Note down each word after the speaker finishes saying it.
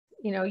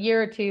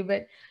year or two,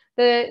 but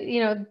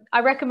I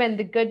recommend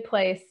The Good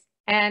Place.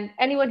 And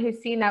anyone who's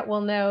seen that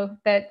will know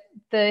that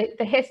the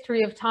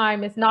history of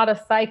time is not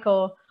a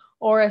cycle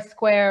or a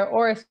square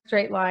or a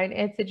straight line.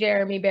 It's a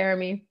Jeremy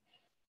Bearimy,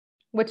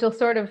 which will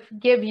sort of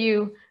give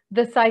you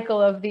the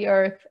cycle of the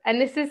earth.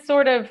 And this is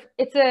sort of,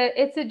 it's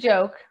a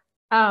joke.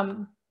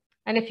 And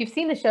if you've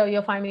seen the show,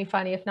 you'll find me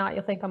funny. If not,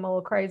 you'll think I'm a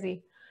little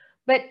crazy.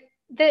 But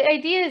the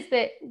idea is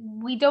that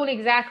we don't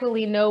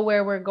exactly know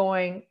where we're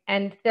going.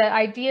 And the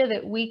idea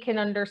that we can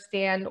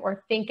understand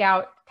or think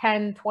out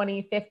 10,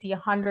 20, 50,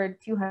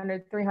 100,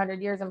 200,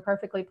 300 years and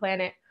perfectly plan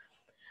it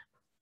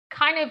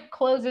kind of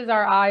closes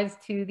our eyes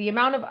to the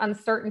amount of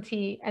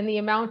uncertainty and the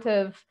amount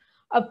of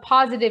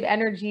positive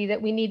energy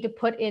that we need to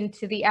put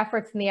into the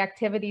efforts and the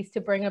activities to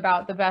bring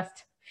about the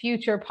best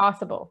future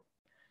possible.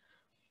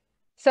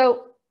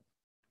 So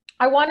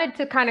I wanted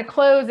to kind of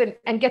close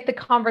and get the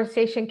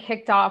conversation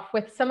kicked off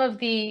with some of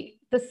the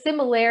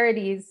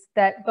similarities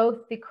that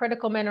both the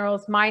critical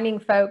minerals mining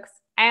folks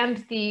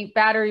and the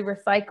battery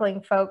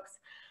recycling folks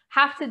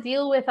have to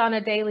deal with on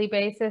a daily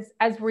basis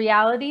as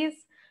realities,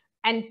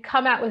 and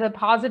come out with a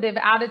positive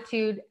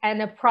attitude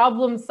and a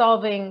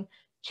problem-solving,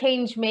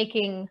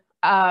 change-making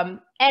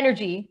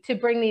energy to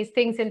bring these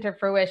things into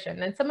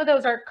fruition. And some of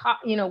those are,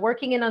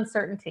 working in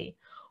uncertainty.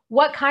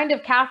 What kind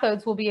of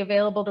cathodes will be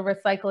available to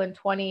recycle in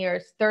 20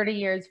 years, 30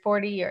 years,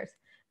 40 years?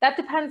 That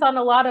depends on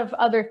a lot of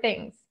other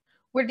things.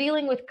 We're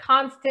dealing with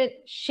constant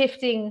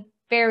shifting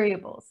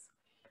variables.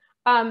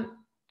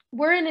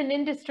 We're in an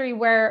industry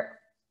where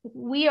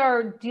we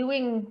are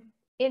doing,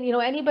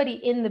 anybody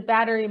in the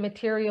battery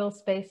material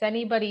space,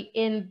 anybody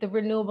in the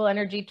renewable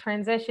energy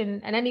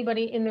transition, and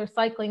anybody in the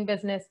recycling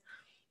business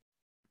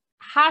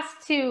has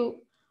to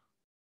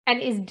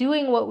and is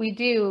doing what we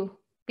do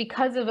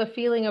because of a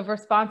feeling of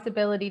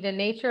responsibility to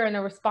nature and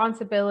a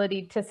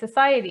responsibility to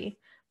society.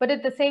 But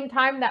at the same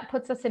time, that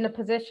puts us in a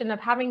position of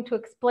having to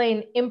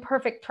explain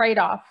imperfect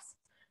trade-offs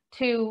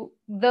to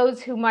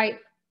those who might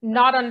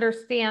not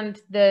understand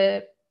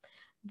the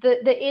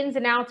ins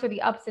and outs or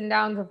the ups and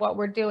downs of what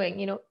we're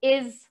doing.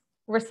 Is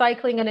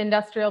recycling an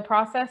industrial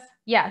process?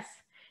 Yes.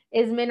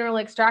 Is mineral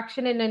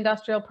extraction an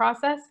industrial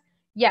process?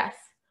 Yes.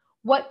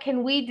 What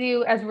can we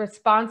do as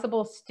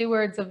responsible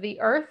stewards of the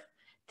earth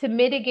to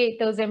mitigate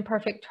those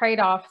imperfect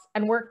trade-offs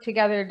and work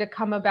together to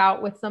come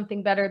about with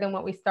something better than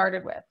what we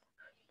started with?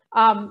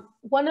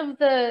 One of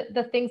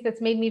the things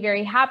that's made me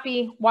very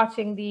happy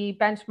watching the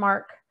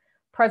benchmark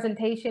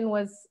presentation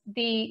was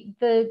the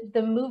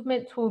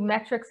movement to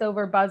metrics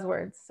over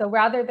buzzwords. So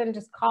rather than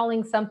just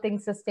calling something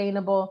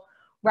sustainable,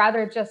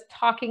 rather just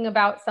talking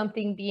about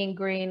something being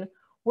green,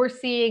 we're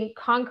seeing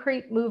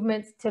concrete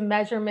movements to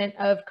measurement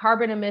of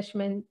carbon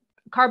emissions,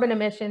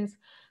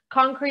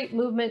 concrete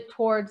movement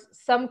towards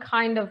some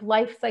kind of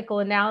life cycle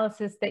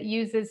analysis that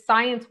uses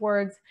science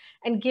words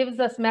and gives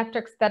us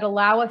metrics that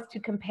allow us to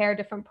compare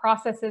different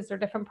processes or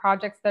different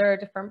projects that are at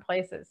different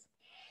places.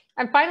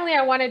 And finally,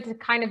 I wanted to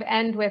kind of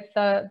end with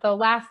the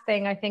last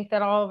thing I think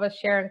that all of us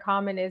share in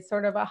common is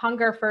sort of a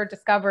hunger for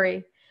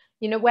discovery.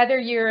 Whether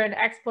you're an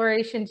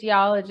exploration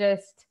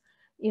geologist,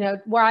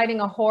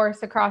 riding a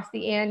horse across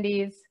the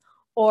Andes,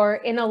 or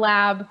in a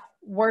lab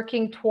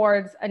working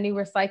towards a new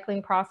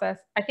recycling process,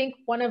 I think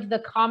one of the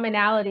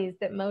commonalities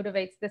that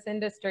motivates this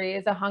industry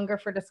is a hunger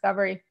for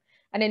discovery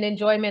and an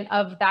enjoyment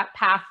of that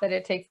path that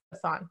it takes us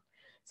on.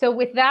 So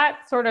with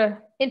that sort of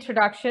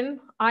introduction,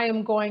 I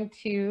am going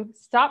to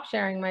stop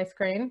sharing my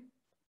screen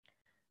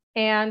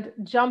and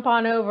jump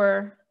on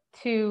over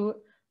to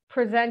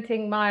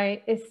presenting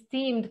my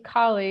esteemed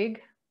colleague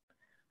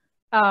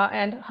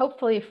and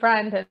hopefully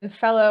friend and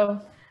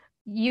fellow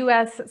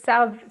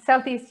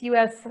Southeast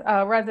US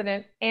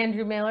resident,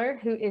 Andrew Miller,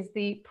 who is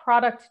the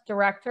product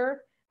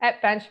director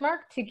at Benchmark,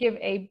 to give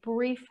a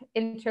brief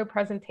intro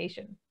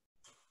presentation.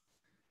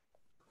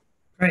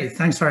 Great,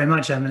 thanks very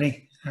much,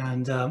 Emily.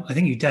 And I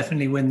think you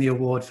definitely win the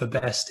award for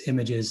best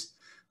images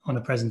on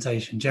a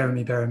presentation.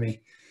 Jeremy Bearimy,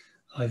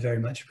 I very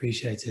much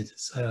appreciated.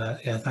 So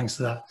yeah, thanks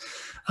for that.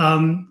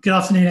 Good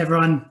afternoon,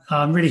 everyone.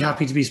 I'm really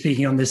happy to be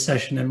speaking on this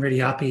session. I'm really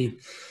happy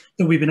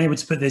that we've been able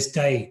to put this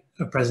day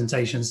of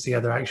presentations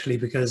together, actually,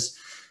 because,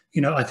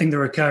 I think the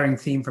recurring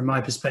theme from my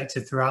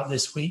perspective throughout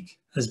this week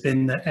has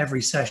been that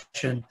every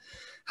session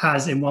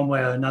has in one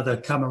way or another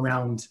come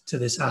around to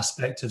this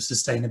aspect of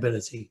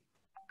sustainability.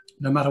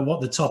 No matter what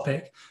the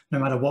topic, no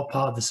matter what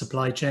part of the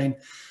supply chain,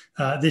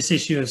 this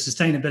issue of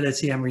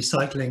sustainability and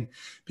recycling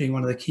being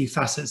one of the key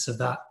facets of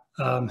that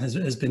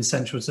has been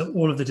central to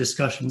all of the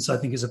discussions. So I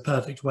think it's a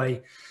perfect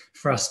way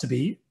for us to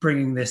be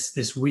bringing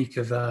this week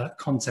of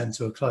content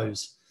to a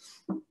close.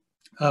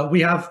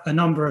 We have a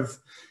number of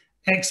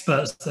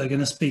experts that are going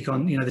to speak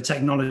on the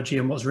technology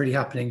and what's really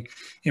happening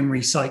in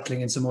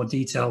recycling in some more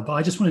detail. But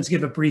I just wanted to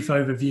give a brief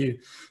overview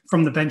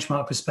from the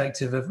Benchmark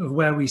perspective of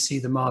where we see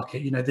the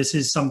market. This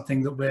is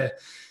something that we're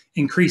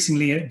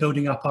increasingly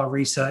building up our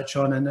research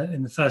on, and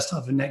in the first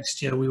half of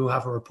next year we will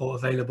have a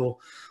report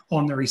available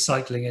on the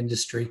recycling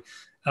industry.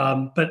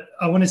 But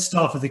I want to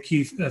start with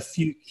a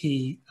few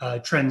key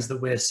trends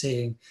that we're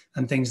seeing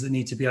and things that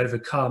need to be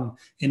overcome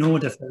in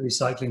order for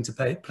recycling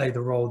to play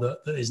the role that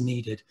is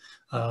needed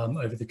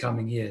over the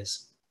coming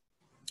years.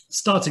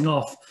 Starting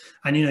off,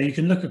 and you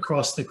can look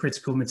across the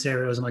critical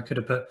materials, and I could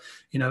have put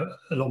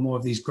a lot more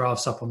of these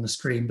graphs up on the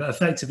screen, but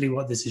effectively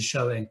what this is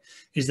showing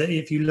is that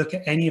if you look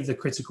at any of the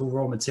critical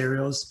raw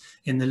materials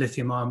in the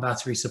lithium-ion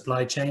battery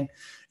supply chain,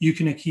 you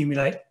can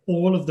accumulate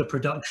all of the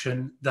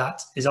production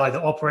that is either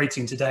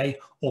operating today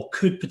or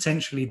could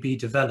potentially be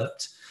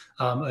developed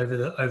over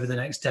the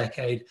next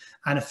decade.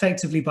 And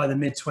effectively by the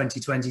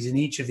mid-2020s in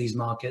each of these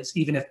markets,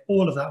 even if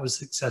all of that was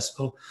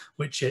successful,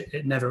 which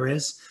it never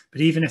is,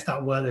 but even if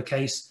that were the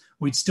case,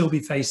 we'd still be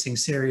facing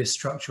serious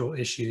structural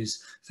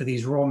issues for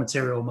these raw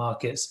material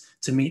markets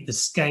to meet the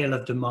scale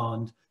of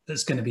demand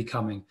that's going to be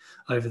coming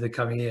over the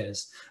coming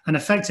years. And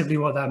effectively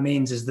what that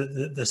means is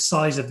that the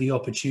size of the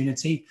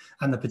opportunity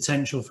and the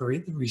potential for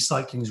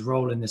recycling's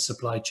role in this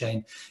supply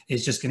chain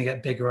is just going to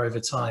get bigger over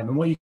time. And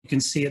what you can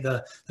see at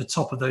the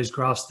top of those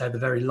graphs there, the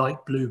very light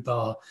blue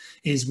bar,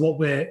 is what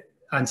we're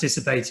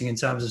anticipating in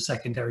terms of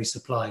secondary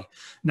supply.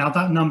 Now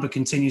that number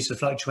continues to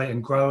fluctuate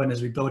and grow, and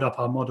as we build up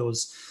our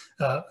models,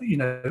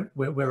 we're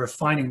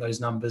refining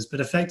those numbers, but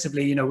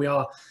effectively,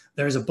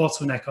 there is a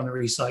bottleneck on the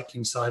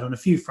recycling side on a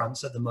few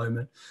fronts at the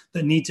moment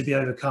that need to be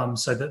overcome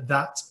so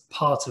that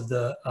part of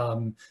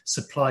the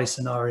supply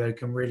scenario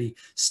can really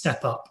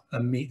step up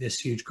and meet this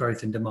huge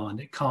growth in demand.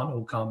 It can't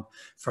all come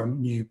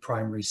from new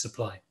primary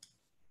supply.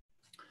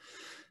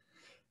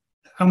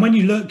 And when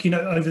you look,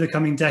 over the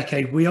coming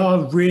decade, we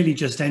are really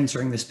just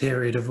entering this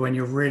period of when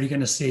you're really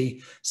going to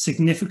see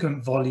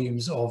significant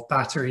volumes of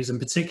batteries, and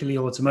particularly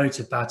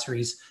automotive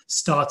batteries,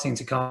 starting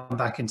to come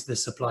back into the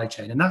supply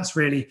chain. And that's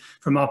really,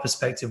 from our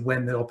perspective,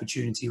 when the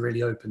opportunity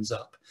really opens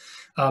up.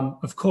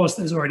 Of course,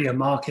 there's already a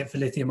market for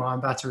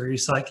lithium-ion battery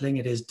recycling.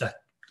 It is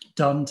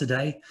done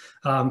today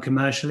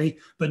commercially,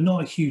 but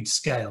not a huge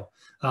scale.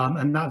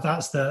 And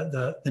that's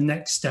the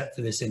next step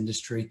for this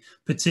industry,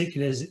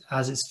 particularly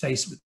as it's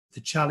faced with the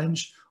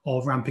challenge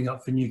of ramping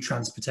up for new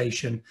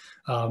transportation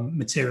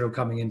material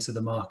coming into the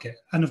market.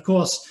 And of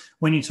course,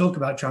 when you talk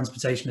about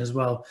transportation as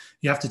well,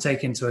 you have to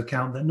take into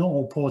account that not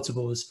all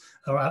portables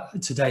are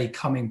today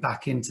coming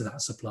back into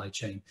that supply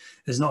chain.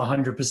 There's not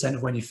 100%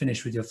 of when you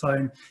finish with your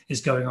phone is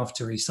going off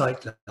to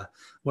recycler,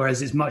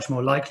 whereas it's much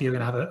more likely you're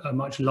going to have a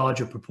much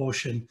larger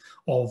proportion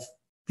of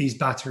these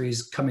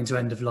batteries coming to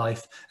end of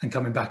life and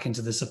coming back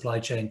into the supply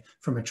chain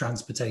from a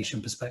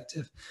transportation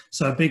perspective.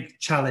 So a big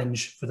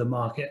challenge for the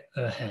market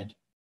ahead.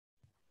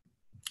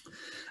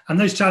 And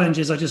those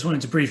challenges, I just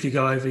wanted to briefly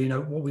go over,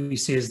 what we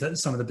see is that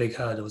some of the big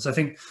hurdles. I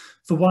think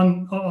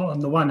on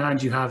the one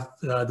hand, you have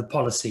the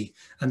policy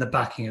and the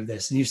backing of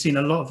this. And you've seen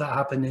a lot of that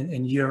happen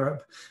in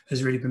Europe,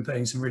 has really been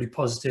putting some really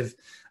positive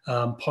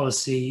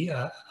policy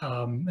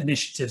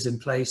initiatives in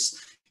place.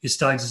 You're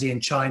starting to see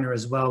in China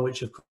as well,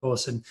 which of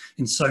course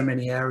in so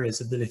many areas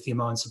of the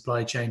lithium-ion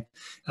supply chain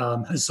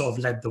has sort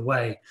of led the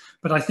way.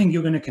 But I think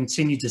you're going to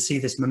continue to see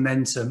this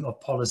momentum of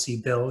policy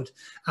build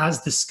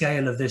as the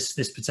scale of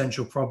this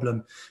potential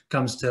problem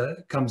comes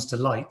to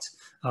light.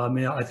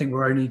 I think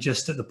we're only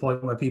just at the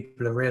point where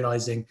people are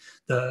realizing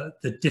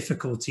the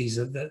difficulties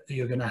that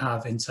you're going to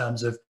have in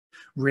terms of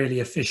really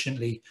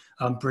efficiently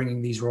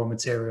bringing these raw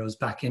materials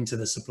back into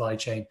the supply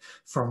chain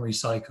from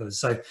recyclers.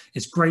 So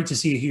it's great to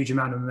see a huge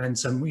amount of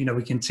momentum. We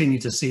continue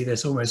to see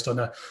this almost on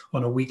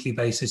a weekly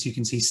basis. You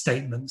can see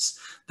statements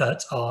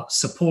that are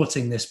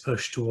supporting this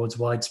push towards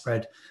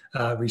widespread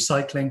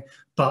recycling,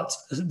 but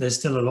there's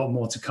still a lot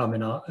more to come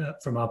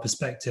from our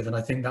perspective. And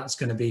I think that's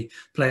going to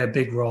play a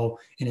big role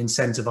in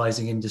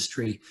incentivizing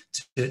industry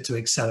to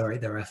accelerate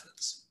their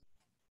efforts.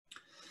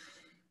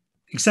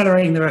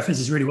 Accelerating their efforts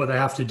is really what they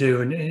have to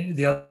do. And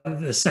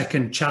the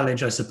second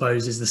challenge, I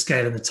suppose, is the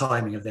scale and the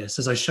timing of this.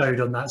 As I showed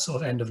on that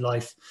sort of end of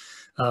life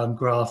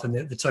graph and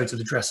the total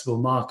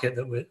addressable market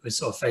that we're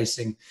sort of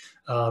facing,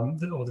 or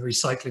the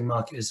recycling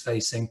market is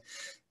facing,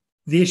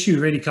 the issue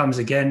really comes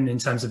again in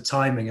terms of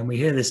timing. And we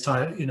hear this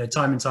time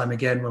and time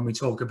again when we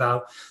talk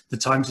about the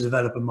time to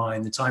develop a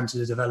mine, the time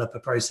to develop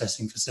a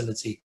processing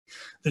facility,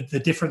 the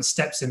different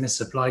steps in this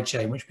supply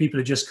chain, which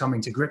people are just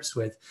coming to grips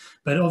with.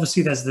 But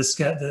obviously there's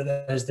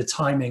the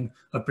timing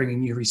of bringing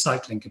new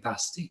recycling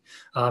capacity.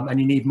 And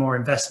you need more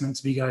investment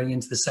to be going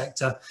into the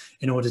sector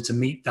in order to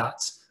meet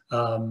that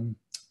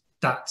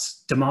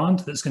demand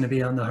that's going to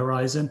be on the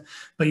horizon,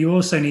 but you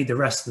also need the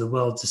rest of the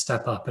world to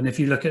step up. And if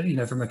you look at,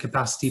 from a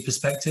capacity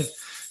perspective,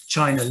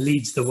 China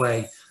leads the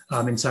way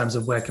in terms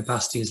of where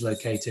capacity is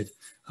located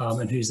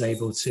and who's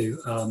able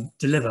to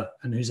deliver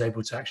and who's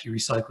able to actually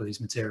recycle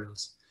these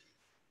materials.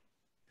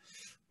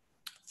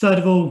 Third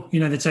of all,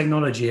 the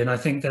technology, and I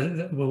think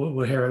that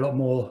we'll hear a lot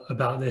more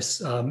about this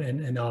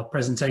in our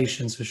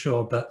presentations for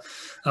sure. But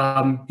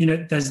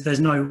there's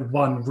no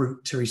one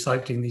route to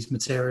recycling these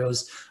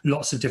materials.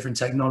 Lots of different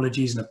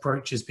technologies and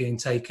approaches being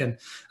taken,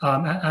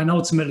 and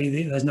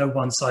ultimately there's no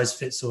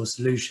one-size-fits-all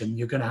solution.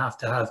 You're going to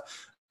have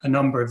a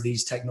number of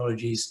these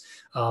technologies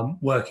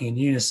working in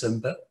unison.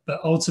 But But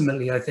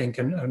ultimately, I think,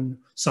 and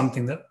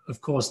something that of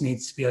course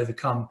needs to be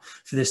overcome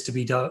for this to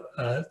be done,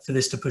 for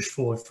this to push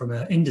forward from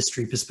an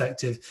industry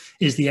perspective,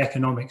 is the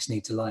economics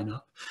need to line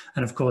up.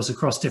 And of course,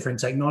 across different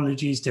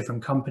technologies,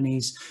 different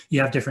companies,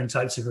 you have different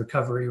types of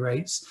recovery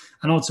rates,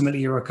 and ultimately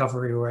your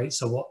recovery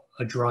rates are what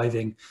are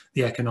driving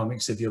the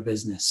economics of your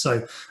business.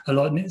 So a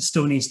lot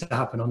still needs to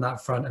happen on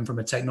that front. And from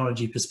a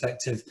technology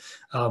perspective,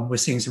 we're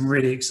seeing some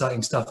really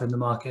exciting stuff in the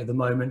market at the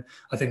moment.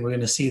 I think we're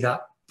going to see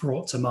that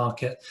brought to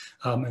market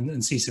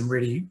and see some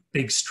really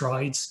big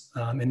strides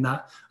in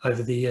that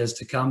over the years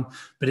to come.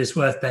 But it's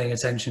worth paying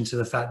attention to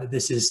the fact that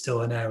this is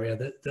still an area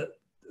that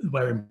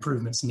where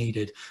improvements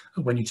needed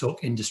when you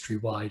talk industry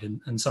wide,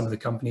 and some of the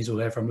companies we'll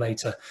hear from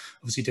later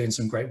obviously doing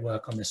some great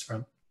work on this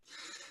front.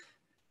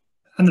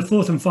 And the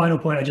fourth and final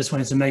point I just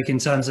wanted to make in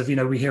terms of,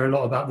 we hear a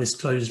lot about this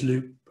closed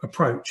loop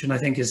approach. And I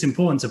think it's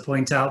important to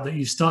point out that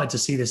you've started to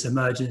see this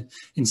emerge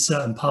in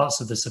certain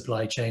parts of the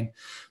supply chain.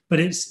 But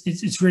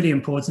it's really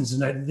important to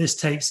note that this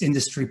takes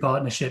industry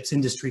partnerships,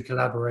 industry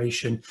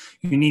collaboration.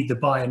 You need the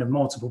buy-in of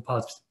multiple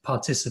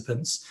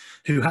participants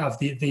who have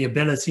the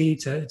ability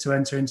to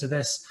enter into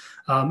this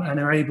and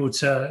are able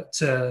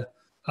to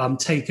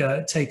take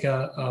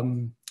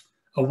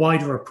a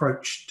wider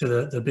approach to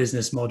the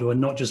business model and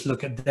not just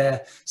look at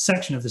their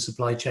section of the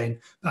supply chain,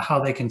 but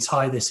how they can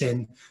tie this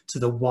in to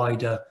the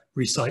wider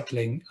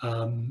recycling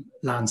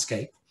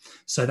landscape.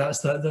 So that's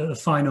the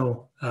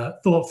final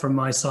thought from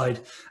my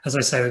side. As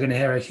I say, we're going to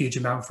hear a huge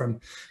amount from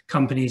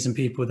companies and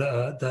people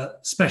that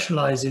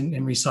specialize in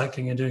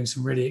recycling and doing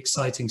some really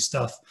exciting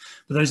stuff.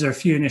 But those are a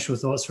few initial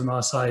thoughts from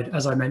our side.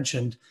 As I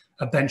mentioned,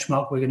 a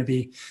benchmark, we're going to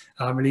be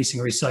releasing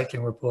a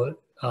recycling report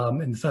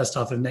in the first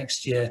half of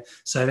next year.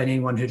 So if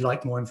anyone who'd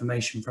like more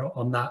information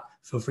on that,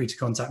 feel free to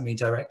contact me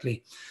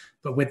directly.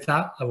 But with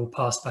that, I will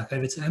pass back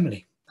over to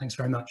Emily. Thanks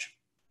very much.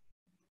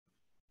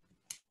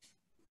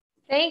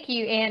 Thank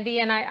you, Andy.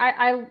 And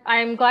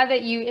I'm glad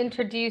that you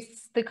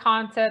introduced the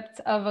concept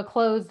of a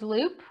closed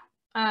loop,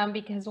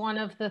 because one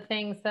of the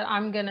things that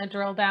I'm going to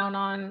drill down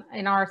on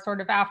in our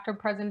sort of after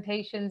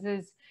presentations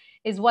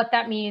is what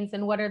that means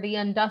and what are the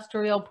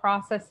industrial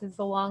processes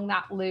along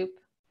that loop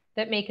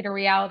that make it a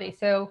reality.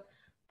 So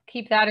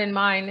keep that in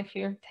mind. If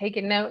you're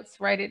taking notes,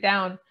 write it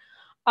down.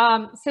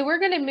 So we're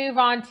going to move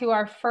on to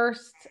our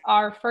first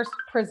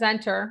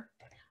presenter,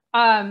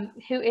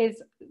 who is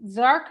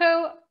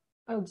Zarko.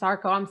 Oh,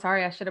 Zarko, I'm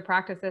sorry, I should have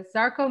practiced this.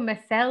 Zarko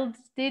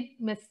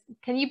Meseldzija.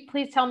 Can you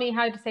please tell me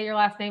how to say your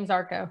last name,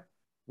 Zarko?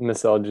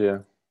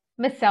 Meseldzija.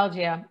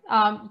 Meseldzija.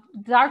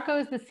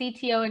 Zarko is the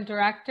CTO and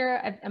director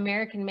at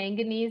American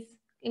Manganese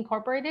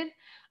Incorporated.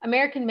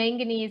 American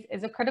Manganese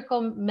is a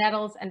critical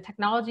metals and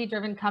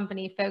technology-driven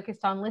company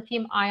focused on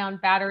lithium-ion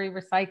battery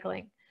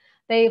recycling.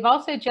 They've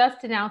also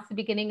just announced the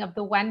beginning of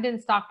the Wendon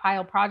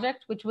Stockpile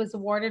Project, which was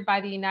awarded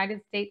by the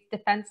United States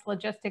Defense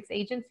Logistics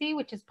Agency,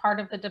 which is part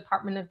of the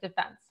Department of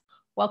Defense.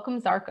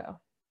 Welcome, Zarko.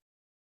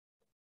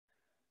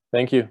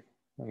 Thank you.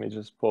 Let me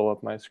just pull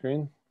up my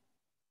screen.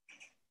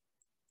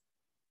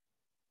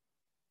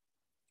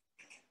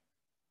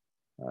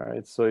 All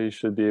right, so you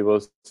should be able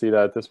to see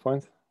that at this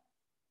point.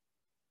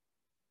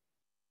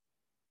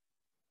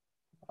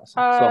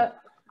 Awesome.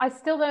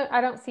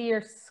 I don't see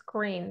your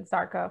screen,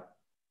 Zarko.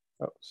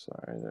 Oh,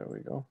 sorry, there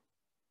we go.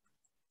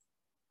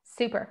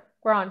 Super,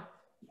 we're on.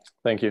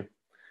 Thank you.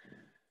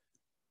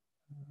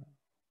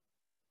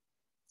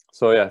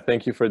 So yeah,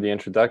 thank you for the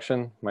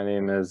introduction. My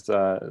name is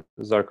Zarko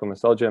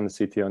Meseldzija. I'm the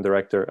CTO and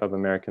director of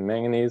American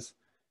Manganese,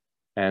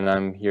 and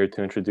I'm here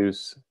to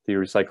introduce the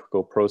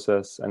recyclable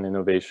process and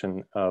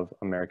innovation of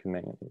American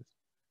Manganese.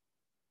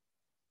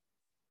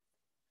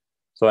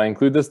 So I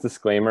include this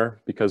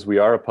disclaimer because we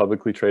are a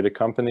publicly traded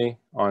company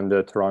on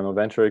the Toronto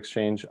Venture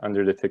Exchange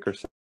under the ticker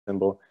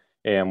symbol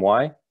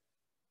AMY.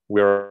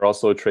 We are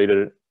also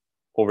traded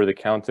over the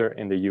counter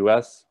in the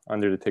US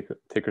under the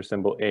ticker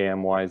symbol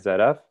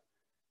AMYZF,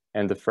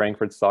 and the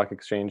Frankfurt Stock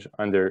Exchange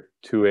under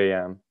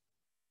 2AM.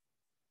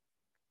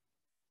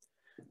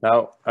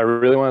 Now, I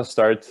really want to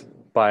start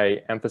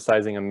by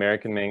emphasizing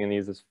American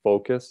Manganese's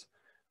focus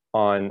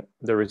on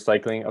the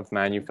recycling of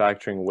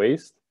manufacturing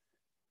waste,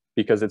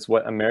 because it's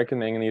what American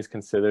Manganese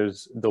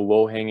considers the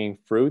low-hanging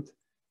fruit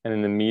and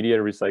an immediate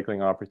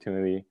recycling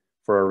opportunity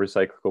for our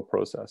recyclable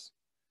process.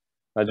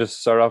 I'll just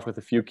start off with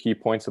a few key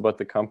points about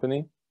the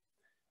company.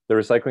 The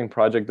recycling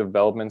project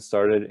development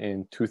started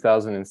in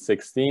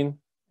 2016,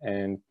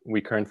 and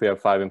we currently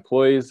have 5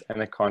 employees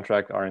and a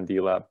contract R&D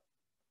lab.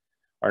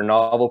 Our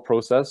novel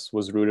process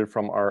was rooted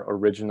from our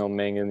original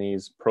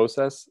manganese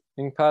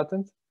processing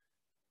patent.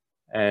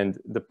 And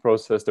the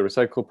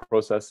recyclable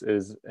process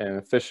is an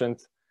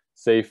efficient,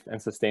 safe,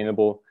 and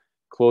sustainable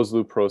closed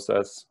loop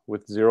process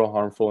with 0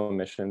 harmful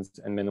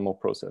emissions and minimal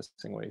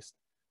processing waste.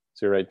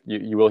 So you're right,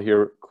 you will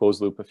hear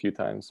closed loop a few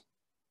times.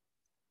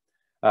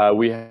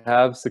 We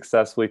have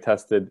successfully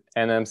tested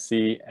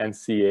NMC,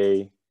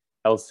 NCA,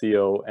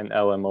 LCO, and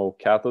LMO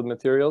cathode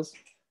materials.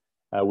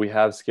 We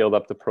have scaled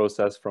up the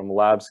process from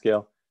lab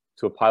scale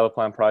to a pilot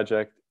plant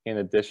project, in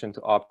addition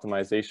to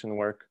optimization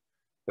work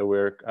that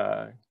we're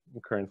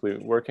currently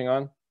working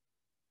on.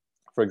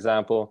 For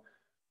example,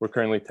 we're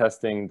currently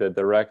testing the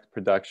direct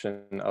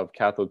production of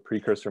cathode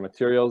precursor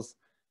materials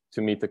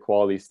to meet the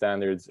quality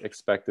standards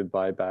expected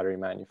by battery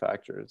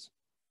manufacturers.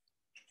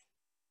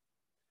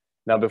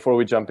 Now, before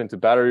we jump into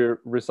battery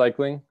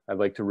recycling, I'd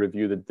like to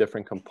review the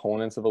different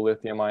components of a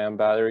lithium-ion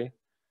battery.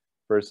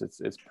 First,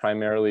 it's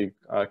primarily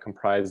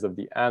comprised of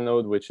the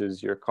anode, which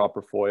is your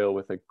copper foil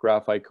with a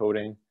graphite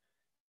coating.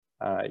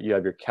 You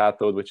have your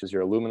cathode, which is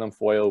your aluminum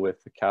foil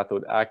with the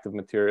cathode active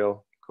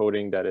material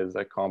coating that is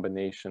a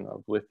combination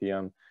of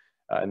lithium,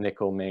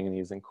 nickel,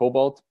 manganese, and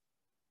cobalt.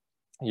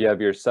 You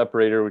have your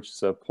separator, which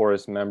is a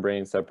porous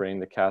membrane separating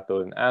the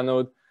cathode and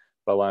anode,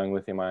 but allowing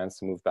lithium ions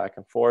to move back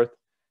and forth.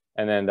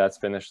 And then that's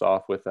finished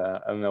off with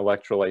an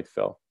electrolyte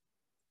fill.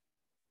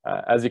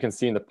 As you can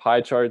see in the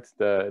pie chart,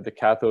 the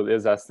cathode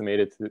is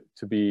estimated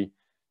to be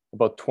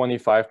about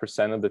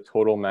 25% of the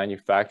total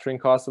manufacturing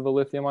cost of a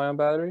lithium-ion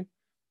battery,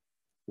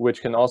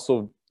 which can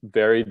also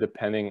vary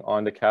depending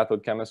on the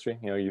cathode chemistry.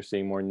 You know, you're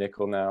seeing more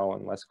nickel now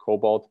and less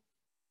cobalt.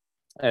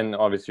 And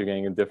obviously you're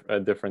getting a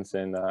difference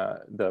in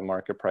the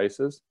market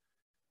prices.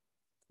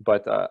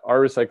 But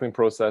our recycling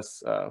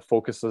process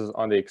focuses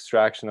on the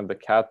extraction of the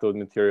cathode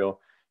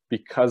material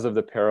because of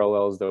the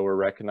parallels that were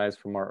recognized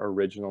from our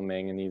original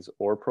manganese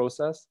ore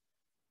process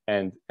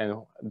and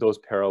those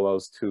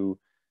parallels to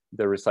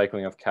the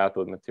recycling of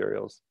cathode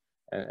materials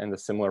and the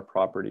similar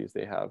properties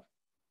they have.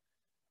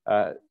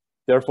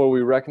 Therefore,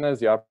 we recognize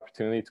the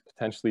opportunity to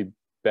potentially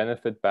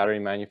benefit battery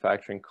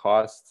manufacturing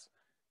costs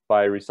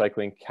by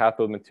recycling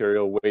cathode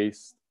material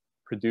waste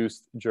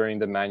produced during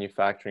the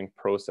manufacturing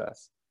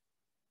process.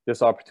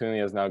 This opportunity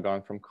has now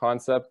gone from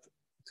concept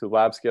to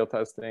lab scale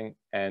testing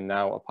and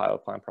now a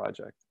pilot plant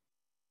project.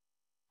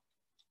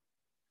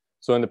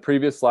 So in the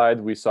previous slide,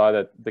 we saw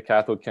that the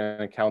cathode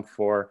can account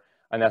for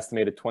an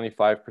estimated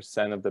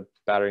 25% of the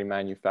battery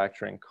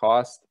manufacturing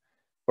cost.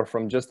 But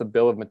from just a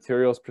bill of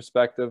materials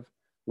perspective,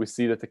 we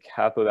see that the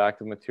cathode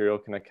active material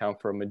can account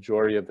for a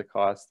majority of the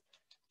cost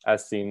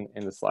as seen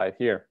in the slide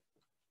here.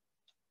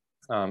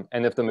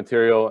 And if the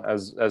material,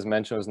 as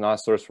mentioned, is not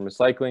sourced from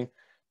recycling,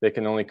 they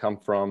can only come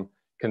from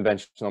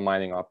conventional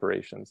mining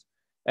operations.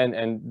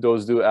 And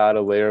those do add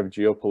a layer of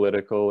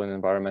geopolitical and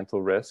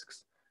environmental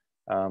risks,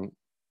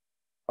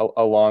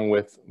 along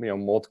with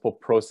multiple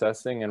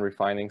processing and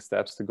refining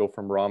steps to go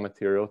from raw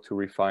material to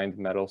refined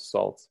metal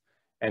salts,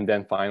 and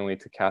then finally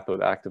to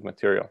cathode active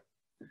material.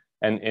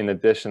 And in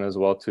addition as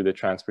well to the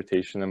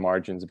transportation and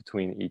margins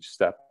between each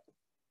step.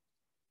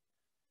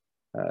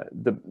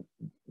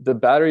 The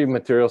battery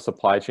material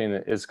supply chain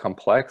is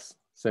complex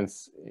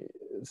since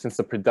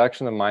the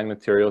production of mined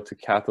material to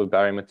cathode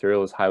battery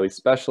material is highly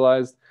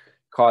specialized,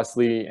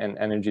 costly, and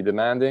energy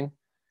demanding.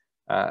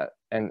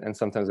 And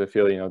sometimes I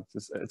feel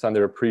it's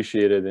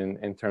underappreciated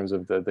in terms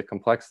of the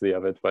complexity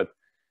of it. But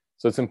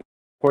so it's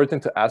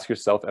important to ask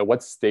yourself, at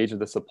what stage of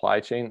the supply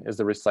chain is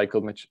the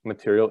recycled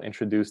material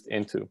introduced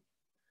into?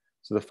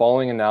 So the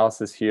following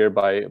analysis here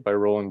by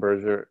Roland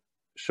Berger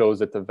shows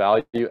that the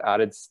value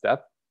added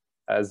step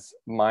as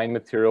mined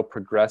material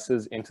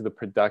progresses into the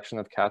production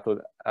of cathode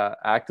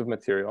active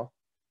material,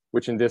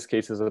 which in this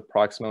case is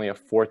approximately a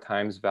 4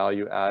 times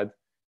value add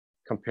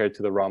compared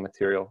to the raw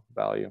material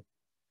value.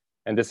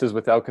 And this is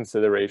without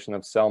consideration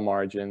of cell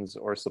margins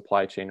or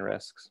supply chain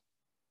risks.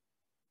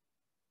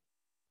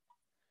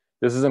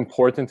 This is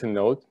important to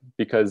note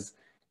because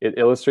it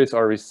illustrates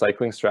our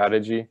recycling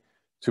strategy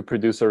to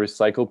produce a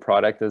recycled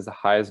product as the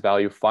highest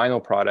value final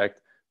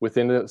product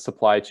within the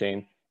supply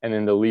chain and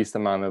in the least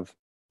amount of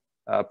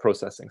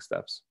processing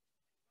steps.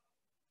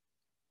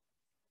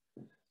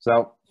 So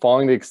now,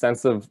 following the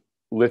extensive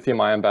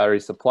lithium-ion battery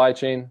supply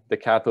chain, the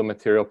cathode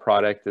material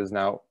product is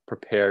now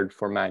prepared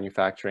for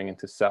manufacturing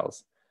into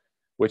cells,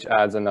 which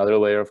adds another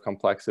layer of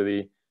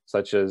complexity,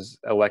 such as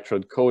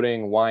electrode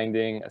coating,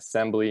 winding,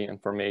 assembly,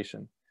 and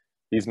formation.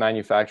 These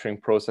manufacturing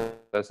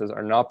processes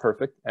are not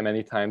perfect and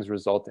many times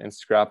result in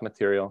scrap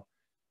material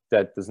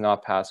that does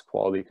not pass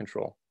quality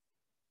control.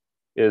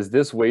 It is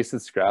this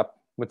wasted scrap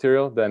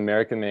material that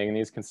American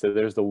Manganese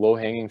considers the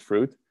low-hanging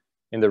fruit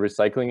in the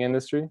recycling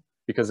industry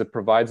because it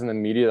provides an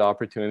immediate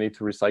opportunity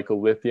to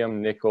recycle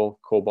lithium, nickel,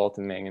 cobalt,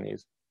 and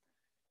manganese.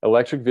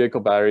 Electric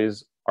vehicle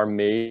batteries are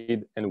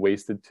made and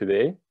wasted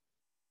today,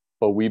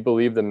 but we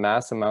believe the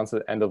mass amounts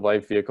of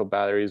end-of-life vehicle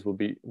batteries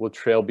will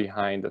trail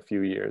behind a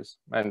few years.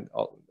 And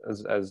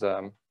as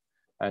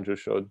Andrew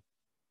showed,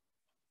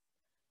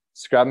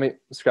 scrap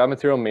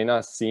material may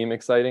not seem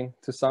exciting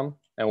to some,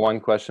 and one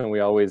question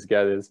we always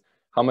get is,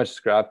 how much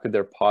scrap could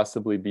there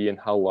possibly be and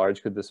how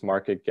large could this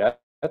market get?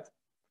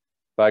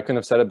 But I couldn't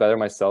have said it better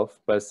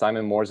myself, but as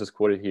Simon Moores is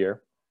quoted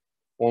here,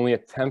 only a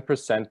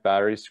 10%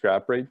 battery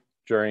scrap rate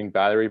during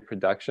battery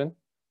production,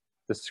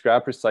 the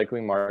scrap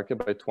recycling market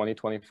by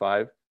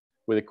 2025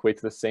 would equate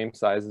to the same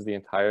size as the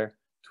entire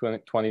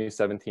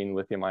 2017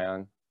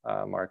 lithium-ion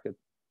market.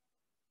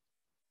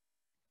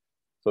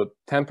 So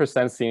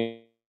 10%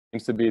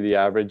 seems to be the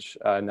average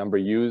number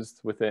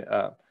used within,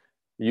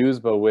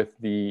 but with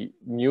the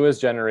newest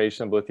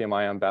generation of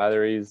lithium-ion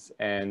batteries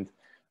and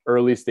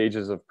early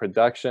stages of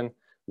production,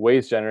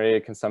 waste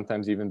generated can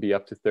sometimes even be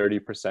up to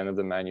 30% of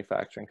the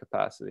manufacturing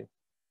capacity.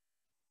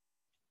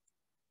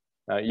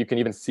 You can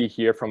even see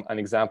here from an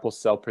example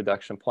cell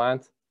production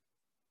plant,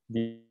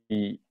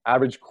 the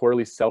average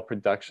quarterly cell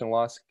production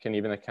loss can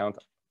even account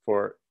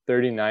for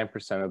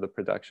 39% of the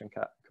production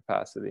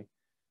capacity,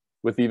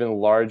 with even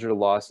larger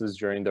losses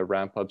during the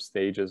ramp-up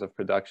stages of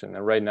production.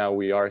 And right now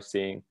we are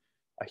seeing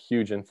a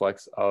huge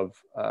influx of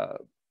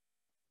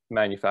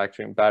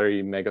manufacturing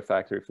battery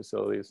megafactory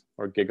facilities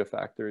or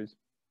gigafactories.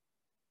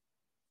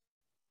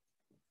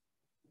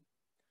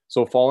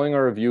 So following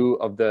a review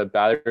of the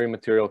battery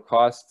material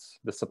costs,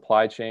 the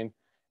supply chain,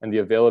 and the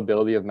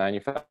availability of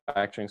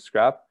manufacturing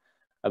scrap,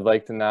 I'd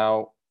like to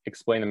now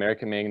explain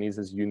American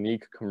Manganese's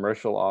unique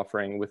commercial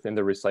offering within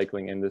the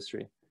recycling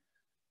industry.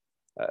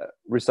 The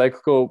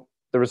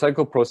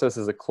recycle process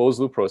is a closed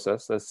loop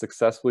process that's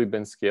successfully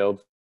been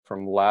scaled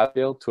from lab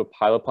scale to a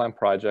pilot plant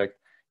project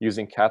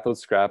using cathode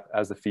scrap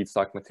as the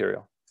feedstock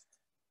material.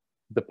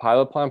 The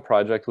pilot plant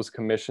project was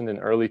commissioned in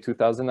early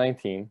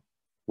 2019,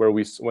 when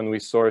we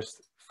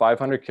sourced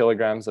 500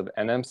 kilograms of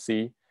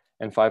NMC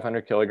and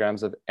 500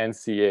 kilograms of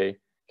NCA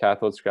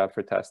cathode scrap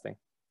for testing.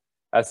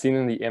 As seen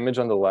in the image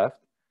on the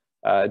left,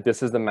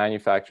 this is the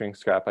manufacturing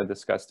scrap I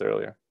discussed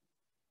earlier.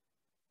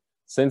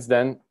 Since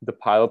then, the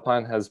pilot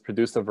plant has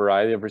produced a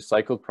variety of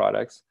recycled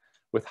products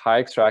with high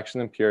extraction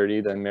and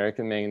purity that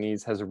American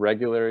Manganese has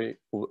regularly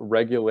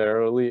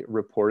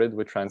reported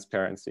with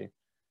transparency.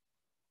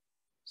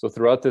 So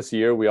throughout this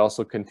year, we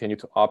also continue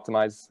to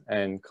optimize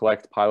and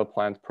collect pilot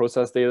plant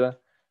process data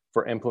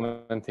for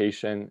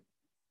implementation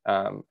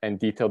and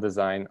detailed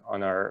design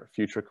on our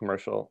future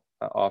commercial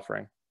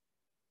offering.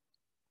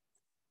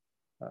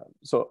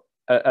 So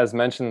as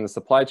mentioned in the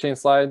supply chain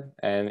slide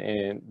and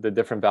in the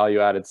different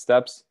value-added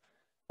steps,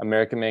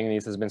 American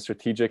Manganese has been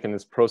strategic in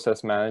its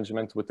process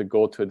management with the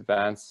goal to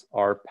advance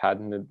our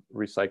patented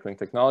recycling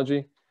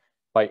technology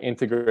by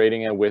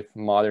integrating it with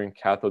modern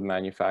cathode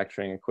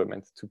manufacturing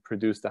equipment to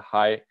produce the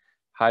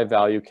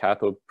high-value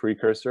cathode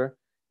precursor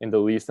in the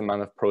least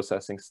amount of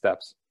processing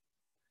steps.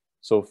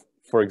 So,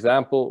 for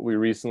example, we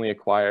recently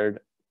acquired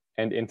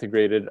and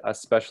integrated a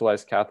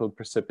specialized cathode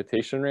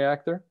precipitation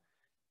reactor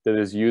that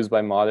is used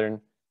by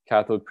modern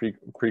cathode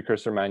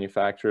precursor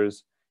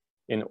manufacturers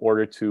in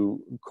order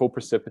to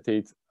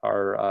co-precipitate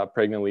our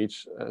pregnant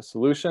leach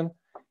solution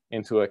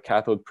into a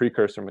cathode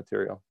precursor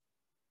material.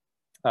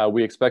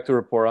 We expect to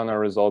report on our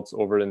results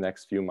over the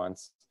next few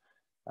months,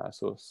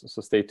 so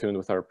stay tuned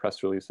with our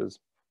press releases.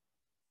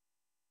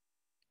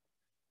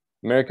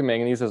 American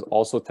Manganese has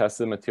also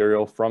tested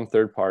material from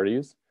third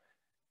parties.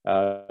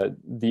 The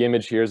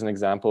image here is an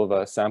example of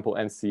a sample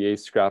NCA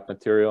scrap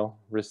material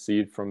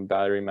received from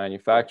battery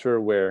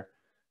manufacturer, where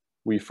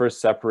we first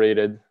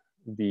separated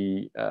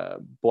the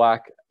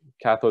black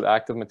cathode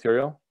active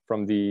material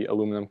from the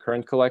aluminum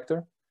current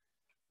collector.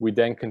 We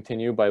then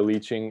continue by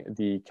leaching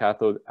the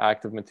cathode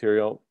active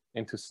material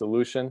into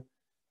solution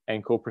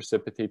and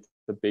co-precipitate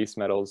the base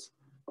metals,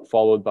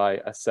 followed by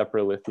a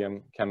separate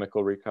lithium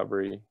chemical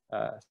recovery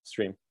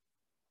stream.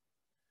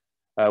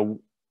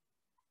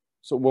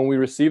 So when we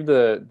received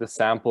the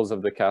samples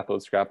of the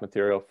cathode scrap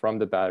material from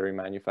the battery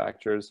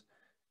manufacturers,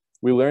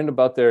 we learned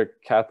about their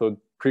cathode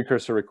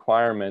precursor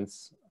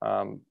requirements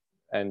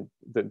and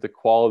the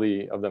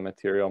quality of the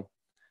material,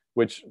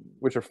 which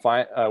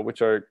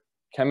are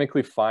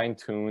chemically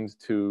fine-tuned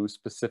to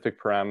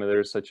specific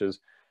parameters such as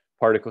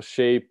particle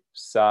shape,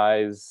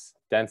 size,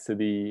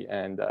 density,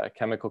 and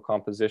chemical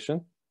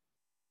composition.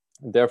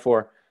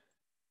 Therefore,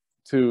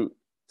 to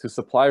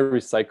supply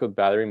recycled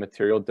battery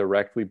material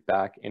directly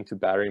back into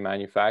battery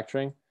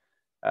manufacturing,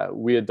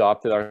 we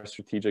adopted our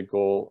strategic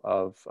goal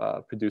of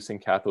producing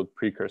cathode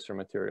precursor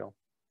material.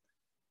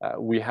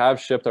 We have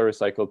shipped our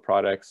recycled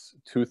products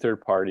to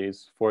third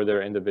parties for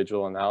their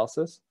individual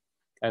analysis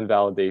and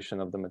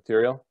validation of the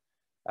material.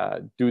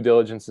 Due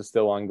diligence is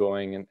still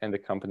ongoing, and the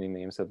company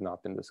names have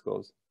not been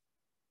disclosed.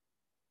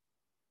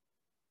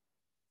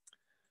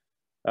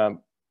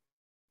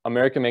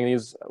 American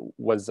Manganese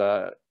was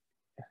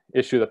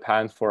issued a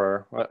patent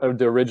for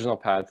the original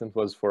patent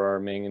was for our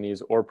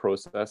manganese ore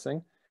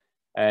processing,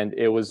 and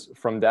it was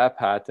from that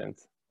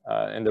patent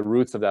and the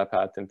roots of that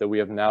patent that we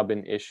have now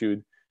been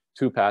issued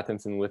 2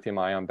 patents in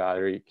lithium-ion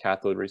battery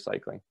cathode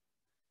recycling.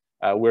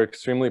 We're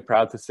extremely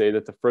proud to say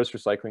that the first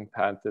recycling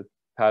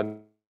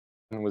patent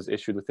was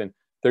issued within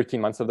 13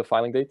 months of the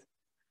filing date,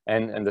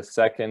 and the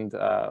second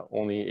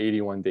only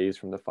 81 days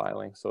from the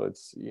filing. So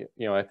it's,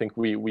 I think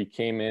we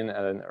came in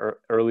at an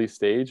early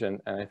stage,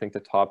 and I think the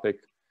topic,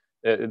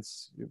 it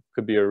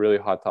could be a really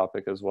hot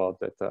topic as well,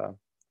 that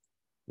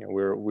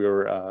we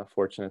were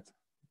fortunate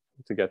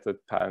to get the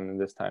patent in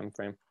this time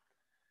frame.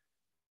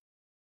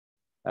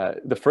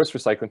 The first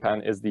recycling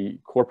patent is the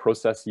core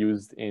process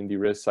used in the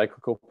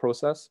recyclable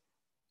process,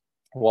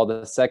 while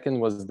the second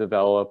was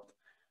developed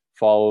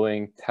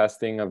following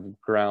testing of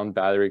ground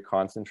battery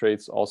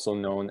concentrates, also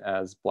known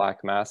as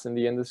black mass in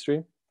the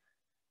industry.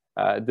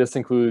 This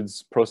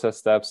includes process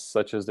steps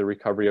such as the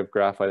recovery of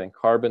graphite and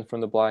carbon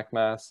from the black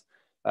mass,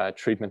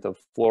 treatment of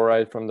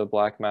fluoride from the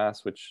black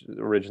mass, which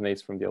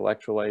originates from the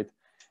electrolyte,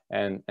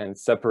 and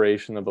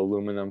separation of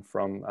aluminum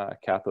from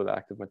cathode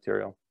active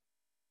material.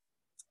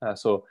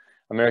 So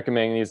American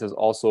Manganese has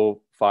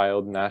also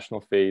filed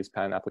national phase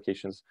patent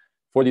applications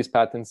for these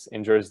patents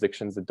in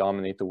jurisdictions that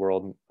dominate the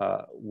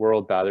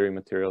world battery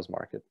materials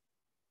market.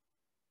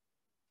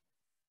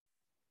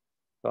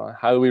 So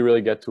how do we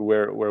really get to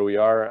where we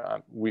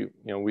are?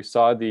 We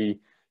saw the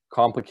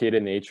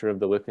complicated nature of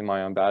the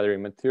lithium-ion battery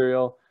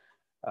material,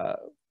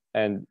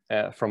 and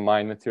from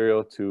mine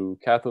material to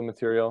cathode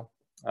material,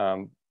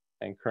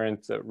 and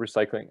current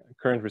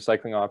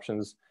recycling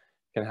options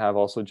can have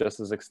also just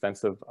as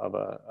extensive of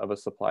a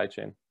supply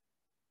chain.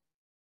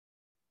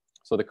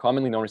 So the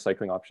commonly known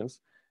recycling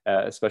options,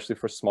 especially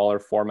for smaller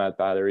format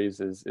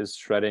batteries, is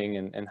shredding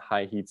and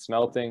high heat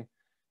smelting,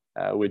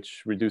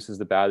 which reduces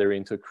the battery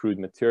into crude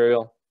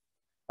material.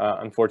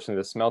 Unfortunately,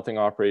 the smelting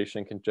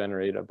operation can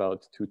generate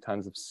about 2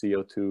 tons of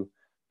CO2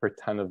 per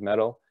ton of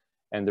metal,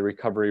 and the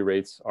recovery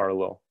rates are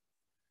low,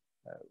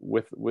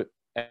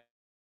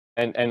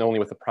 and only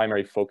with the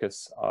primary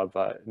focus of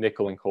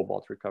nickel and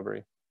cobalt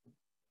recovery.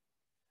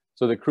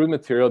 So the crude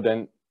material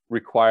then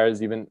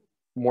requires even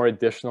more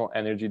additional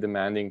energy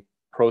demanding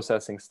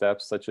processing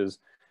steps, such as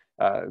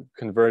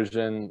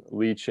conversion,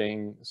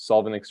 leaching,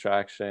 solvent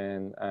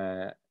extraction,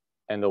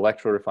 and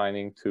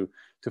electro-refining to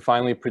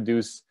finally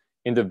produce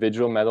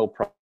individual metal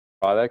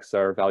products that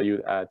are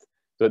valued at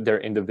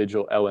their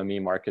individual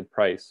LME market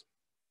price.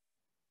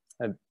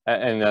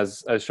 And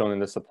as shown in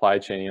the supply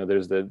chain,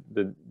 there's the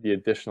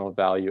additional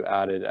value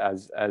added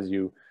as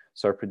you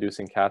start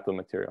producing cathode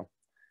material.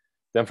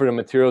 Then for the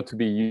material to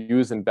be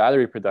used in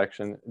battery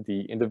production,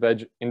 the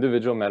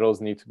individual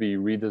metals need to be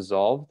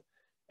redissolved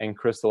and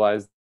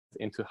crystallized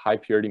into high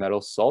purity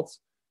metal salts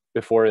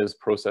before it is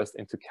processed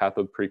into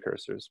cathode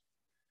precursors.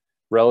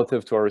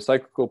 Relative to our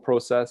recyclable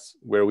process,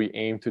 where we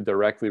aim to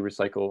directly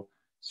recycle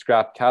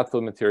scrap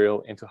cathode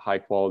material into high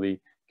quality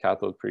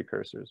cathode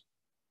precursors.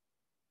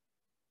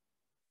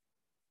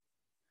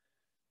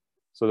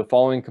 So the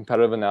following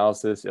competitive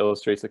analysis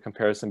illustrates a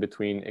comparison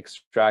between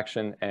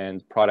extraction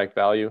and product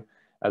value,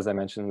 as I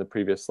mentioned in the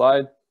previous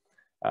slide.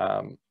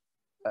 For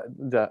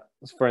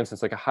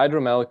instance, like a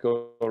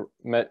hydrometallurgical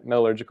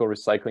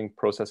recycling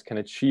process can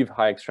achieve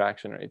high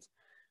extraction rates,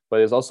 but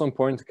it's also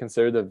important to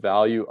consider the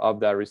value of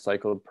that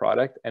recycled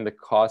product and the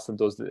cost of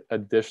those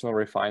additional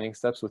refining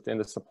steps within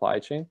the supply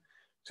chain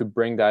to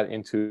bring that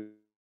into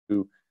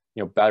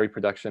battery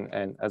production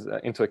and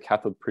into a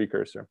cathode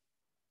precursor.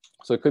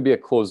 So it could be a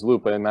closed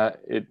loop, but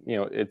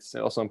it's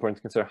also important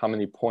to consider how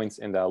many points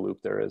in that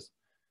loop there is.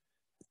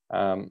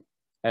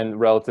 And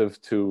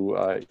relative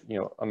to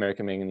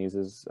American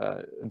Manganese's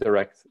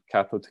direct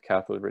cathode to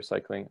cathode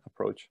recycling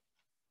approach.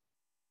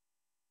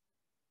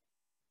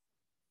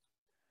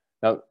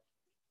 Now,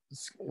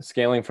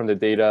 scaling from the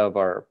data of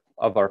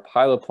our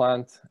pilot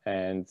plant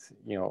and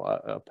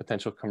a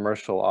potential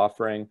commercial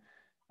offering,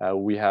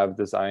 we have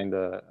designed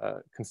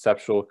a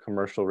conceptual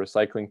commercial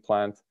recycling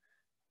plant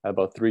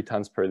about 3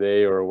 tons per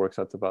day, or works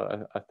out to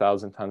about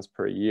 1,000 tons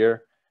per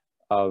year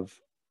of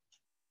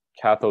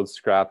cathode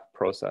scrap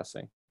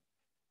processing.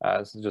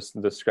 So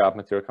just the scrap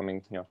material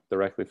coming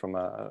directly from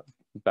a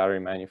battery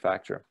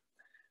manufacturer.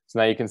 So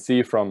now you can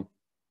see from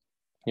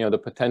the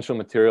potential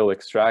material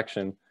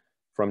extraction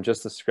from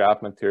just the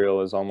scrap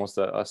material is almost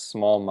a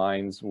small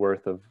mine's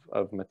worth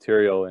of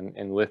material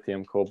in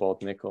lithium,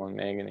 cobalt, nickel, and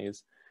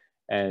manganese.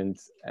 And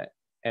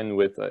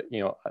with a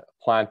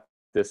plant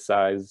this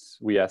size,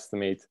 we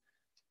estimate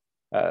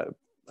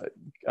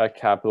a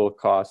capital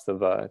cost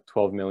of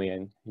 12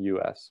 million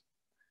US.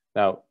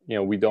 Now,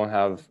 we don't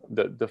have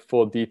the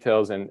full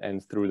details,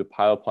 and through the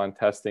pilot plant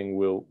testing,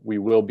 we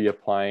will be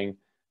applying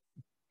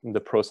the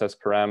process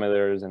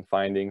parameters and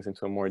findings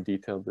into a more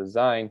detailed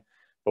design.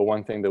 But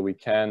one thing that we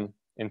can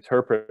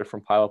interpret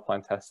from pilot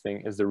plant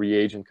testing is the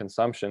reagent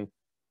consumption,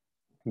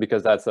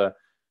 because that's a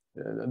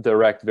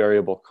direct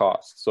variable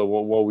cost. So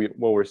what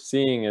we're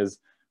seeing is,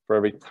 for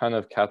every ton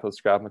of cathode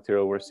scrap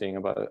material, we're seeing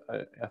about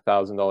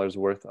 $1,000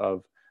 worth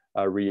of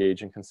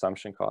reagent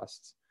consumption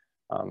costs.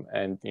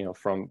 And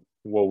from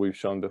what we've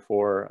shown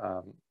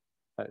before,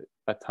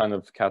 a ton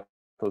of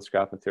cathode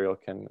scrap material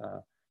can,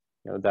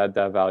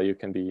 that value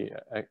can be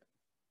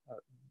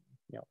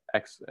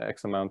X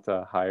amount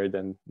higher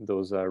than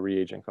those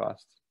reagent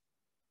costs.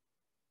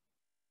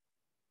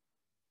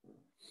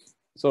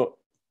 So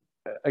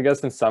I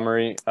guess in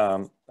summary,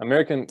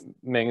 American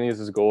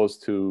Manganese's goal is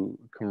to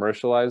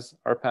commercialize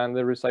our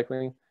patented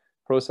recycling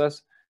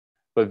process,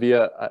 but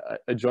via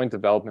a joint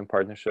development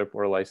partnership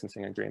or a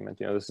licensing agreement.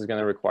 This is going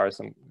to require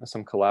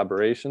some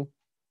collaboration.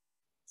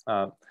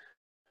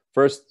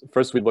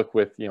 First we look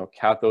with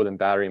cathode and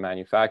battery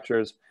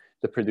manufacturers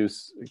to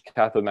produce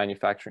cathode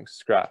manufacturing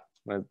scrap.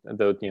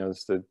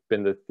 It's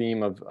been the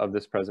theme of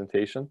this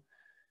presentation,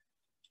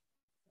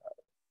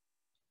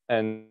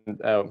 and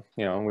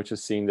which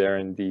is seen there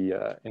in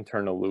the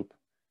internal loop.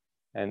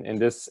 And in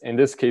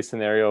this case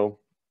scenario,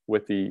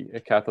 with the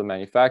cathode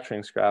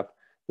manufacturing scrap,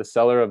 the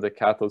seller of the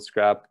cathode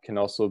scrap can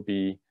also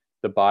be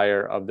the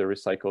buyer of the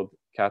recycled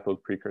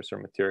cathode precursor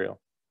material.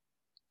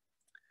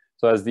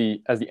 So as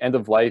the end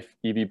of life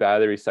EV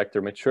battery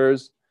sector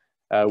matures,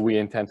 we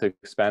intend to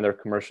expand our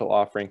commercial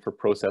offering for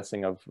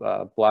processing of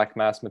black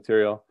mass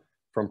material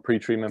from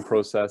pretreatment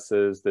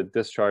processes that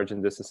discharge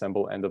and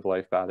disassemble end of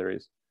life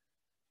batteries.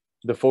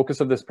 The focus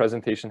of this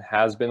presentation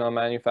has been on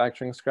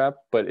manufacturing scrap,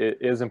 but it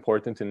is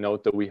important to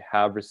note that we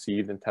have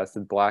received and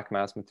tested black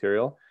mass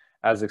material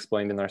as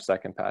explained in our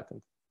second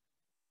patent.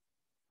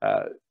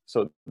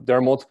 So there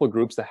are multiple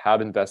groups that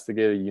have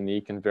investigated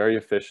unique and very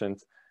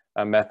efficient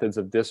methods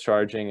of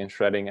discharging and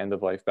shredding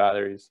end-of-life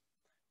batteries.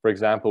 For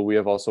example, we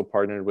have also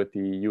partnered with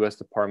the US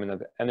Department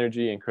of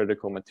Energy and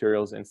Critical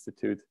Materials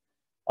Institute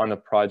on a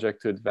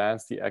project to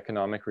advance the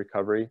economic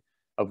recovery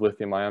of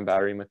lithium-ion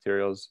battery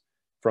materials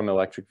from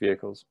electric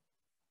vehicles.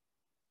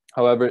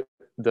 However,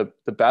 the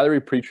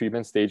battery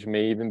pretreatment stage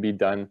may even be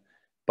done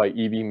by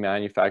EV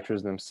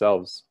manufacturers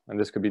themselves, and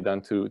this could be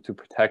done to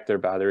protect their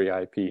battery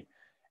IP.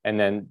 And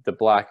then the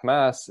black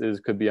mass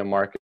could be a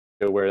market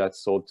where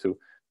that's sold to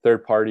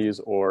third parties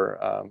or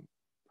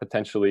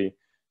potentially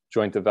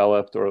joint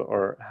developed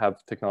or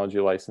have technology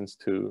license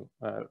to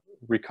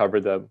recover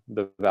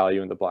the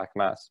value in the black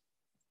mass.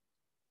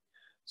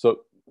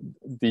 So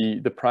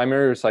the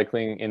primary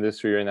recycling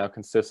industry right now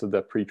consists of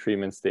the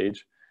pretreatment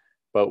stage,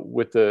 but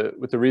with the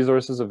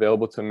resources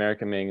available to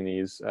American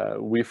Manganese,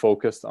 we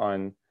focused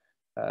on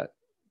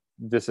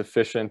this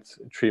efficient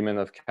treatment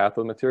of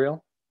cathode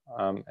material,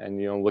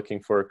 and looking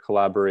for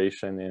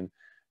collaboration in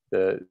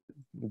the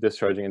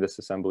discharging and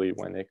disassembly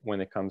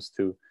when it comes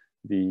to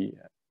the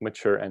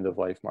mature end of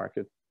life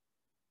market.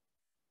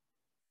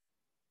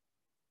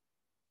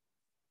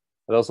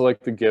 I'd also like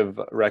to give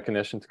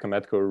recognition to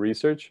Kometco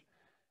Research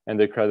and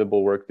the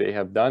incredible work they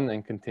have done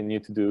and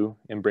continue to do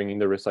in bringing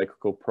the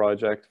Recyclical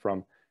project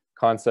from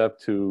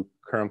concept to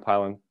current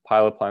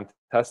pilot plant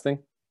testing.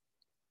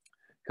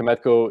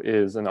 Kometco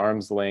is an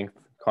arm's length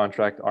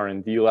contract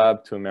R&D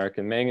lab to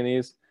American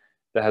Manganese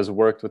that has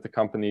worked with the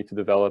company to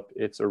develop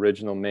its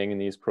original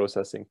manganese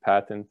processing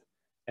patent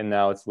and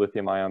now its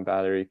lithium-ion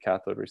battery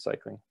cathode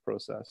recycling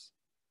process.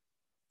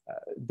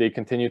 They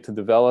continue to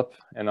develop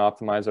and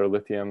optimize our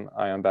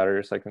lithium-ion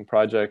battery recycling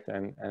project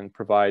and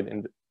provide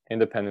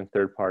independent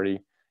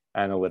third-party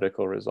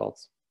analytical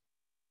results.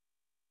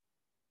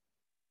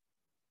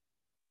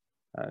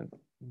 And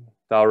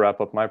that'll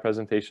wrap up my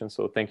presentation.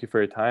 So thank you for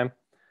your time.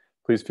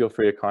 Please feel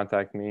free to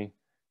contact me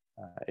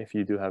if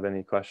you do have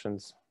any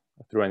questions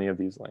through any of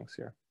these links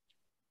here.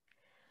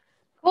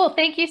 Cool.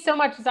 Thank you so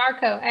much,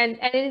 Zarko. And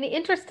in the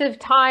interest of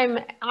time,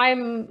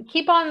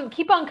 keep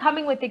on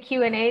coming with the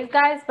Q&As,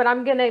 guys, but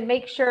I'm going to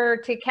make sure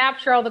to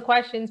capture all the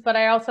questions, but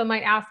I also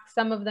might ask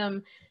some of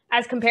them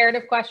as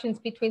comparative questions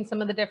between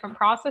some of the different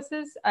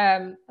processes,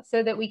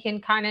 so that we can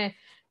kind of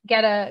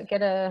get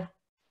a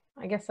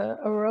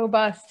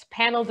robust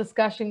panel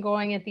discussion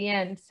going at the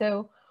end.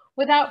 So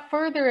without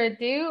further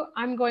ado,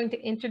 I'm going to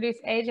introduce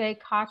Ajay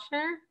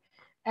Kochhar.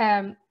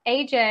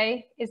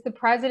 Ajay is the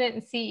president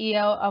and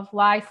CEO of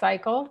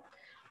Li-Cycle.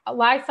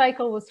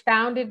 Li-Cycle was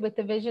founded with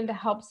the vision to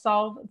help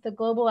solve the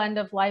global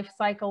end-of-life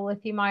cycle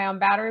lithium-ion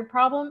battery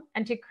problem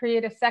and to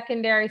create a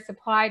secondary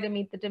supply to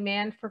meet the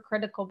demand for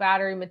critical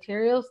battery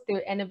materials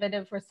through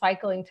innovative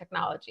recycling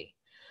technology.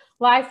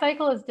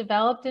 Li-Cycle has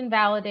developed and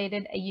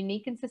validated a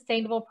unique and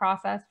sustainable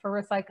process for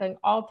recycling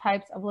all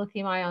types of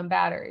lithium-ion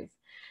batteries.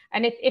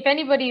 And if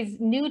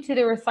anybody's new to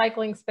the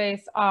recycling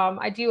space,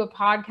 I do a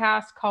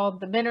podcast called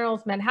The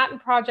Minerals Manhattan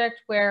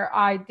Project, where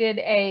I did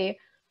a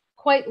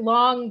quite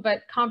long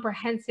but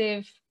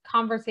comprehensive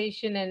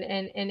conversation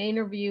and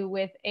interview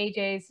with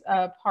Ajay's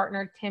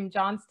partner, Tim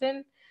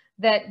Johnston,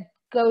 that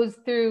goes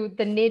through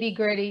the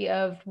nitty-gritty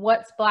of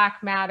what's black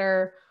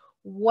matter,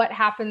 what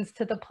happens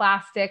to the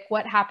plastic,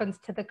 what happens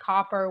to the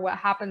copper, what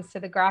happens to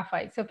the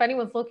graphite. So if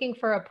anyone's looking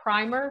for a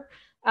primer,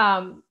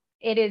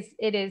 it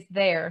is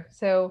there.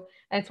 So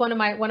it's one of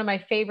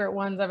my favorite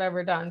ones I've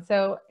ever done.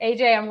 So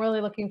Ajay, I'm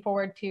really looking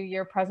forward to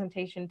your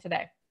presentation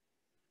today.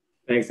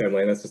 Thanks,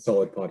 Emily. That's a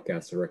solid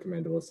podcast. I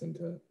recommend to listen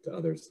to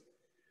others.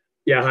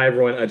 Yeah, hi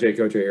everyone. Ajay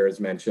Kochhar here,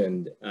 as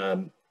mentioned.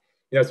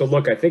 So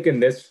look, I think in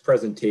this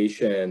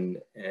presentation,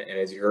 and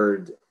as you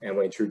heard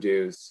Emily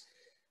introduce,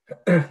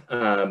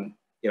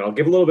 I'll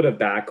give a little bit of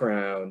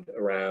background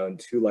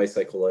around who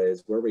Li-Cycle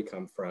is, where we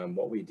come from,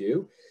 what we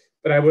do.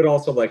 But I would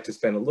also like to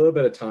spend a little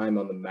bit of time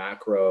on the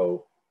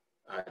macro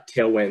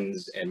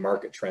tailwinds and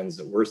market trends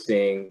that we're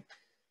seeing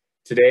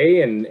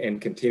today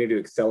and continue to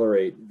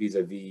accelerate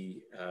vis-a-vis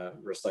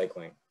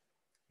recycling.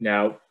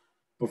 Now,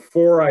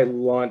 before I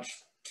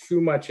launch too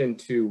much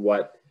into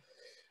what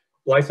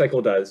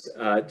Li-Cycle does,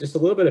 just a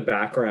little bit of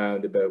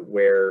background about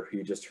where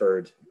you just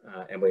heard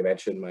Emily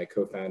mention my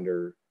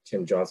co-founder,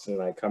 Tim Johnston,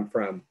 and I come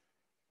from.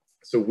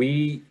 So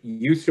we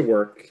used to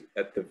work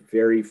at the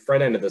very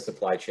front end of the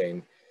supply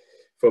chain,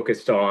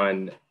 focused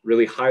on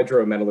really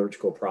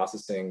hydrometallurgical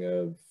processing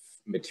of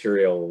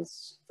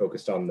materials,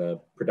 focused on the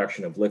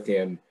production of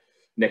lithium,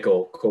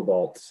 nickel,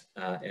 cobalt,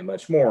 and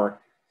much more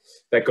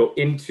that go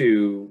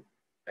into,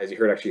 as you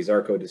heard actually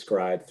Zarko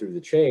describe through the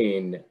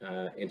chain,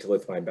 into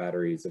lithium-ion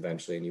batteries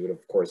eventually. And you would have,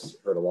 of course,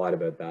 heard a lot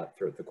about that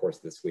throughout the course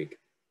of this week.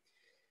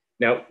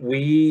 Now,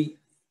 we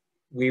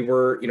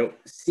were,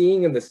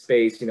 seeing in the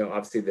space,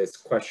 obviously this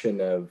question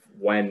of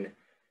when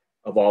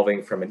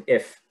evolving from an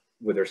if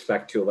with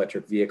respect to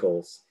electric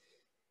vehicles.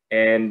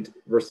 And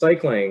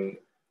recycling,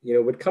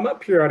 would come up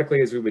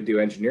periodically as we would do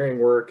engineering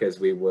work, as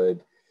we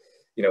would,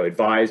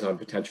 advise on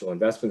potential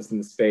investments in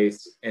the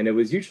space. And it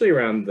was usually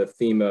around the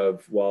theme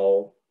of,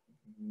 well,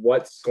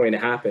 what's going to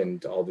happen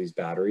to all these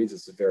batteries?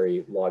 It's a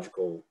very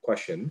logical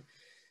question.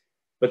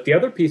 But the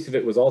other piece of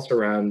it was also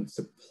around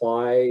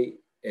supply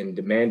and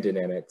demand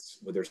dynamics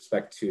with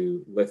respect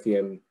to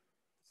lithium,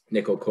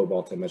 nickel,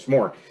 cobalt, and much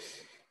more.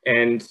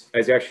 And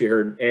as you actually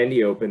heard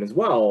Andy open as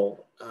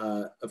well,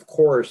 of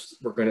course,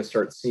 we're going to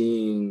start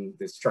seeing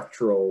the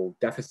structural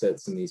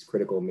deficits in these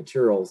critical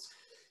materials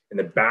in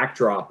the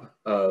backdrop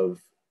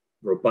of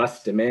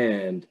robust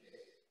demand.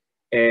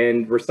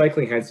 And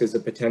recycling hence is a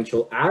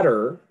potential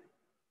adder,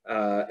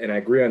 and I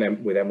agree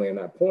with Emily on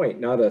that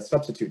point, not a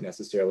substitute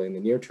necessarily in the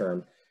near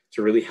term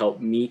to really help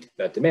meet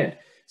that demand.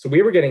 So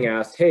we were getting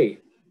asked, hey,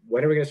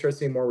 when are we going to start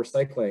seeing more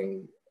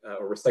recycling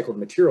or recycled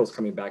materials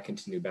coming back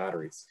into new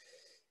batteries?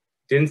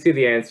 Didn't see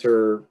the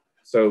answer,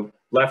 so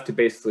left to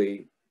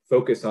basically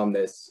focus on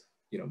this,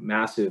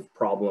 massive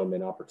problem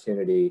and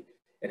opportunity,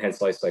 and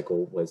hence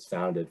Li-Cycle was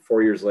founded.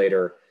 4 years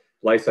later,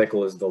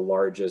 Li-Cycle is the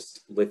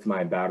largest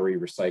lithium-ion battery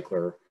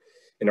recycler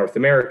in North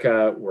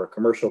America. We're a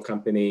commercial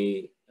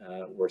company.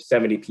 We're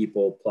 70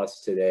 people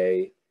plus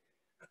today,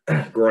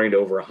 growing to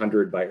over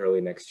 100 by early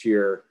next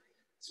year.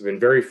 So we've been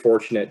very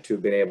fortunate to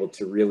have been able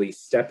to really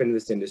step into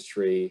this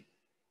industry,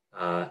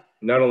 not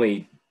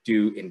only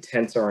do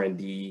intense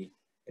R&D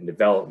and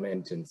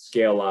development and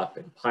scale up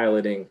and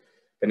piloting,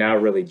 but now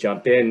really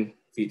jump in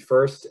feet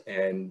first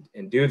and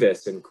do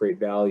this and create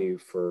value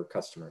for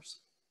customers.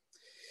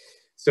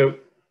 So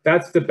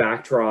that's the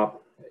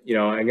backdrop.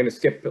 I'm going to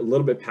skip a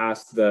little bit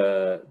past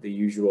the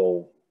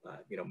usual,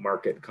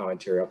 market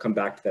commentary. I'll come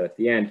back to that at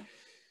the end.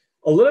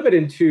 A little bit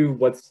into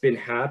what's been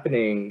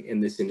happening in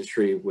this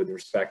industry with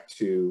respect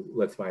to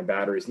lithium-ion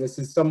batteries. And this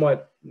is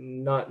somewhat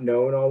not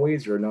known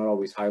always, or not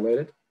always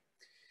highlighted.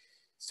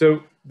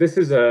 So this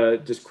is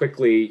just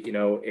quickly, an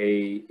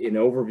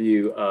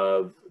overview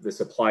of the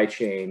supply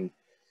chain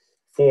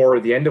for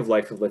the end of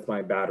life of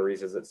lithium-ion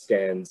batteries as it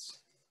stands,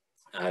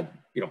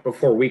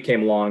 before we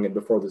came along and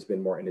before there's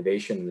been more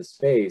innovation in the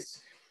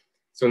space.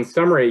 So in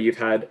summary, you've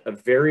had a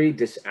very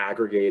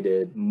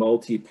disaggregated,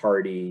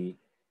 multi-party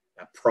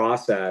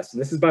process.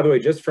 And this is, by the way,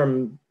 just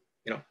from,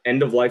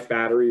 end of life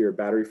battery or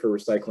battery for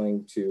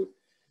recycling to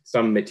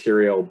some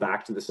material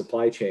back to the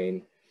supply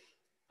chain,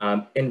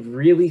 and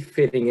really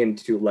fitting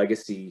into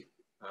legacy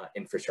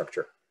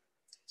infrastructure.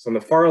 So on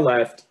the far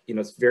left,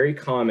 it's very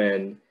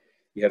common.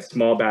 You have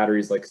small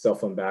batteries like cell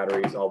phone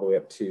batteries all the way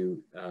up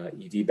to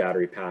EV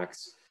battery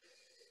packs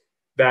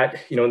that,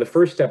 in the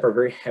first step are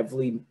very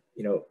heavily,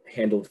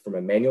 handled from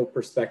a manual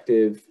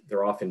perspective.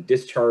 They're often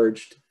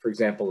discharged, for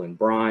example, in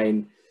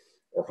brine,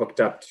 or hooked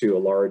up to a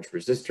large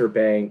resistor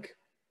bank,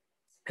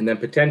 and then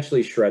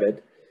potentially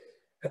shredded.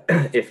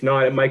 If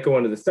not, it might go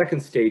into the second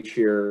stage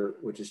here,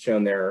 which is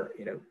shown there,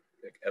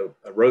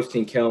 a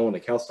roasting kiln, a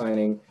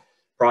calcining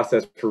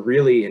process for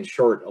really, in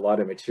short, a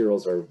lot of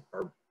materials are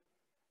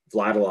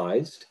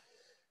volatilized,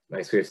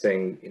 nice way of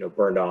saying,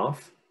 burned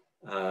off.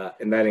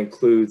 And that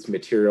includes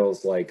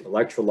materials like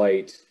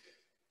electrolyte,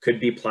 could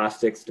be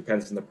plastics,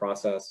 depends on the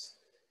process.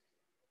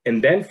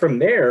 And then from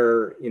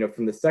there,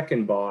 from the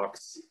second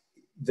box,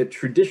 the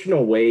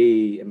traditional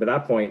way, and by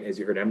that point, as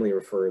you heard Emily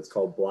refer, it's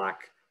called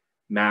black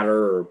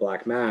matter or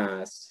black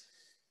mass,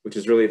 which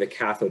is really the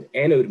cathode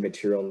anode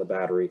material in the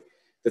battery,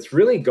 that's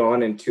really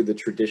gone into the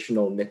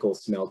traditional nickel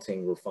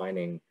smelting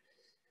refining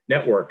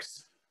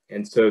networks.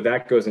 And so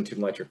that goes into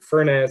an electric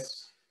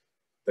furnace.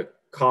 The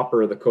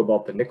copper, the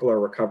cobalt, the nickel are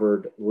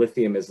recovered.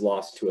 Lithium is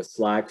lost to a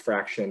slag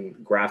fraction.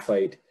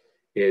 Graphite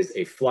is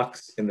a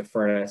flux in the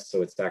furnace,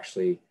 so it's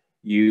actually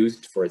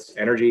used for its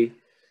energy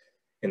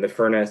in the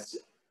furnace.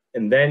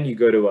 And then you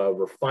go to a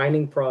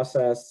refining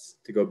process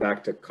to go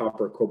back to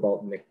copper,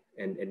 cobalt,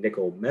 and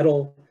nickel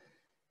metal.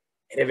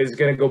 And if it's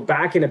going to go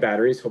back into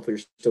batteries, hopefully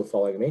you're still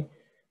following me,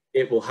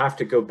 it will have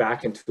to go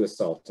back into a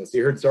salt. And so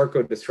you heard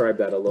Zarko describe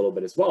that a little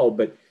bit as well.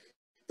 But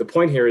the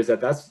point here is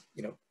that that's,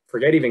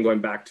 forget even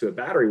going back to a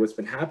battery. What's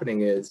been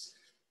happening is,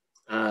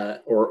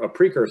 or a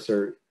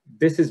precursor,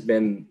 this has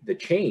been the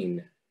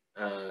chain.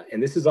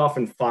 And this is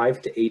often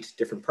 5 to 8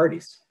 different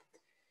parties.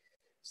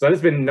 So that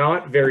has been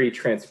not very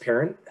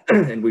transparent.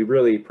 And we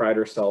really pride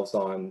ourselves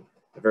on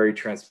a very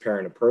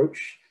transparent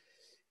approach,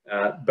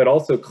 but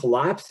also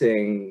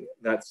collapsing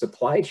that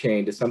supply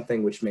chain to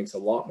something which makes a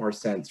lot more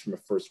sense from a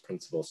first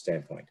principle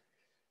standpoint.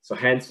 So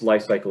hence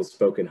Li-Cycle's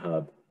spoken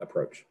hub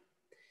approach.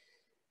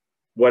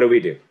 What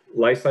do?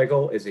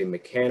 Li-Cycle is a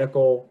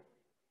mechanical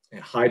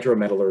and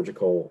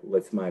hydrometallurgical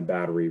lithium-ion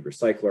battery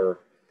recycler.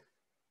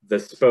 The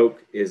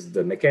spoke is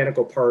the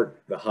mechanical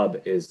part, the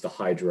hub is the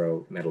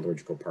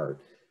hydrometallurgical part,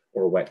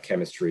 or wet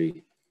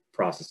chemistry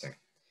processing.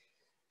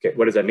 Okay,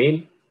 what does that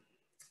mean?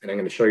 And I'm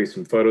going to show you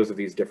some photos of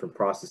these different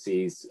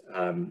processes.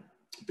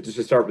 But just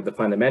to start with the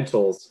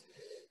fundamentals,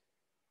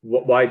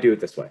 why do it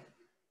this way?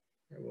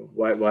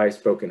 Why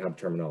spoke and hub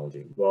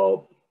terminology?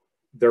 Well,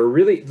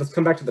 let's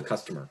come back to the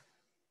customer.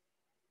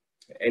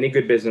 Any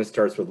good business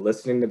starts with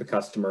listening to the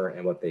customer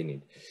and what they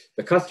need.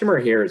 The customer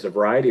here is a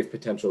variety of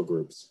potential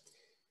groups.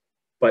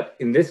 But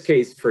in this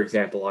case, for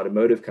example,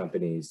 automotive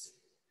companies,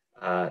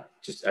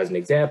 just as an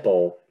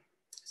example,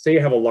 say you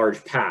have a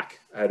large pack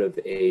out of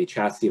a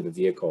chassis of a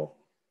vehicle.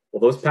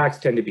 Well, those packs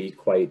tend to be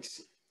quite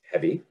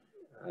heavy.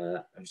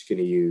 I'm just going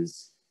to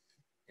use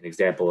an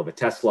example of a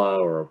Tesla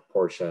or a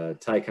Porsche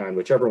Taycan,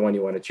 whichever one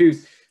you want to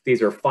choose.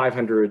 These are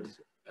 500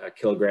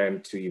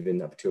 kilogram to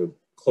even up to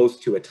close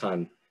to a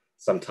ton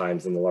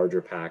sometimes in the larger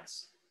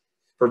packs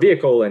for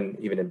vehicle, and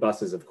even in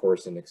buses, of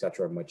course, and et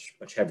cetera, much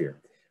heavier.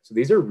 So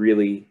these are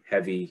really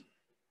heavy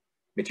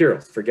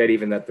materials. Forget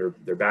even that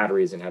they're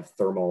batteries and have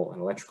thermal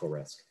and electrical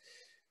risk.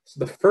 So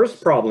the first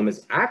problem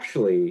is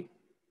actually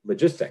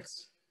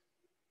logistics.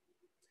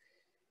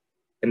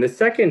 And the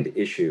second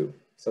issue,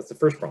 so that's the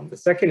first problem. The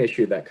second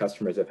issue that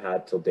customers have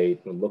had till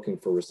date when looking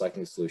for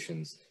recycling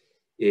solutions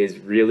is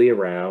really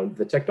around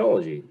the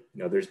technology.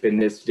 You know, there's been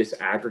this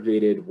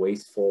disaggregated,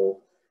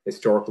 wasteful,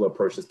 historical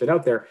approach that's been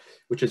out there,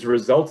 which has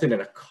resulted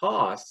in a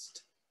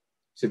cost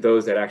to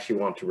those that actually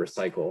want to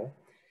recycle.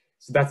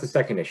 So that's the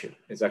second issue,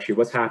 is actually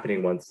what's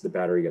happening once the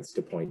battery gets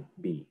to point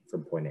B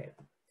from point A.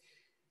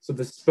 So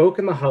the spoke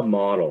and the hub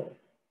model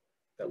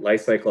that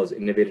Li-Cycle has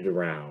innovated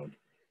around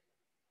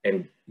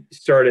and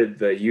started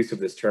the use of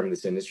this term in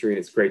this industry, and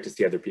it's great to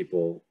see other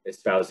people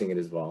espousing it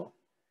as well.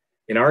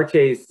 In our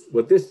case,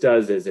 what this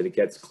does is that it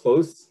gets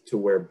close to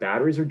where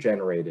batteries are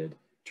generated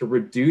to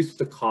reduce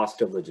the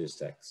cost of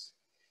logistics.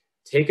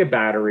 Take a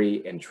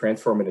battery and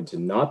transform it into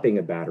not being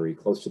a battery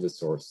close to the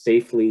source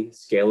safely,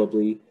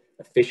 scalably,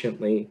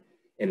 efficiently,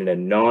 and in a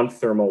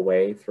non-thermal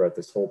way throughout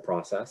this whole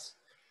process,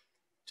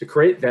 to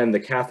create then the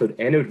cathode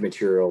anode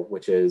material,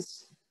 which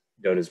is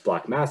known as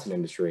black mass in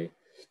industry,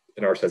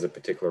 and ours has a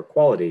particular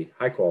quality,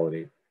 high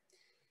quality.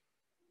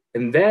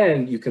 And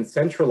then you can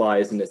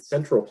centralize in a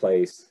central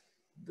place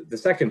the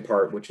second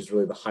part, which is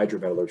really the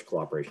hydrometallurgical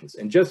operations.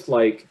 And just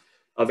like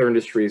other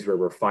industries where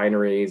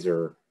refineries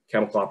or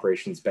chemical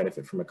operations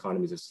benefit from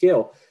economies of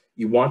scale,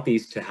 you want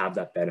these to have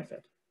that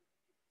benefit,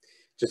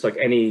 just like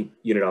any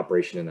unit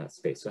operation in that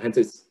space. So hence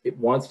it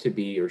wants to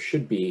be or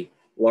should be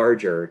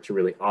larger to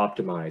really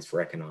optimize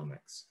for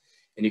economics.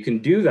 And you can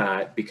do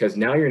that because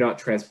now you're not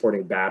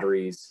transporting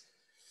batteries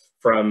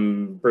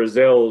from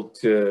Brazil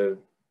to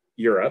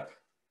Europe,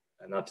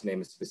 not to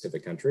name a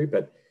specific country,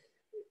 but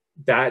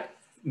that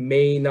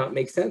may not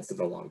make sense in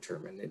the long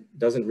term. And it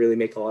doesn't really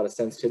make a lot of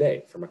sense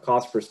today from a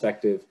cost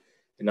perspective,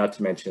 and not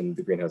to mention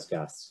the greenhouse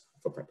gas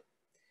footprint.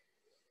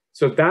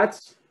 So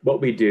that's what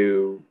we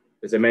do.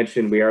 As I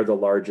mentioned, we are the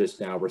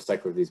largest now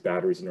recycler of these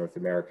batteries in North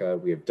America.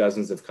 We have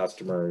dozens of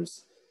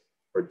customers.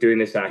 We're doing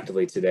this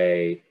actively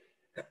today.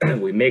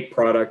 We make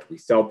product, we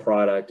sell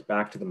product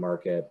back to the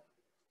market.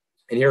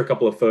 And here are a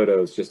couple of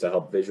photos just to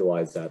help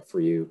visualize that for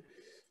you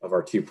of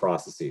our two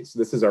processes. So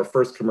this is our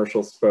first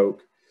commercial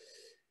spoke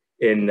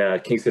in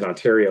Kingston,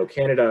 Ontario,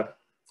 Canada.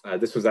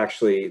 This was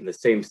actually the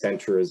same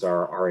center as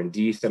our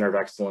R&D Center of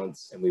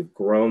Excellence, and we've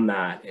grown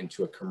that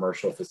into a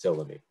commercial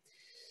facility.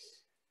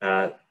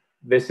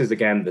 This is,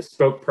 again, the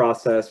spoke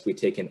process. We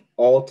take in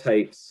all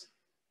types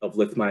of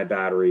lithium-ion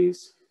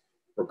batteries,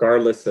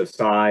 regardless of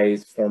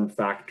size, form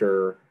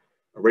factor,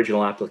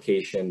 original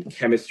application,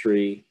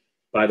 chemistry.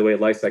 By the way,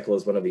 Li-Cycle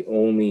is one of the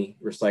only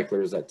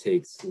recyclers that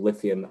takes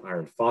lithium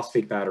iron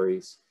phosphate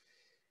batteries.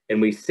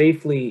 And we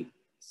safely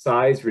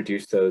size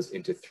reduce those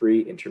into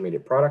 3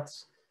 intermediate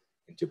products,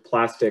 into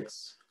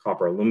plastics,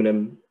 copper,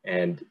 aluminum,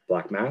 and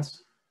black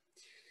mass.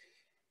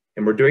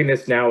 And we're doing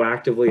this now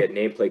actively at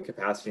nameplate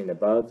capacity and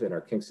above in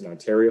our Kingston,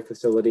 Ontario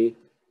facility.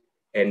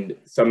 And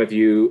some of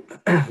you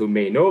who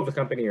may know of the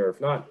company, or if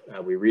not,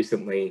 we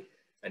recently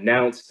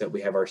announced that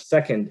we have our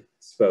second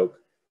spoke,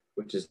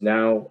 which is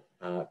now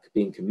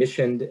being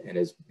commissioned and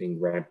is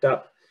being ramped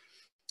up.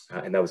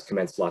 And that was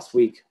commenced last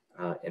week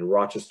in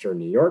Rochester,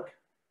 New York.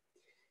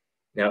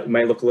 Now, it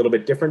might look a little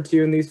bit different to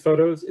you in these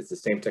photos. It's the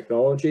same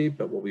technology,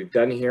 but what we've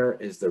done here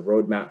is the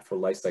roadmap for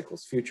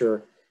Li-Cycle's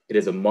future. It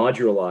is a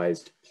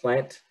modularized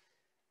plant,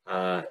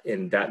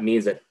 and that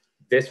means that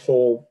this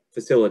whole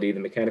facility, the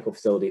mechanical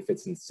facility,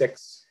 fits in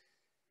 6,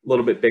 a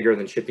little bit bigger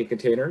than shipping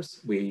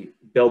containers. We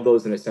build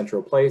those in a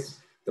central place.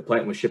 The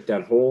plant was shipped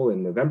down whole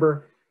in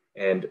November,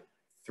 and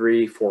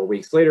 3-4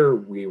 weeks later,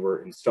 we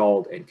were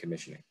installed and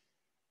commissioning.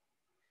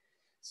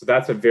 So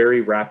that's a very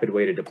rapid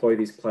way to deploy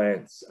these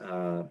plants.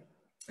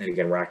 And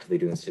again, we're actively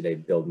doing this today,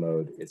 build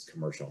mode, it's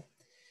commercial.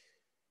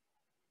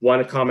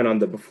 Want to comment on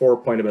the before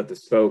point about the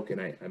spoke,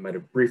 and I might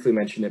have briefly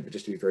mentioned it, but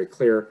just to be very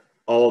clear,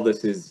 all of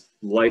this is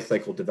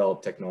Li-Cycle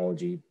developed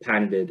technology,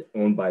 patented,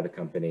 owned by the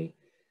company,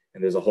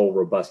 and there's a whole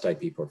robust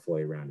IP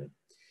portfolio around it.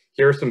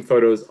 Here are some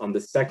photos on the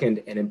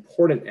second and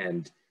important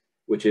end,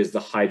 which is the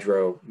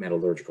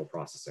hydrometallurgical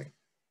processing.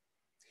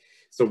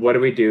 So what do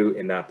we do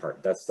in that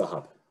part? That's the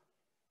hub.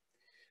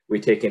 We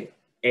take in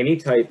any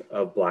type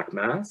of black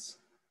mass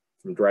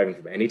deriving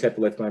from any type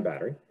of lithium-ion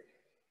battery,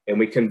 and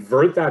we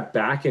convert that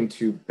back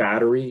into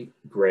battery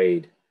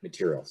grade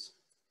materials.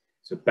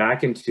 So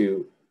back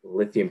into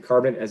lithium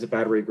carbonate as a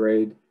battery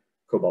grade,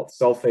 cobalt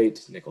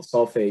sulfate, nickel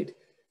sulfate,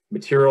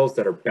 materials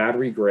that are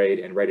battery grade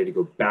and ready to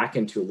go back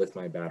into a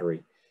lithium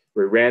battery.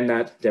 We ran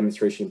that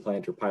demonstration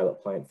plant or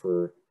pilot plant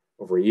for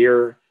over a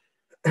year.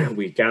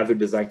 We gathered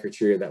design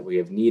criteria that we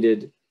have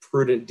needed,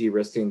 prudent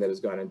de-risking that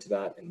has gone into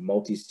that, and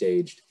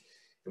multi-staged.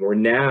 And we're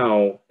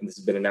now, and this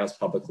has been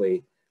announced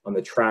publicly, on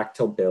the track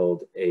to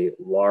build a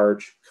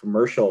large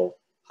commercial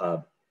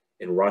hub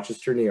in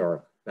Rochester, New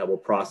York, that will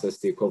process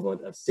the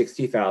equivalent of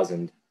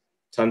 60,000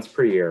 tons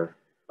per year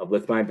of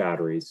lithium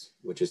batteries,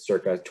 which is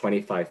circa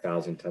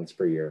 25,000 tons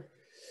per year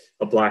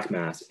of black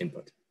mass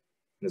input.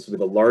 And this will be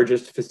the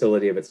largest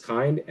facility of its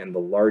kind and the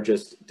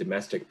largest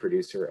domestic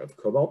producer of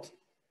cobalt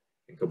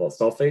and cobalt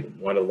sulfate,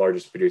 one of the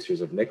largest producers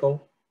of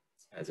nickel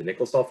as a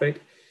nickel sulfate,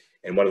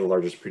 and one of the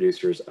largest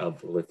producers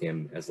of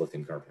lithium as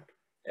lithium carbonate,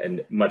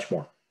 and much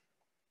more.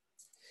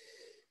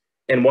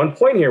 And one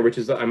point here, which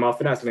is I'm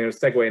often asked, and I'm going to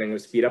segue and I'm going to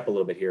speed up a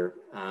little bit here.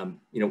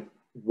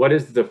 What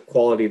is the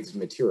quality of these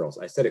materials?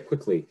 I said it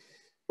quickly,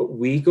 but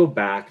we go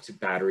back to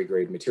battery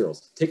grade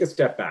materials. Take a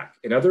step back.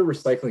 In other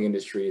recycling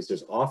industries,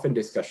 there's often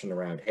discussion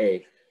around,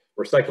 hey,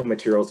 recycled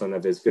materials don't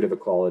have as good of a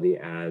quality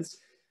as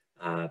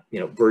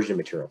virgin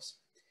materials.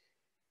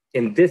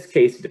 In this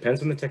case, it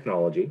depends on the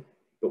technology,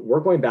 but we're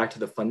going back to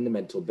the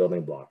fundamental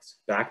building blocks,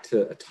 back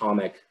to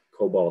atomic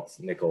cobalt,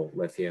 nickel,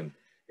 lithium,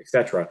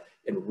 etc.,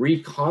 and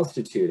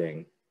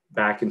reconstituting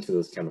back into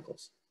those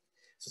chemicals.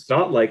 So it's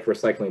not like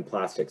recycling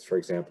plastics, for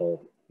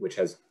example, which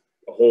has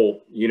a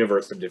whole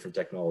universe of different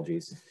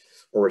technologies,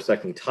 or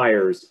recycling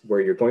tires,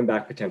 where you're going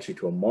back potentially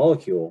to a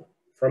molecule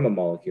from a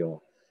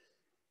molecule.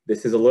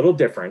 This is a little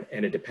different,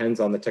 and it depends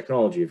on the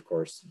technology, of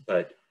course,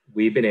 but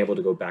we've been able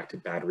to go back to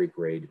battery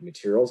grade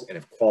materials and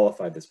have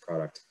qualified this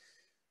product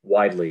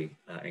widely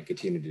and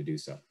continue to do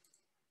so.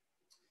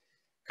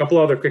 A couple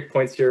other quick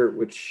points here,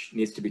 which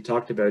needs to be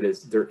talked about,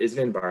 is there is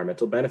an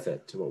environmental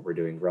benefit to what we're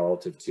doing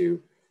relative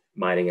to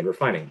mining and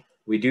refining.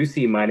 We do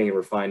see mining and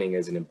refining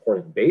as an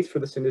important base for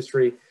this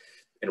industry,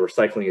 and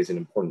recycling is an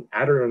important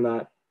adder on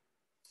that,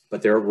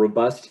 but there are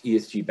robust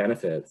ESG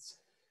benefits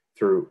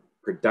through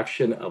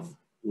production of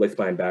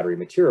lithium battery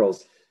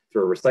materials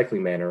through a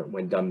recycling manner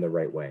when done the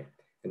right way.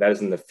 And that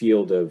is in the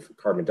field of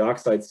carbon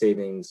dioxide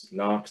savings,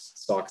 NOx,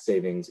 SOx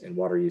savings, and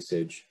water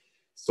usage,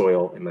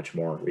 soil, and much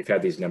more. We've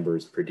had these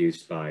numbers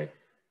produced by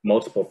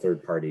multiple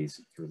third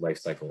parties through life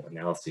cycle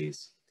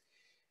analyses.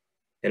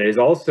 And it is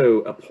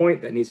also a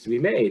point that needs to be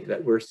made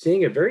that we're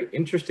seeing a very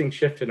interesting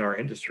shift in our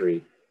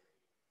industry,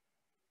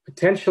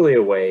 potentially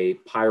away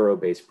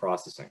pyro-based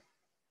processing.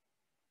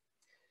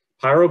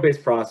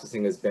 Pyro-based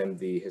processing has been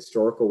the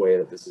historical way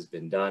that this has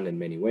been done in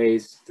many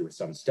ways through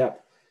some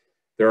step.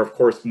 There are, of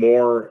course,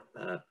 more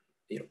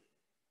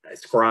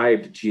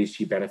ascribed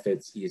GHG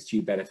benefits,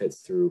 ESG benefits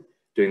through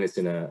doing this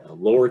in a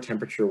lower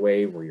temperature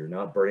way where you're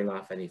not burning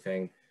off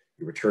anything.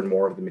 You return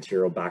more of the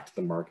material back to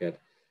the market.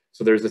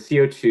 So there's a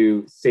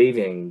CO2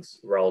 savings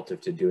relative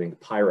to doing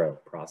pyro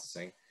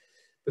processing.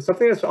 But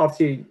something that's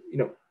obviously,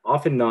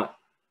 often not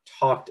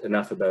talked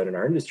enough about in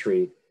our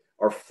industry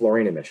are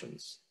fluorine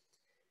emissions.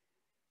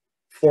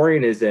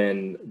 Fluorine is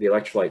in the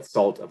electrolyte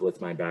salt of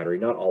lithium battery,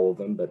 not all of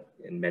them, but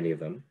in many of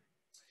them.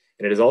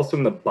 And it is also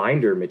in the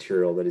binder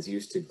material that is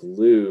used to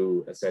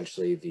glue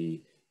essentially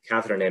the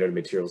cathode anode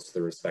materials to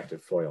the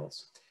respective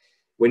foils.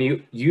 When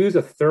you use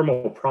a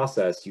thermal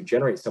process, you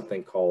generate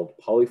something called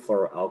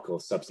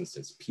polyfluoroalkyl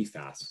substances,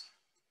 PFAS.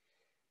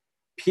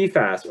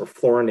 PFAS, or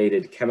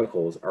fluorinated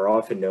chemicals, are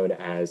often known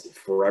as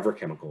forever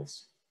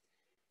chemicals.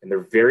 And they're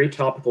very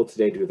topical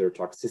today due to their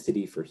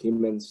toxicity for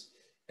humans.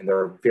 And there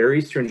are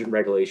very stringent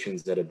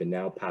regulations that have been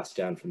now passed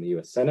down from the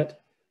US Senate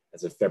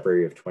as of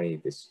February of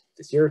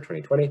this year,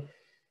 2020,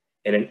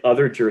 and in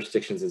other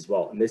jurisdictions as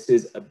well. And this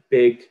is a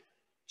big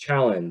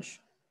challenge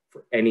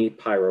for any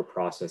pyro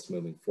process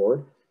moving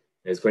forward.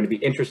 It's going to be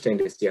interesting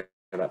to see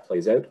how that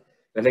plays out.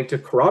 And I think to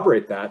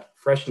corroborate that,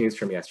 fresh news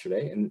from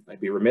yesterday, and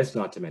I'd be remiss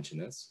not to mention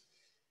this,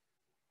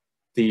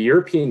 the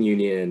European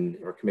Union,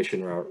 or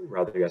Commission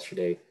rather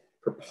yesterday,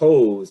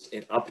 proposed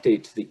an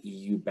update to the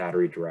EU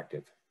battery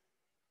directive.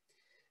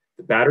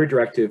 The battery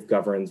directive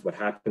governs what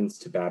happens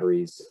to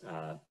batteries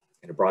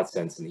in a broad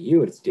sense in the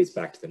EU, and it dates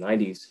back to the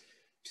 90s.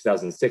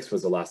 2006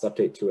 was the last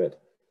update to it.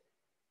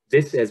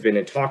 This has been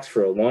in talks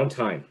for a long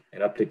time,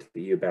 an update to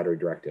the EU battery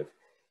directive.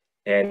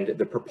 And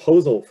the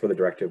proposal for the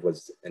directive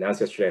was announced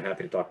yesterday. I'm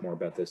happy to talk more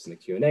about this in the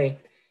Q&A,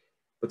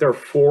 but there are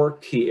 4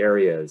 key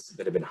areas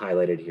that have been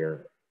highlighted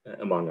here,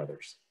 among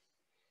others.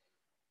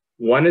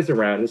 One is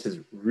around, this is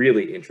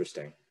really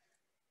interesting,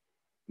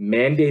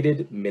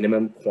 mandated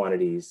minimum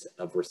quantities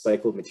of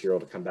recycled material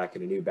to come back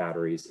into new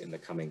batteries in the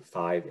coming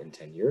 5 and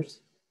 10 years.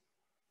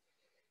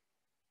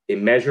 A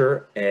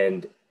measure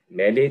and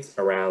mandates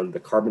around the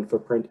carbon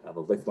footprint of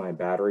a lithium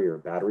battery or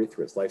battery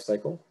through its life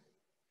cycle.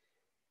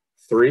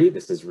 3,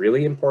 this is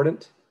really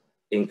important,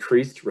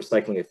 increased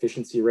recycling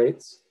efficiency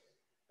rates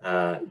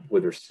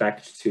with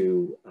respect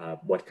to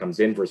what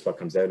comes in versus what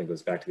comes out and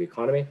goes back to the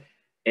economy,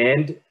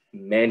 and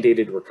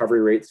mandated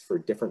recovery rates for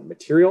different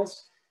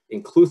materials,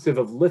 inclusive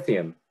of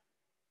lithium,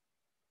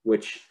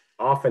 which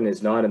often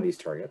is not in these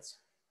targets.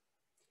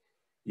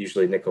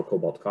 Usually nickel,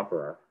 cobalt, copper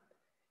are.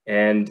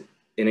 And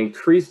an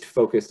increased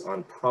focus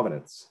on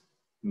provenance,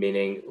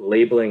 meaning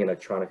labeling and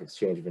electronic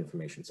exchange of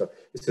information. So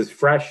this is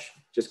fresh,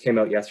 just came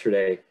out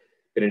yesterday,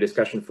 been in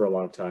discussion for a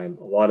long time.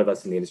 A lot of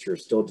us in the industry are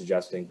still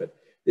digesting, but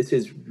this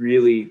is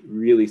really,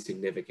 really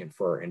significant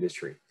for our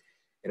industry.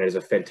 And it is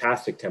a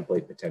fantastic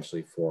template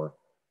potentially for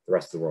the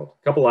rest of the world.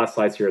 A couple last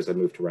slides here as I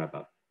move to wrap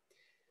up.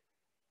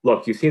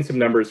 Look, you've seen some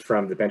numbers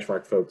from the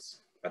benchmark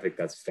folks. I think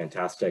that's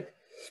fantastic.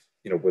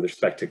 You know, with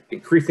respect to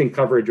increasing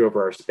coverage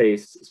over our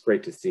space, it's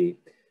great to see.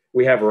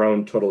 We have our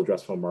own total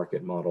addressable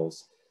market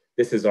models.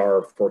 This is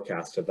our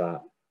forecast of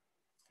that.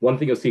 One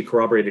thing you'll see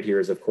corroborated here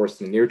is, of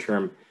course, in the near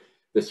term,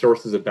 the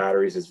sources of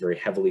batteries is very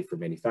heavily for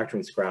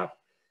manufacturing scrap.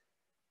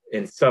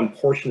 And some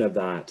portion of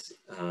that,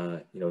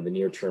 you know, in the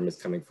near term is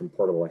coming from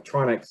portable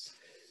electronics.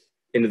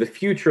 Into the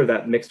future,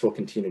 that mix will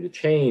continue to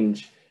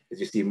change as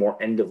you see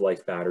more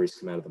end-of-life batteries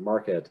come out of the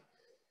market.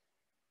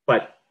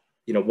 But,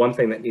 you know, one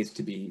thing that needs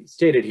to be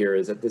stated here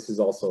is that this is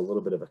also a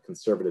little bit of a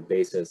conservative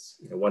basis.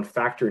 You know, one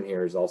factor in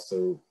here is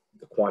also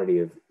the quantity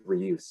of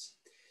reuse.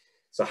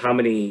 So how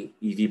many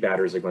EV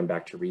batteries are going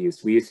back to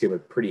reuse? We used to have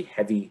a pretty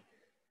heavy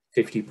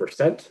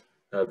 50%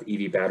 of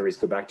EV batteries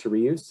go back to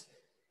reuse.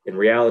 In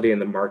reality, in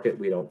the market,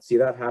 we don't see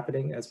that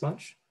happening as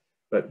much,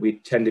 but we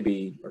tend to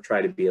be, or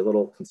try to be, a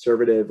little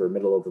conservative or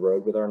middle of the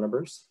road with our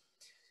numbers.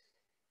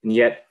 And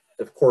yet,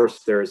 of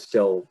course, there is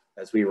still,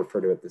 as we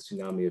refer to it, the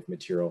tsunami of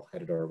material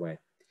headed our way.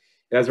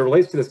 And as it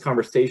relates to this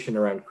conversation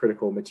around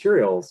critical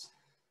materials,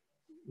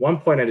 one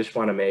point I just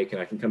want to make,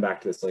 and I can come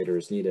back to this later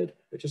as needed,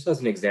 but just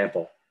as an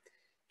example,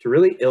 to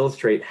really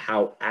illustrate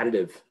how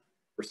additive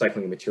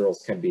recycling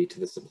materials can be to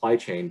the supply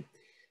chain,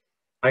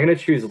 I'm going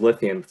to choose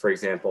lithium, for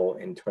example,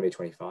 in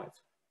 2025.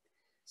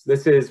 So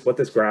this is what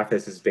this graph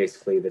is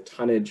basically the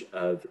tonnage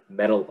of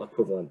metal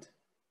equivalent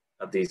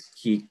of these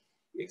key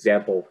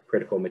example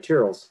critical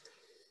materials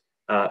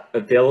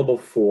available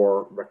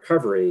for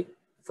recovery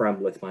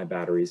from lithium-ion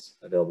batteries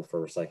available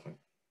for recycling.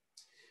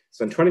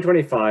 So in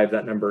 2025,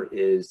 that number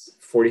is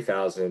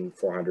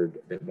 40,400, a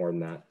bit more than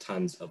that,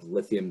 tons of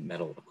lithium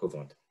metal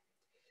equivalent.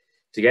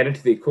 To get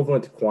into the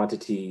equivalent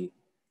quantity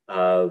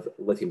of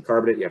lithium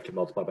carbonate, you have to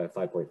multiply by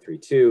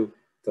 5.32.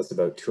 That's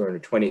about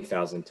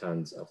 220,000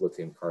 tons of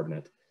lithium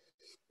carbonate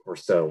or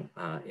so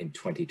in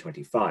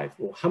 2025.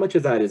 Well, how much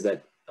of that is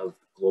that of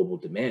global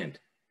demand?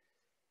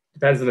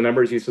 Depends on the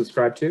numbers you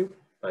subscribe to,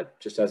 but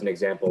just as an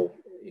example,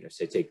 you know,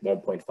 say take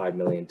 1.5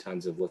 million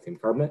tons of lithium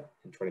carbonate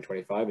in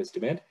 2025 as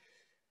demand.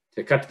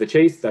 To cut to the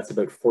chase, that's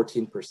about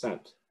 14%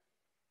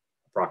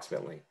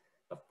 approximately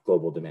of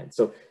global demand.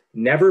 So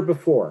never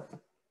before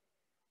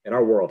in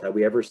our world have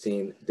we ever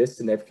seen this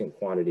significant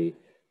quantity,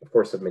 of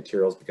course, of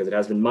materials, because it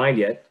hasn't been mined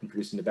yet and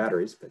produced into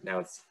batteries, but now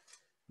it's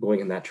going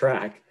in that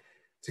track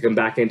to come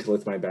back into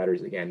lithium-ion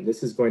batteries again.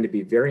 This is going to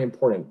be very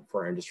important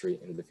for our industry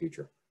into the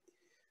future.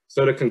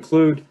 So to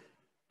conclude,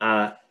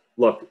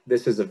 look,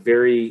 this is a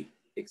very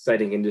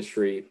exciting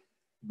industry.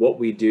 What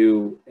we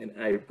do, and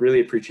I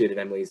really appreciated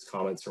Emily's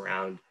comments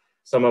around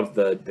some of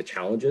the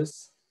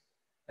challenges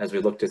as we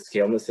look to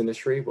scale in this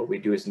industry. What we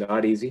do is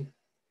not easy.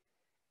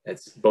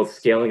 It's both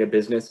scaling a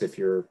business, if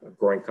you're a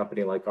growing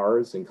company like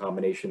ours, in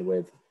combination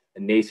with a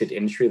nascent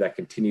industry that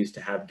continues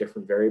to have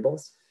different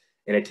variables.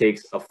 And it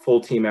takes a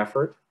full team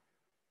effort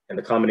and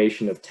the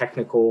combination of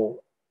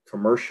technical,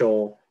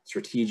 commercial,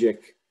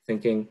 strategic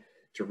thinking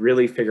to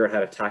really figure out how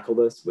to tackle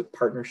this with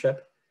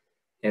partnership.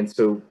 And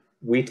so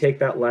we take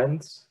that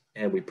lens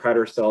and we pride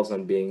ourselves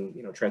on being,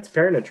 you know,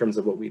 transparent in terms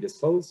of what we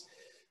disclose,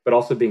 but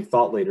also being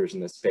thought leaders in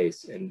this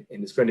space. And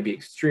it's going to be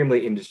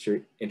extremely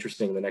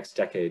interesting in the next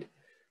decade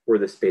where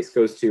this space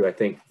goes to. I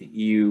think the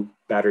EU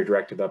Battery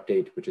Directive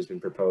update, which has been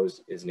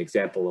proposed, is an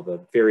example of a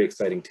very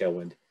exciting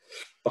tailwind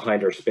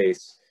behind our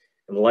space.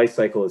 And the life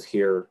cycle is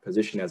here,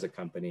 positioned as a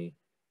company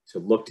to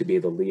look to be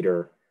the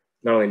leader,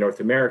 not only in North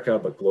America,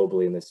 but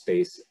globally in this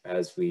space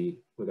as we,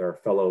 with our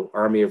fellow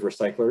army of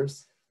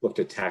recyclers, look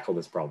to tackle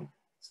this problem.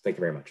 So thank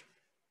you very much.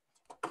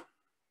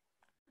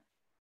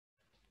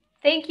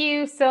 Thank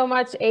you so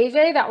much,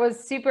 Ajay. That was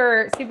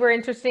super, super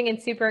interesting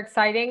and super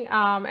exciting.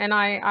 And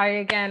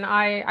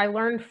I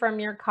learned from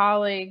your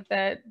colleague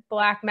that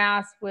Black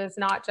Mass was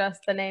not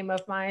just the name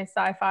of my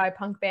sci-fi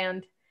punk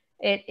band.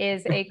 It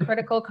is a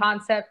critical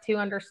concept to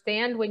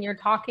understand when you're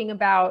talking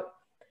about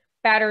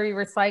battery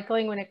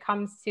recycling, when it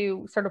comes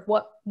to sort of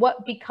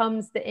what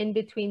becomes the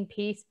in-between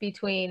piece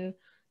between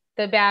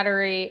the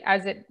battery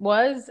as it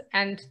was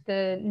and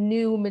the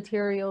new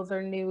materials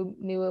or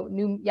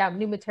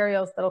new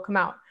materials that'll come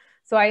out.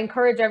 So I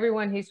encourage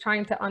everyone who's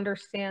trying to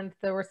understand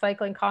the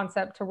recycling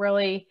concept to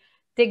really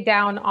dig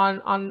down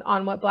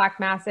on what Black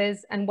Mass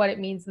is and what it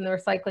means in the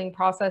recycling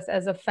process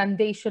as a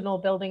foundational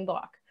building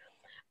block.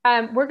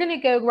 We're going to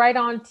go right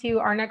on to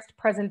our next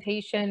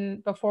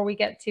presentation before we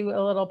get to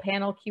a little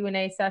panel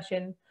Q&A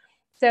session.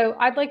 So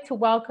I'd like to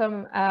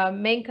welcome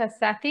Menka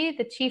Sethi,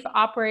 the Chief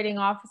Operating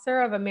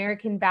Officer of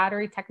American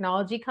Battery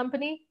Technology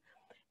Company.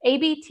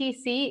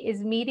 ABTC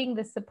is meeting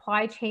the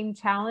supply chain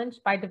challenge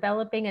by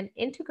developing an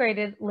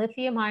integrated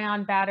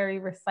lithium-ion battery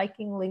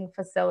recycling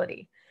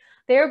facility.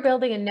 They are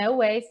building a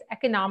no-waste,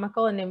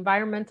 economical, and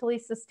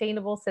environmentally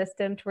sustainable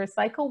system to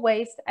recycle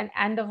waste and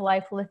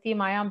end-of-life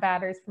lithium-ion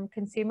batteries from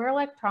consumer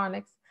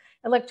electronics,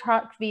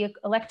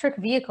 electric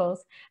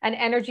vehicles, and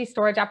energy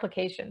storage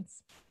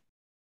applications.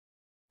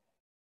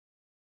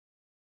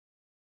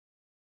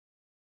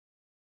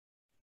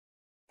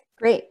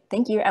 Great,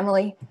 thank you,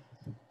 Emily.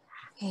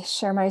 Okay,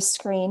 share my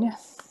screen.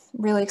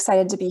 Really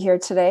excited to be here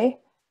today.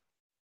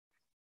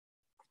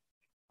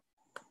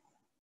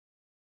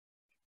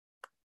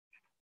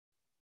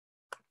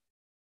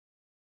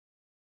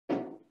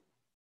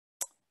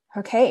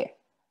 Okay,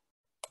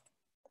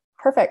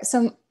 perfect.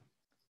 So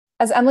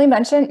as Emily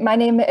mentioned, my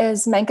name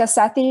is Menka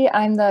Sethi.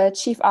 I'm the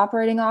Chief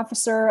Operating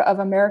Officer of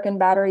American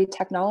Battery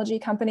Technology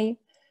Company.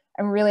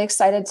 I'm really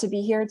excited to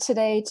be here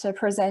today to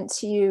present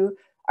to you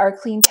our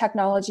clean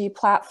technology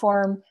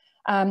platform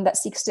that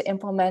seeks to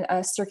implement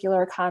a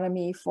circular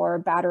economy for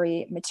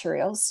battery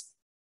materials.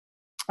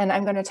 And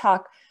I'm going to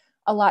talk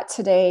a lot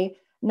today,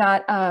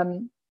 not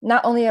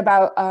only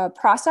about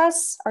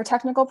process, our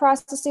technical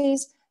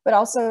processes, but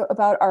also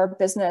about our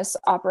business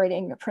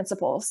operating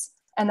principles.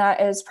 And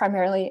that is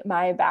primarily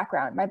my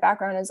background. My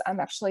background is I'm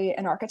actually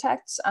an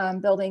architect,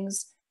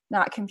 buildings,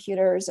 not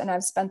computers. And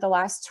I've spent the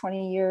last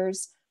 20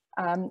 years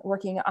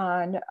working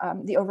on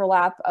the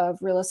overlap of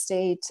real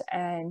estate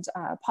and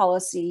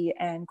policy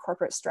and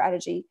corporate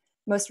strategy.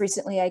 Most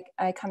recently,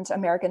 I come to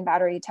American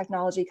Battery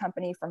Technology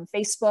Company from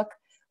Facebook,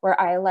 where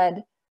I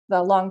led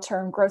the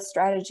long-term growth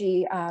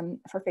strategy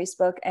for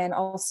Facebook and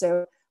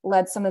also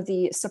led some of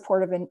the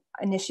supportive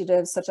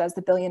initiatives such as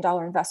the $1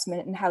 billion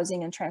investment in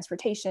housing and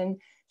transportation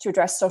to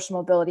address social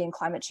mobility and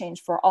climate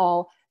change for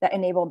all that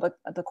enabled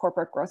the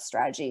corporate growth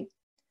strategy.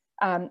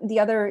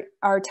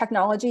 Our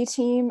technology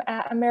team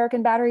at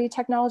American Battery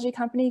Technology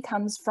Company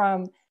comes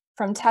from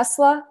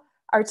Tesla.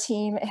 Our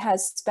team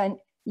has spent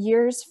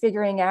years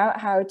figuring out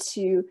how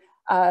to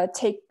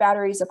take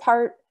batteries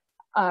apart,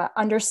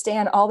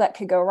 understand all that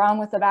could go wrong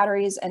with the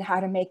batteries and how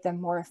to make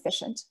them more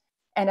efficient.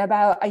 And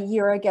about a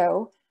year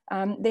ago,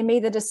 they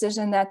made the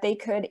decision that they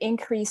could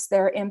increase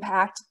their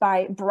impact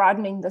by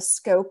broadening the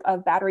scope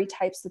of battery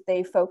types that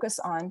they focus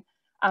on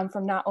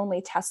from not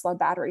only Tesla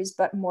batteries,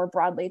 but more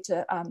broadly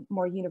to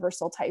more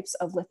universal types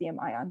of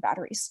lithium-ion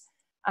batteries.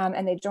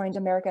 And they joined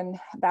American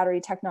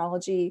Battery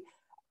Technology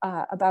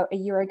about a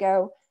year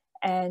ago.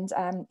 And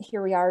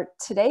here we are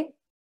today.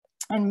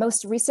 And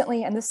most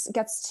recently, and this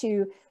gets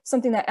to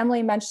something that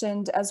Emily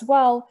mentioned as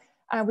well,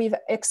 we've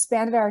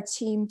expanded our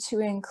team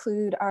to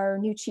include our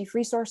new Chief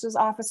Resources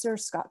Officer,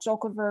 Scott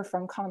Jolkover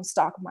from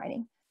Comstock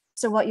Mining.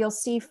 So what you'll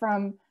see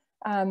from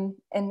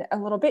in a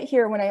little bit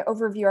here when I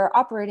overview our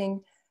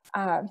operating,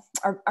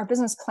 our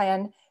business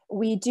plan,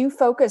 we do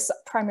focus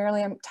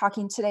primarily, I'm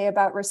talking today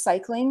about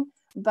recycling,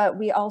 but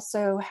we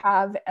also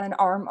have an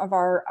arm of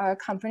our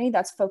company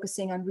that's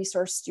focusing on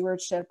resource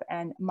stewardship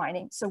and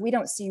mining. So we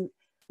don't see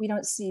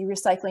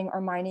recycling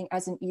or mining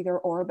as an either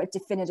or, but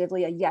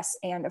definitively a yes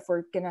and if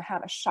we're going to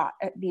have a shot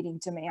at meeting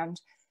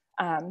demand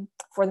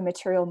for the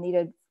material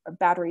needed for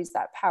batteries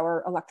that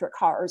power electric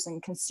cars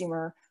and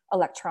consumer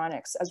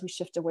electronics as we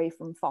shift away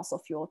from fossil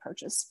fuel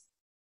approaches.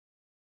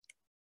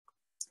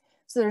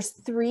 So there's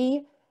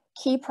 3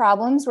 key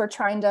problems we're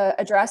trying to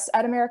address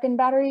at American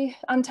Battery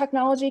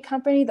Technology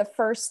Company. The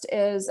first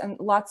is, and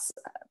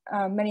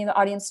many in the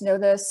audience know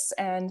this,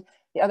 and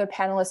the other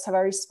panelists have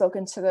already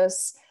spoken to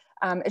this,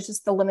 it's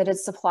just the limited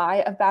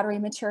supply of battery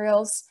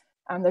materials.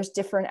 There's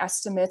different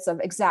estimates of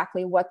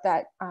exactly what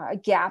that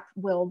gap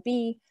will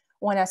be.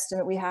 One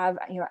estimate we have,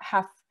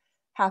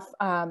 half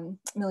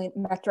million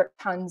metric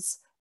tons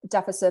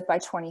deficit by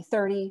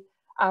 2030.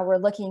 We're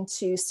looking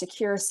to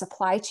secure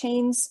supply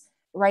chains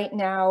right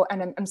now,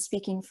 and I'm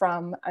speaking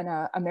from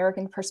an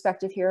American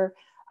perspective here.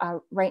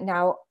 Right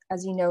now,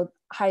 as you know,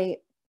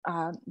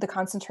 the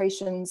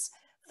concentrations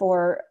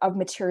of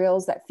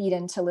materials that feed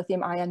into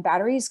lithium-ion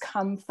batteries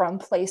come from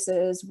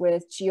places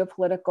with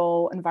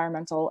geopolitical,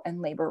 environmental, and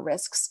labor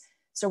risks.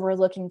 So we're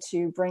looking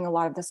to bring a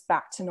lot of this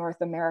back to North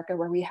America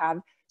where we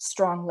have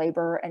strong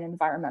labor and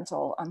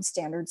environmental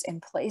standards in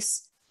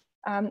place.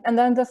 And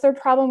then the third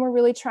problem we're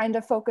really trying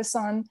to focus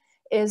on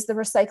is the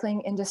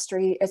recycling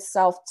industry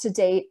itself to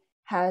date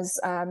has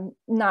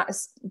not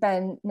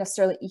been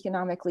necessarily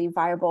economically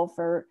viable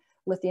for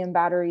lithium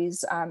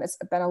batteries. It's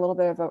been a little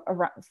bit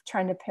of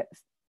trying to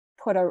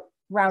put a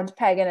round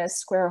peg in a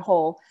square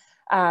hole.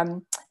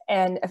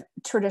 And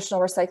traditional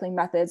recycling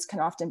methods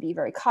can often be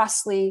very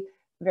costly,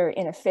 very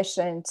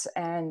inefficient,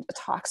 and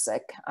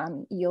toxic,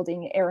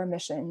 yielding air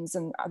emissions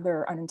and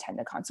other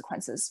unintended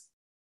consequences.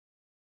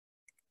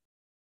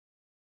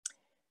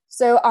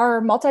 So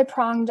our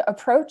multi-pronged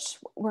approach,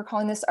 we're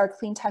calling this our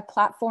clean tech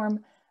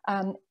platform.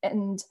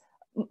 And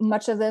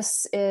much of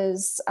this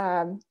is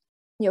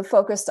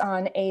focused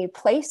on a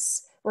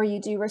place where you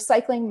do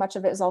recycling. Much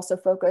of it is also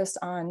focused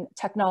on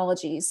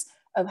technologies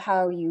of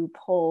how you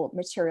pull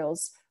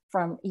materials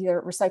from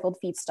either recycled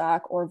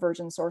feedstock or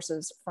virgin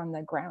sources from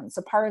the ground.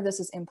 So part of this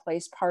is in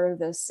place, part of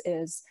this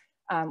is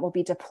will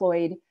be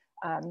deployed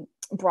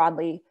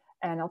broadly,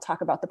 and I'll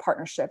talk about the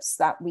partnerships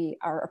that we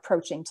are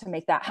approaching to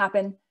make that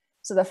happen.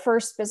 So the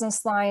first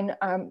business line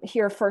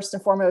here, first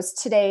and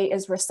foremost, today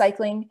is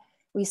recycling.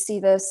 We see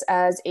this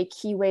as a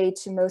key way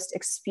to most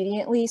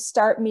expediently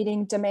start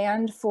meeting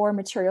demand for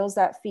materials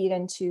that feed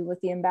into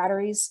lithium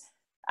batteries.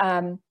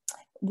 And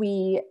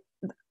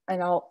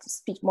I'll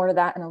speak more to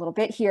that in a little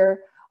bit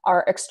here.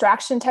 Our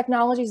extraction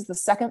technology is the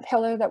second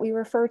pillar that we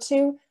refer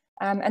to.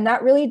 And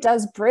that really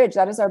does bridge,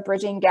 that is our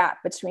bridging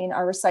gap between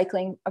our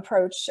recycling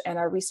approach and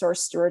our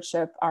resource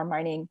stewardship, our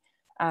mining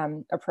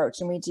approach.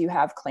 And we do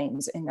have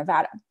claims in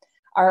Nevada.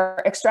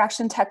 Our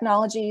extraction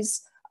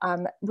technologies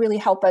really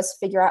help us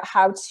figure out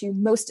how to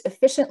most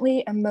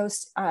efficiently and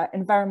most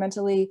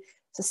environmentally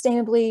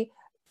sustainably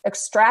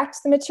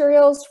extract the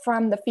materials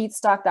from the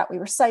feedstock that we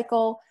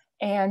recycle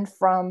and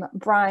from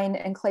brine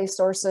and clay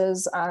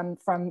sources,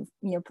 from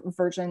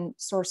virgin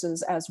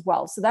sources as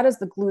well. So that is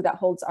the glue that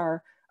holds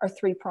our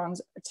three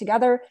prongs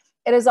together.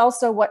 It is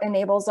also what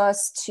enables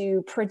us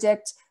to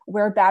predict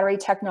where battery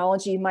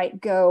technology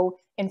might go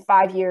in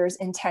 5 years,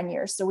 in 10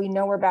 years. So we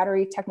know where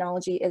battery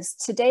technology is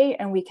today,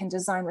 and we can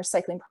design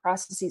recycling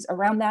processes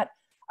around that.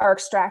 Our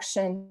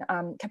extraction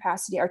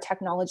capacity, our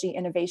technology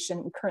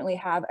innovation, we currently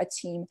have a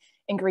team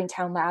in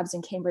Greentown Labs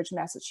in Cambridge,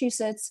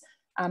 Massachusetts,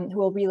 who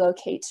will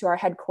relocate to our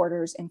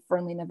headquarters in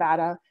Fernley,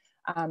 Nevada,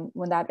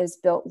 when that is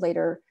built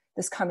later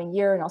this coming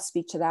year, and I'll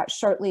speak to that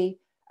shortly.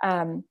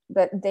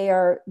 But they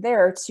are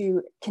there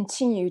to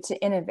continue to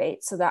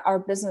innovate so that our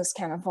business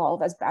can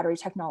evolve as battery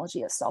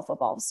technology itself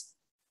evolves.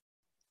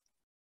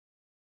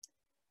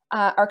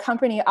 Our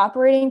company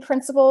operating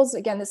principles,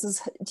 again, this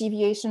is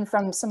deviation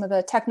from some of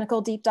the technical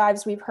deep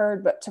dives we've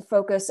heard, but to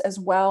focus as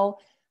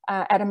well.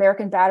 At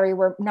American Battery,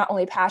 we're not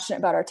only passionate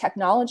about our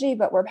technology,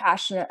 but we're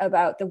passionate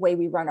about the way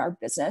we run our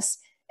business.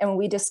 And when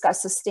we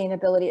discuss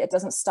sustainability, it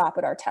doesn't stop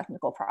at our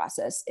technical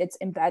process. It's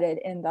embedded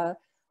in the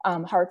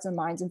hearts and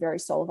minds and very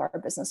soul of our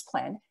business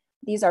plan.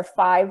 These are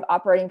 5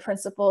 operating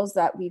principles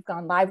that we've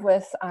gone live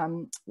with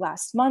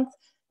last month.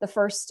 The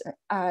first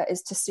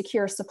is to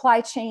secure supply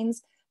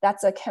chains.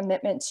 That's a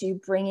commitment to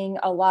bringing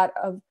a lot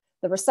of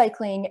the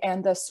recycling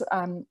and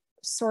the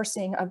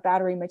sourcing of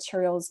battery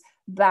materials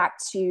back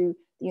to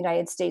the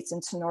United States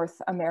and to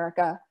North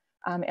America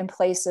in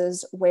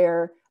places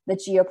where the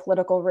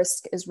geopolitical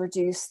risk is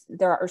reduced.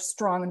 There are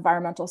strong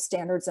environmental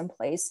standards in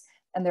place,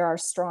 and there are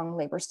strong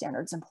labor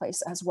standards in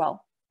place as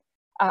well.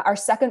 Our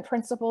second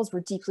principle is we're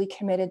deeply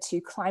committed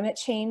to climate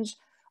change.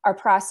 Our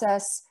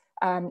process,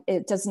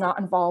 it does not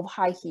involve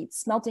high heat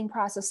smelting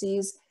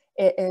processes.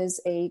 It is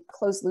a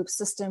closed loop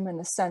system in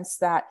the sense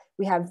that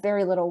we have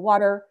very little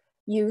water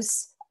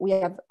use. We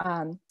have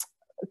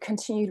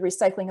continued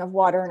recycling of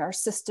water in our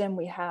system.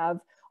 We have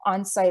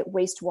on-site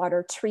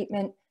wastewater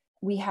treatment.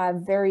 We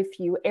have very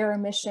few air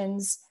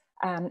emissions,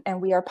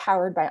 and we are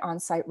powered by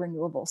on-site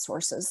renewable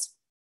sources.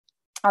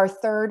 Our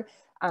third,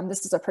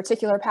 this is a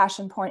particular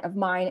passion point of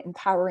mine,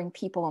 empowering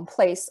people in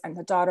place. I'm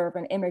the daughter of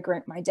an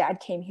immigrant. My dad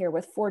came here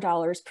with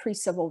 $4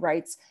 pre-civil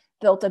rights,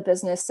 built a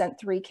business, sent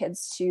 3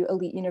 kids to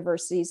elite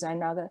universities, and I'm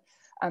now the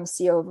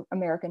CEO of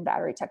American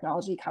Battery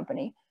Technology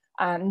Company.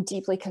 I'm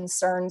deeply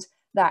concerned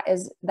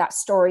that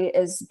story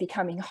is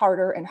becoming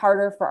harder and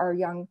harder for our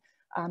young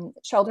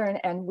children,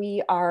 and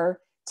we are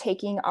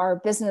taking our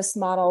business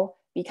model,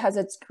 because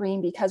it's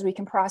green, because we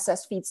can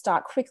process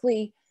feedstock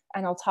quickly,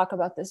 and I'll talk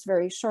about this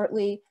very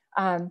shortly.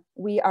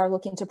 We are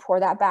looking to pour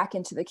that back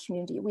into the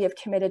community. We have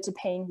committed to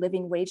paying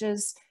living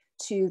wages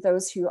to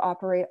those who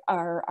operate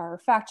our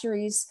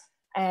factories,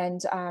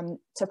 and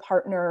to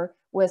partner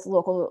with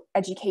local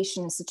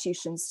education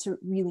institutions to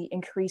really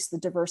increase the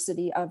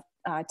diversity of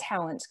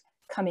talent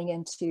coming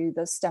into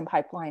the STEM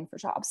pipeline for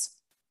jobs.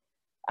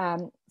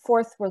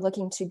 Fourth, we're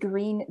looking to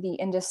green the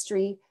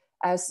industry.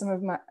 As some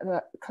of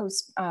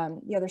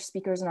the other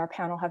speakers in our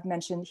panel have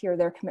mentioned here,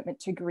 their commitment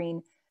to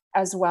green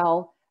as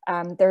well.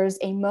 There's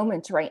a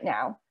moment right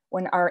now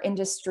when our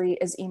industry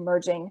is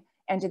emerging,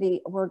 and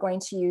we're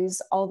going to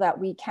use all that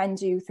we can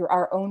do through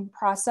our own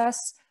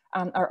process,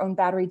 our own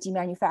battery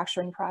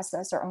demanufacturing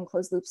process, our own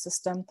closed loop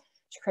system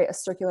to create a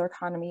circular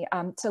economy,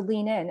 to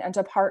lean in and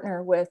to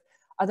partner with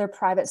other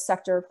private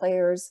sector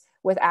players,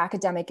 with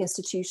academic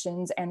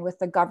institutions, and with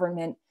the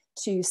government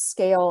to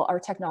scale our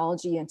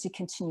technology and to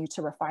continue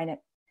to refine it.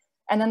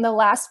 And then the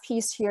last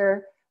piece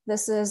here,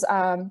 this is,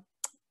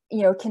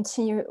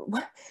 continue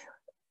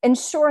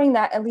ensuring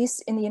that, at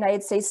least in the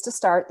United States to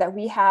start, that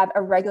we have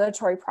a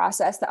regulatory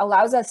process that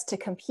allows us to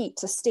compete,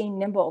 to stay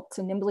nimble,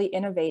 to nimbly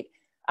innovate.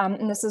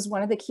 And this is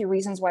one of the key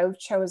reasons why we've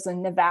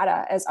chosen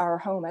Nevada as our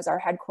home, as our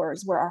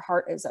headquarters, where our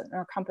heart is in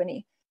our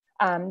company,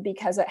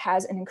 because it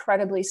has an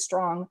incredibly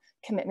strong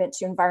commitment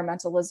to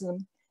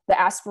environmentalism. The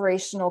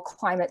aspirational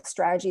climate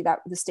strategy that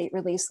the state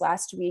released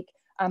last week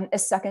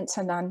is second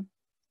to none.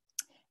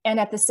 And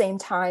at the same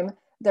time,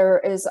 there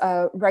is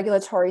a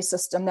regulatory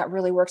system that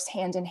really works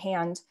hand in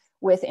hand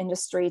with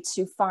industry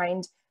to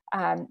find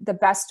the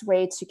best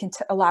way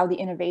to allow the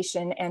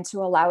innovation and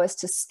to allow us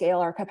to scale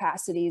our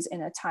capacities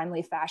in a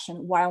timely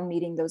fashion while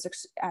meeting those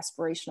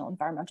aspirational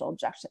environmental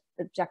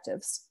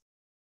objectives.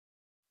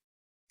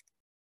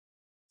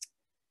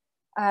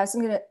 So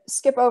I'm going to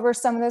skip over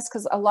some of this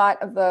because a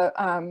lot of the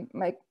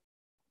my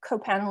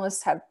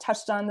co-panelists have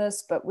touched on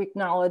this, but we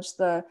acknowledge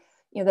the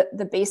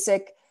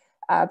basic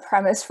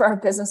premise for our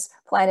business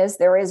plan is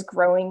there is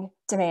growing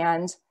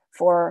demand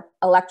for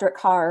electric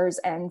cars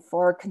and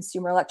for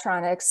consumer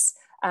electronics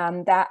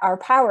that are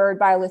powered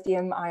by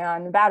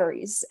lithium-ion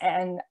batteries,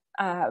 and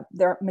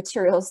their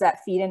materials that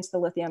feed into the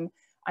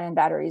lithium-ion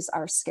batteries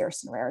are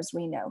scarce and rare, as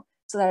we know.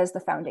 So that is the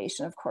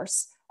foundation, of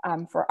course,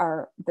 for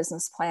our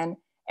business plan.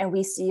 And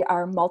we see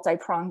our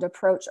multi-pronged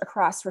approach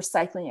across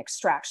recycling,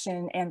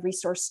 extraction, and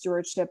resource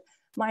stewardship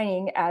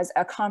mining as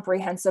a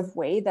comprehensive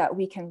way that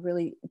we can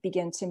really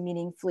begin to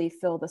meaningfully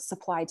fill the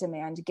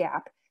supply-demand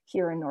gap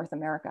here in North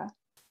America.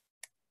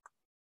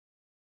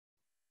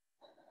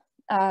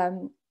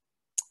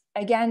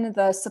 Again,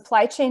 the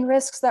supply chain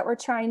risks that we're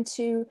trying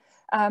to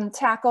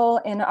tackle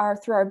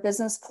through our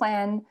business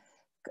plan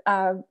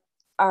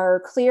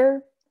are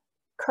clear.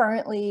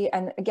 Currently,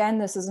 and again,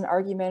 this is an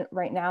argument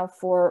right now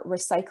for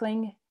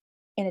recycling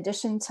in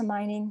addition to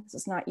mining. This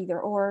is not either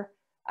or.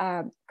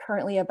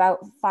 Currently, about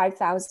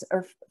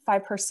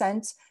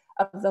 5%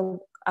 of the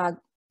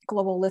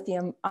global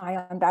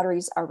lithium-ion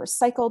batteries are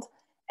recycled.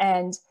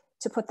 And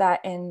to put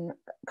that in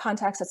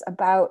context, it's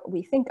about,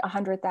 we think,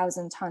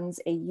 100,000 tons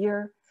a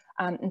year.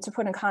 And to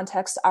put in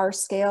context our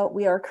scale,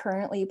 we are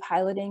currently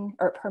piloting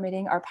or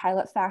permitting our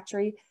pilot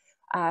factory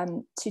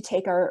to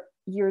take our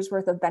year's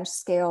worth of bench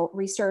scale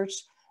research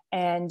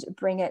and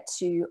bring it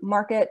to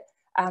market.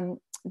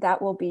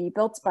 That will be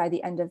built by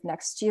the end of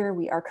next year.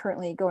 We are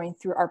currently going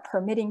through our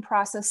permitting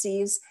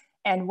processes.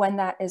 And when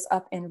that is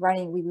up and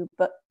running, we will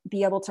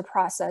be able to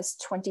process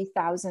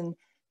 20,000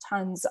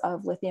 tons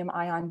of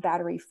lithium-ion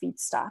battery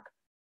feedstock.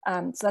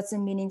 So that's a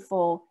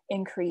meaningful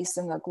increase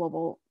in the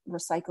global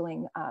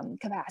recycling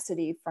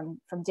capacity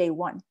from day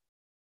one.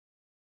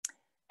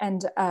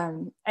 And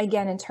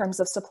again, in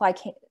terms of supply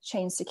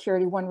chain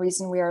security, one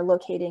reason we are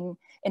locating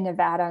in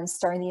Nevada and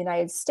starting in the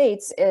United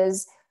States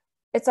is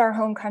it's our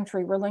home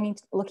country. We're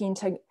looking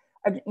to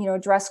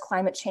address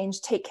climate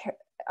change, take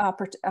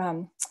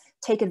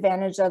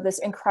advantage of this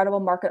incredible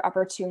market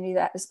opportunity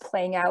that is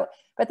playing out.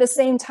 But at the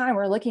same time,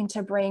 we're looking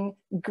to bring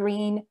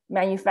green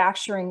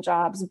manufacturing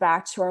jobs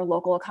back to our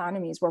local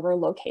economies where we're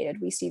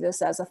located. We see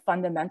this as a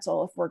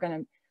fundamental if we're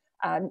going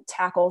to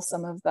tackle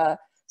some of the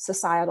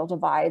societal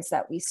divides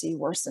that we see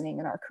worsening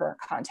in our current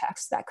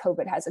context that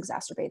COVID has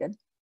exacerbated.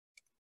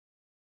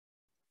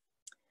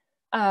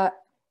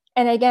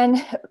 And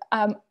again,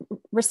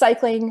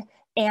 recycling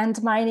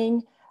and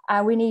mining,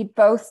 we need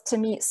both to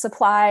meet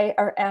supply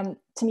or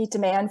to meet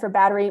demand for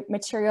battery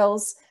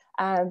materials,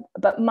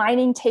 but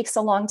mining takes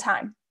a long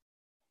time.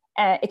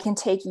 It can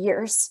take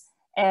years,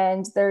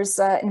 and there's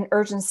an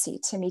urgency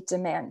to meet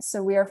demand.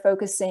 So we are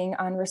focusing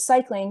on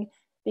recycling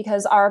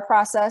because our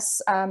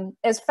process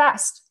is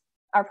fast.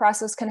 Our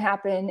process can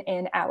happen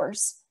in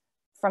hours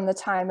from the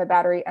time a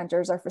battery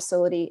enters our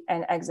facility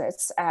and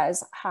exits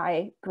as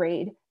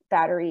high-grade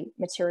battery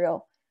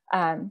material.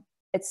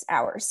 It's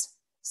hours.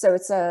 So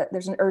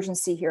there's an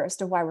urgency here as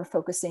to why we're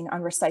focusing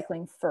on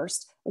recycling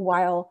first,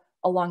 while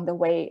along the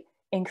way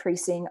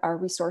increasing our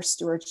resource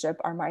stewardship,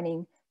 our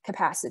mining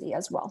capacity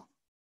as well.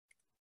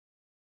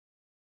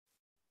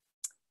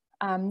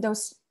 No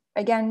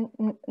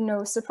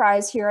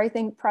surprise here, I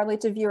think probably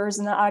to viewers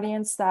in the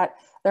audience, that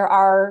there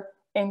are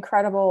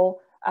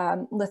incredible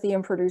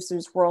lithium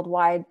producers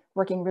worldwide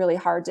working really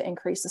hard to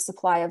increase the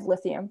supply of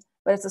lithium,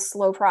 but it's a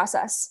slow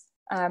process.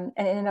 And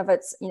in and of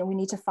it's, we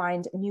need to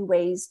find new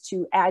ways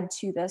to add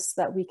to this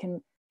so that we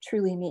can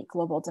truly meet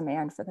global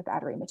demand for the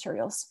battery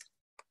materials.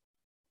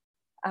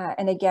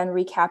 And again,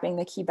 recapping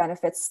the key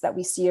benefits that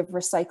we see of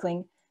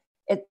recycling,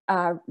 it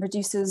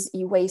reduces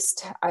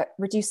e-waste,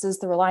 reduces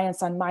the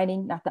reliance on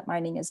mining. Not that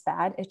mining is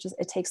bad,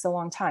 it takes a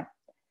long time.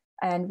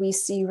 And we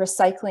see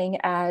recycling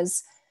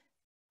as,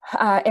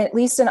 at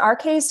least in our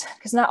case,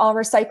 because not all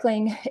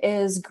recycling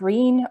is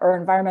green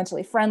or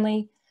environmentally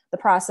friendly, the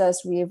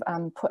process we've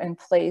put in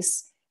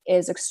place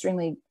is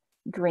extremely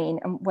green.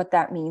 And what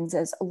that means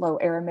is low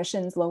air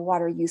emissions, low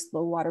water use,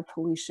 low water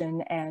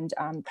pollution, and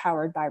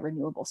powered by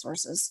renewable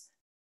sources.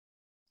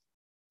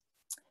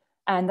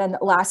 And then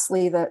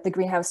lastly, the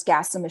greenhouse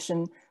gas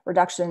emission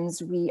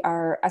reductions, we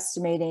are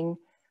estimating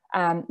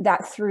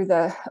that through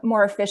the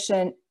more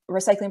efficient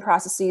recycling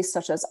processes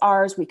such as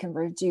ours, we can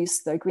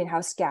reduce the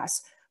greenhouse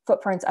gas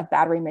footprint of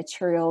battery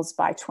materials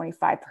by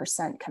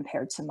 25%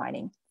 compared to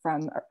mining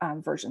from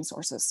virgin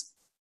sources.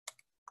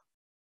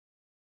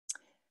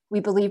 We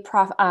believe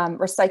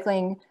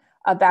recycling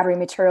battery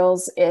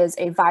materials is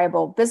a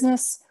viable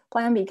business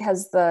plan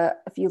because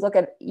if you look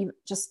at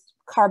just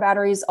car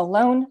batteries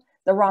alone,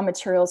 the raw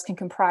materials can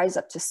comprise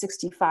up to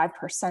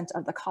 65%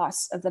 of the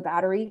cost of the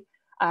battery.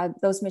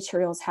 Those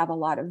materials have a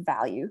lot of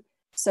value.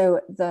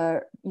 So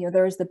there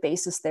is the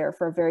basis there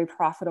for a very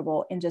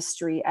profitable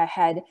industry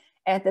ahead.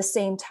 And at the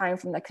same time,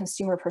 from the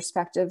consumer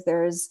perspective,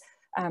 there's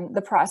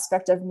the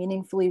prospect of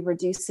meaningfully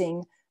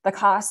reducing the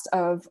cost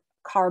of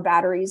car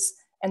batteries,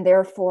 and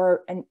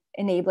therefore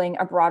enabling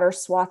a broader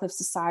swath of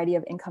society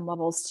of income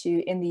levels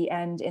to, in the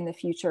end, in the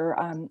future,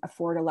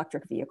 afford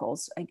electric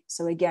vehicles.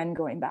 So again,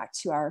 going back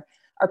to our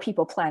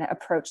people planet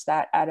approach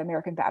that at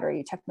American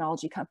Battery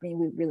Technology Company,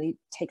 we really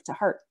take to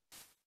heart.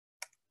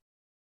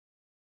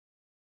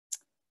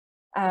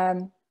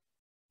 And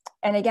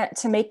again,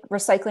 to make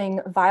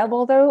recycling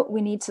viable though, we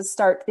need to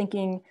start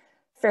thinking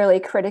fairly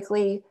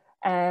critically,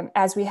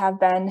 as we have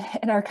been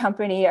in our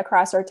company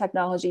across our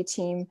technology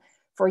team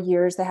for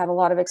years. They have a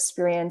lot of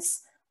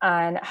experience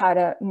on how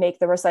to make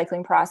the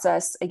recycling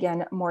process,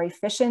 again, more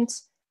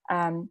efficient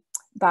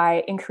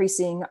by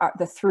increasing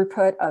the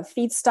throughput of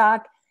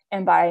feedstock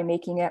and by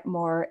making it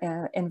more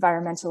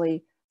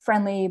environmentally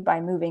friendly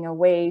by moving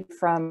away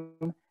from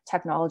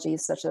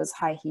technologies such as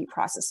high heat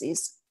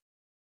processes.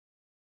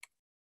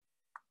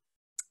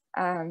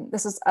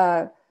 This is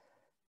an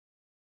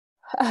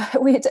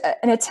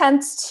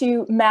attempt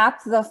to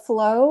map the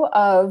flow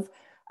of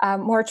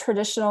more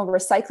traditional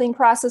recycling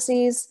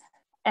processes,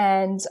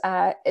 and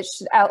it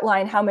should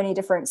outline how many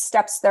different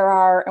steps there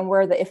are and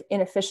where the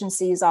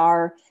inefficiencies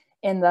are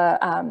in the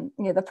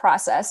the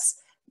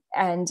process.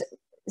 And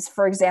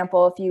for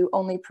example, if you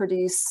only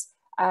produce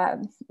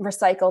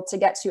recycle to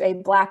get to a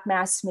black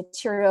mass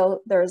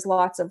material, there's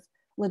lots of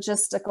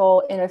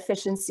logistical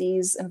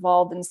inefficiencies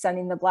involved in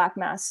sending the black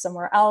mass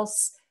somewhere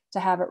else to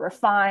have it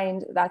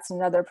refined. That's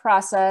another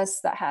process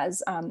that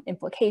has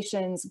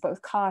implications,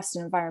 both cost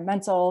and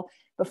environmental,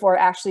 before it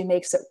actually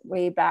makes its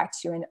way back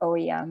to an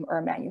OEM or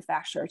a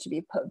manufacturer to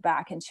be put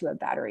back into a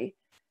battery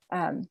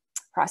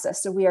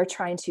process. So we are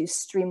trying to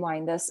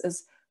streamline this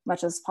as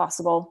much as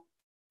possible.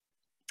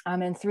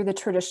 And through the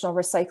traditional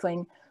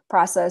recycling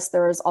process,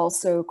 there is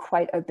also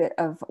quite a bit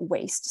of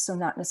waste, so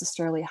not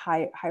necessarily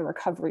high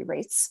recovery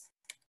rates.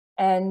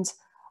 And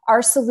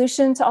our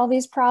solution to all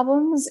these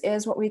problems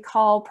is what we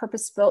call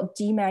purpose-built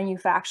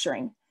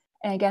demanufacturing.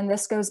 And again,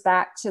 this goes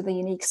back to the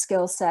unique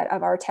skill set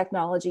of our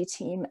technology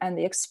team and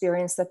the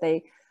experience that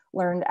they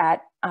learned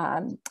at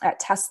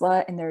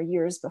Tesla in their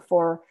years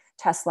before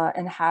Tesla,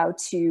 and how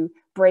to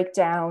break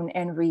down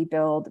and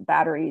rebuild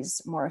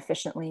batteries more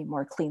efficiently,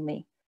 more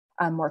cleanly,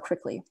 more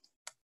quickly.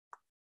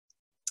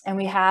 And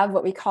we have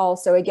what we call,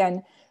 so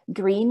again,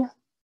 green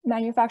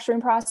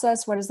manufacturing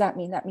process. What does that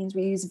mean? That means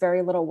we use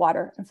very little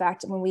water. In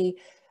fact, when we,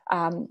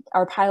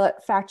 our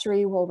pilot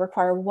factory will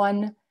require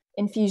 1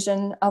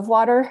 infusion of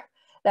water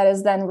that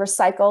is then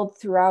recycled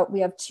throughout. We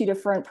have 2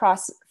 different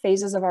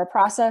phases of our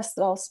process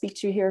that I'll speak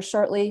to here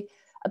shortly.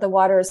 The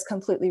water is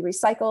completely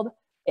recycled,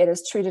 it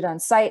is treated on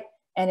site,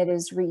 and it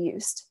is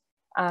reused.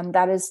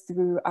 That is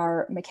through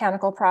our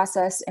mechanical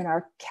process and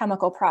our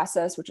chemical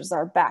process, which is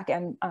our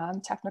back-end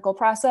technical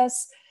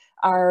process.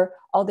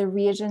 All the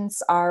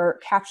reagents are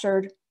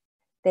captured,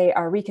 they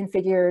are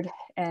reconfigured,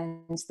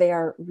 and they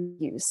are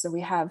reused. So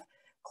we have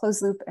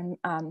closed loop in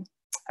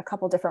a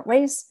couple different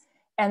ways.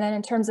 And then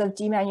in terms of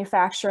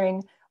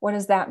demanufacturing, what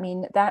does that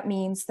mean? That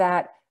means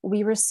that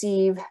we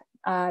receive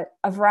a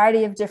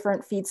variety of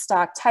different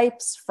feedstock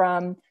types,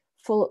 from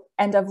full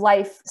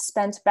end-of-life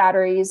spent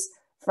batteries,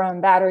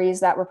 from batteries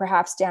that were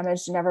perhaps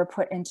damaged and never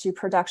put into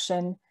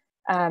production,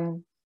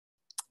 and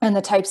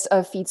the types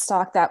of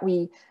feedstock that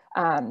we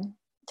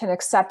can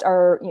accept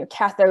are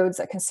cathodes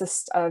that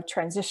consist of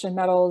transition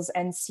metals,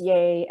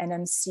 NCA,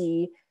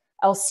 NMC,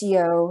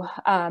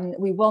 LCO.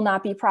 We will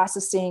not be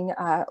processing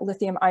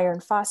lithium iron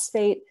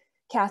phosphate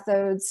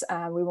cathodes.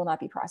 We will not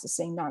be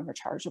processing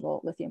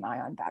non-rechargeable lithium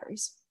ion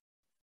batteries.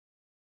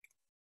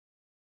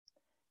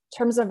 In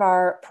terms of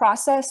our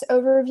process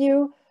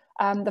overview,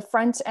 the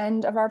front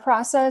end of our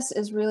process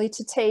is really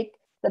to take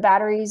the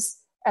batteries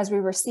as we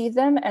receive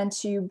them and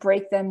to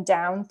break them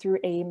down through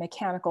a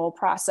mechanical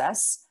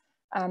process.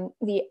 And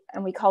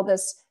we call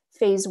this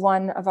phase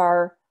 1 of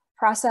our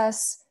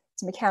process.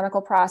 It's a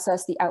mechanical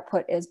process. The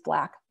output is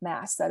black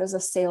mass. That is a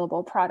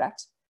saleable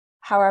product.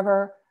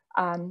 However,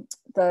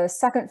 the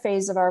second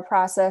phase of our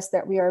process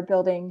that we are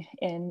building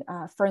in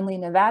Fernley,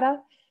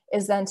 Nevada,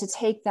 is then to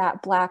take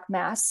that black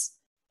mass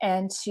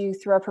and to,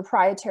 through our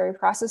proprietary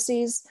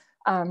processes,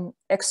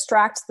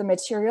 extract the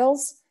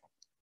materials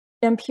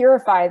and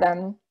purify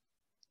them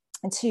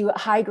into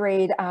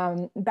high-grade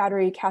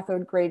battery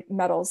cathode grade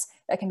metals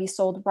that can be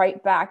sold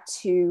right back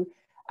to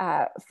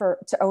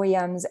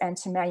OEMs and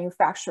to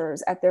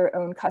manufacturers at their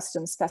own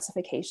custom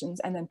specifications,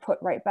 and then put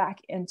right back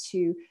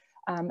into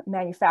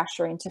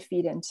manufacturing to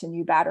feed into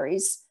new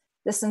batteries.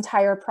 This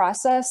entire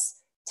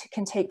process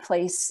can take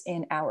place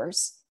in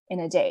hours, in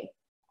a day.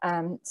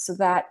 So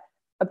that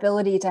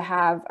ability to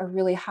have a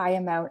really high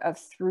amount of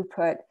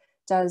throughput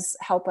does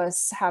help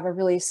us have a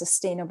really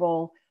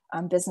sustainable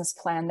business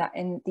plan that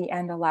in the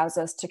end allows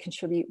us to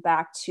contribute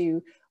back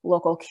to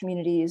local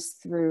communities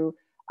through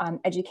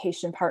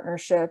education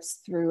partnerships,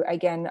 through,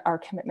 again, our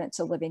commitment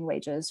to living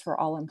wages for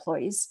all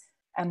employees.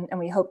 And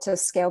we hope to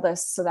scale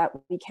this so that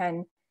we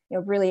can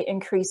really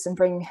increase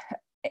and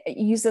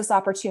use this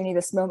opportunity,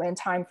 this moment in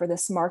time for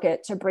this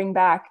market to bring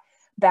back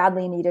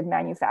badly needed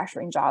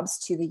manufacturing jobs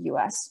to the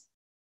US.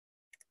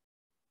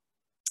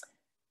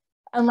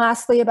 And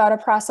lastly, about a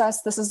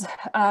process, this is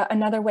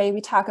another way we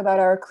talk about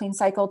our clean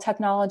cycle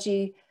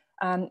technology.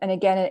 And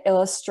again, it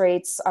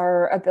illustrates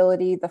our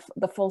ability,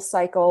 the full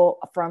cycle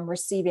from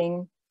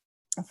receiving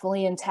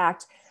fully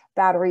intact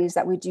batteries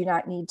that we do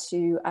not need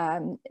to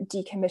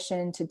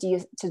decommission, to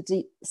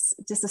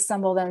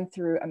disassemble them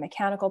through a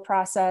mechanical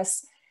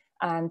process,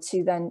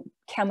 to then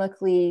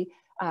chemically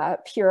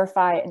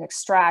purify and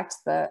extract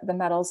the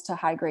metals to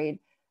high grade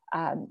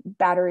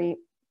battery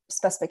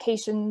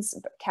specifications,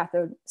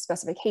 cathode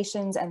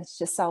specifications, and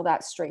to sell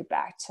that straight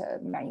back to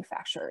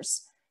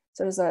manufacturers.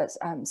 So there's a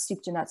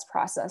soup to nuts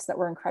process that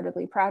we're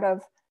incredibly proud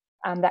of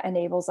that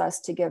enables us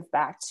to give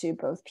back to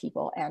both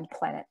people and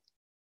planet.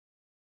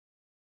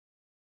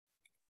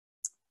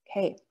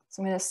 Okay,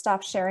 so I'm going to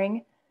stop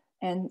sharing,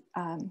 and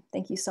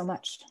thank you so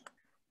much.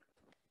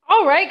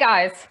 All right,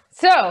 guys.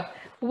 So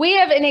we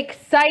have an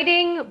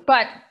exciting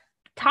but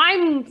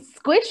time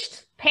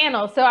squished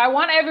panel. So I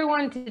want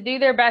everyone to do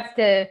their best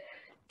to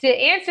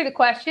answer the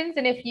questions.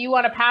 And if you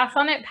want to pass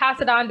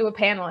it on to a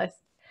panelist.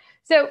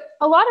 So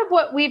a lot of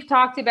what we've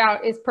talked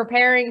about is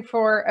preparing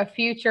for a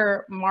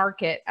future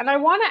market. And I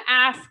want to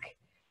ask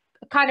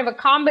kind of a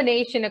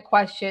combination of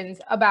questions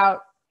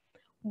about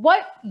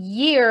what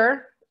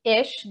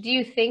year-ish do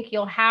you think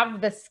you'll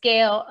have the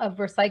scale of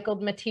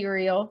recycled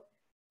material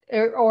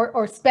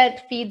or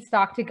spent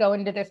feedstock to go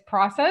into this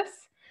process?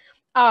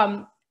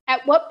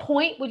 At what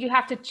point would you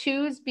have to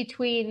choose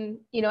between,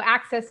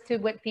 access to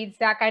what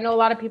feedstock? I know a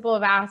lot of people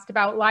have asked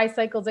about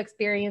Li-Cycle's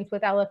experience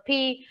with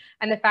LFP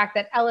and the fact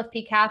that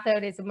LFP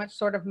cathode is a much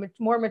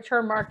more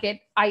mature market,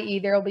 i.e.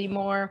 there'll be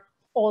more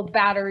old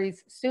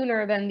batteries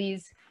sooner than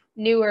these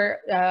newer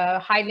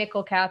high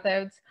nickel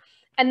cathodes.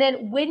 And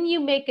then when you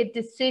make a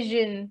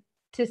decision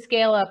to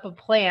scale up a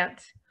plant,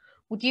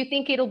 do you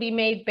think it'll be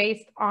made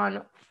based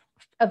on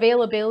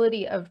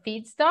availability of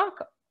feedstock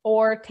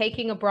or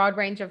taking a broad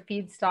range of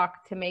feedstock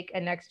to make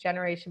a next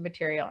generation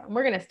material? And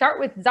we're going to start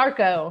with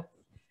Zarko.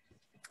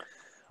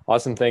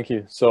 Awesome, thank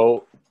you.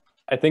 So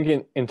I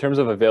think in terms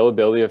of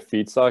availability of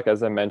feedstock,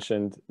 as I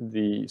mentioned,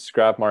 the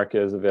scrap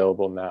market is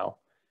available now.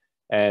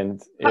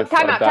 And if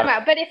time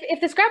out. But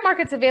if the scrap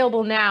market's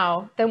available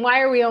now, then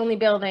why are we only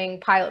building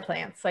pilot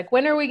plants? Like,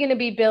 when are we going to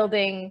be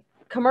building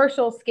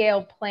commercial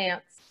scale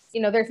plants?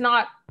 There's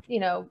not,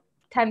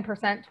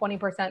 10%,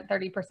 20%,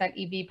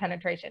 30% EV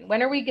penetration.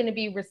 When are we going to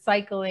be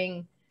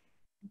recycling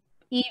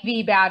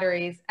EV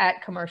batteries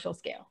at commercial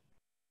scale?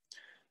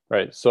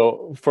 Right.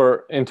 So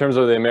in terms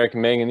of the American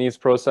Manganese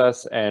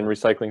process and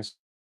recycling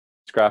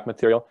scrap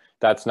material,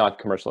 that's not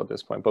commercial at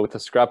this point. But with the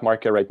scrap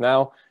market right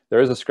now, there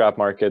is a scrap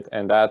market,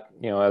 and that,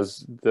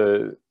 as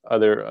the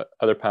other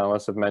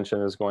panelists have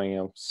mentioned, is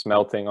going,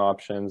 smelting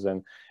options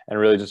and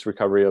really just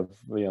recovery of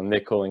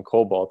nickel and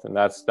cobalt, and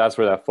that's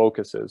where that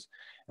focus is.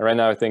 And right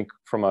now, I think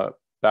from a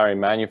battery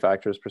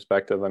manufacturer's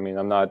perspective, I mean,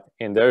 I'm not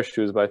in their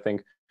shoes, but I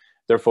think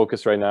their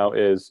focus right now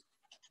is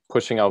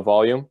pushing out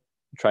volume,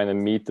 trying to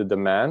meet the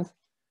demand,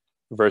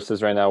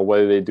 versus right now, what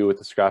do they do with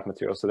the scrap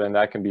material? So then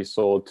that can be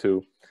sold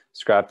to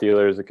scrap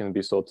dealers, it can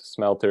be sold to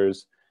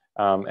smelters,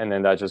 and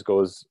then that just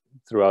goes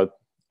throughout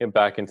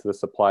back into the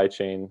supply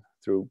chain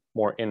through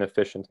more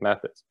inefficient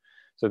methods.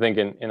 So I think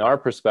in our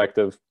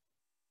perspective,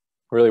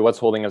 really what's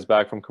holding us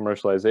back from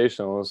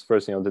commercialization was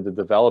first, the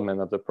development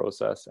of the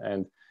process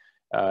and,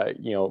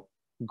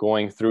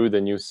 going through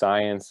the new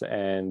science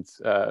and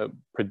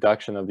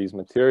production of these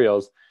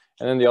materials.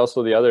 And then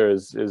the other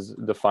is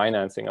the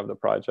financing of the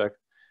project.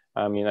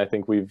 I mean, I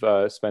think we've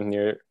spent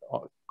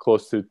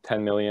close to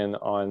 10 million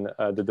on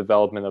the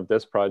development of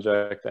this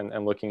project,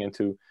 and looking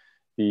into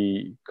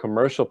the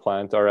commercial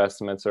plant, our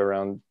estimates are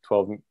around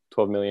 12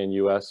 million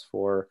US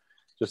for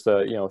just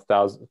a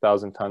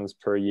 1,000 tons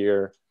per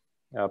year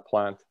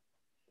plant.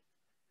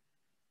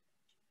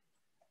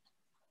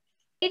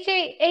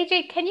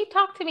 AJ, can you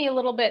talk to me a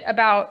little bit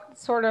about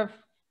sort of,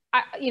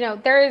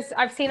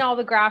 I've seen all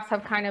the graphs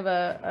have kind of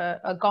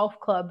a golf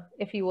club,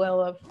 if you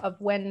will, of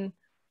when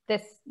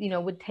this,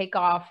 would take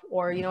off,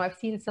 or, I've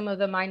seen some of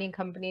the mining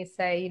companies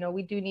say,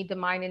 we do need to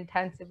mine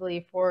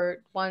intensively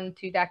for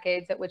 1-2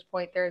 decades, at which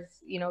point there's,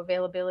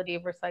 availability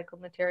of recycled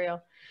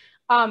material.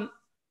 Kind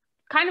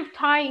of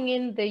tying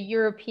in the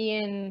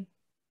European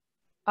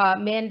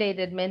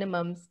mandated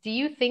minimums, do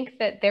you think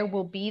that there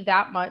will be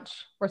that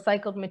much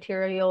recycled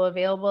material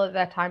available at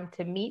that time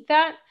to meet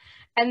that?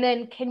 And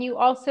then can you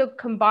also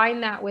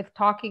combine that with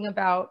talking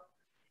about,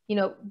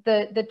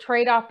 the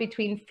trade-off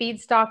between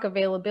feedstock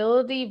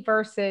availability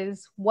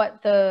versus what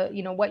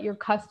what your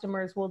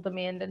customers will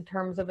demand in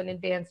terms of an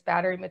advanced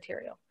battery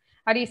material?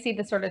 How do you see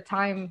the sort of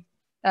time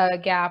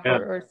gap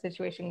or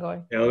situation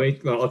going? Yeah,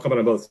 I'll comment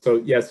on both.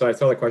 So so I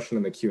saw the question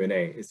in the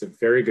Q&A. It's a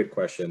very good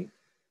question.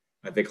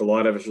 I think a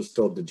lot of us are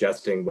still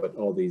digesting what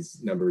all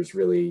these numbers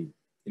really,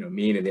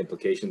 mean and the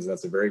implications. And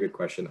that's a very good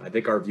question. I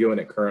think our view on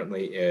it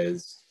currently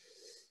is,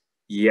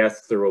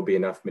 yes, there will be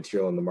enough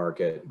material in the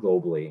market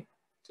globally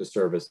to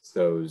service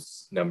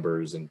those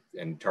numbers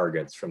and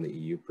targets from the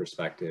EU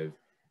perspective,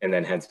 and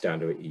then hence down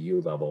to an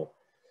EU level.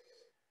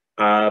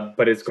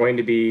 But it's going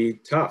to be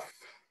tough.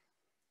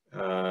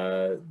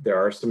 There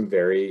are some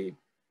very,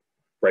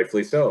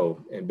 rightfully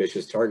so,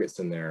 ambitious targets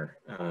in there.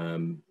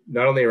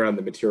 Not only around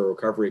the material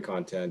recovery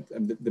content,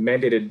 and the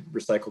mandated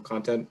recycle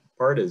content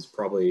part is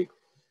probably,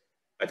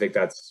 I think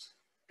that's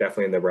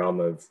definitely in the realm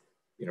of,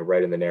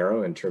 right in the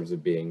narrow in terms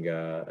of being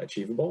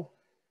achievable.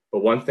 But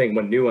one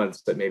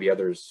nuance that maybe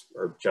others,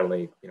 or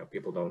generally,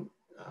 people don't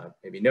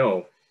maybe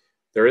know,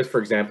 there is, for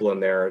example, in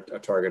there a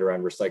target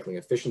around recycling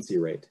efficiency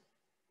rate.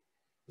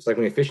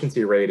 Recycling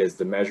efficiency rate is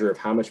the measure of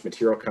how much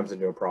material comes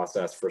into a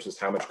process versus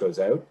how much goes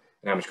out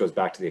and how much goes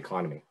back to the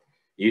economy.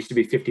 It used to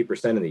be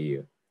 50% in the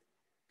EU.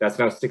 That's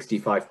now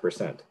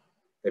 65%.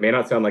 They may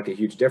not sound like a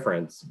huge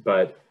difference,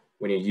 but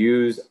when you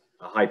use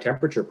a high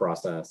temperature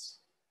process,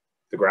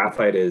 the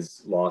graphite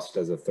is lost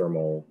as a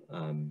thermal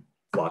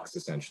flux,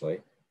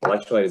 essentially.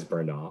 Electrolyte is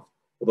burned off.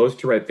 Well, those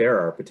two right there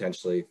are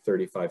potentially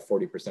 35,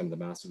 40% of the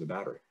mass of the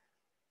battery.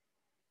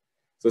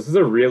 So this is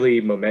a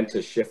really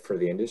momentous shift for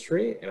the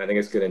industry, and I think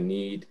it's going to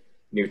need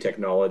new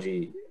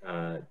technology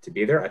to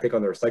be there. I think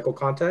on the recycled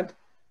content,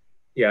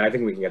 yeah, I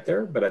think we can get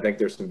there, but I think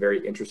there's some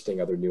very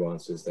interesting other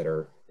nuances that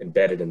are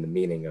embedded in the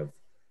meaning of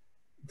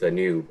the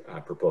new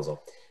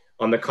proposal.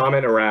 On the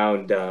comment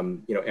around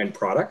end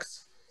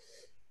products,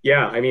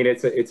 yeah, I mean,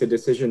 it's a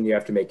decision you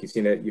have to make. You've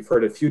seen it. You've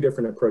heard a few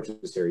different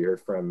approaches here. You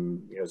heard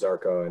from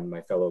Zarko and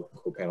my fellow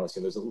co-panelists.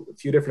 And there's a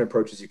few different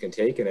approaches you can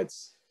take, and it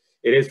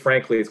is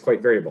frankly, it's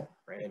quite variable,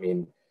 right? I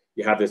mean,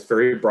 you have this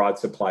very broad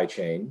supply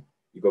chain.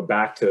 You go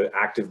back to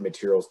active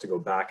materials to go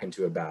back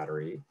into a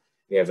battery.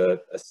 You have a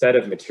set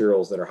of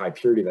materials that are high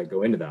purity that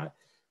go into that.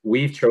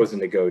 We've chosen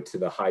to go to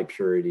the high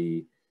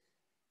purity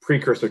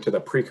precursor to the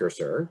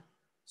precursor.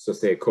 So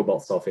say a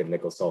cobalt sulfate and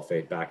nickel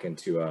sulfate back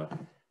into a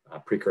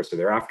precursor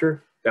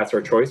thereafter. That's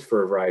our choice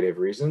for a variety of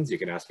reasons. You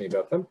can ask me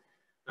about them.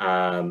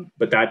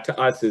 But that to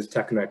us is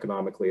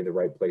techno-economically the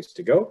right place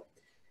to go,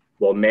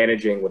 while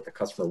managing what the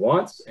customer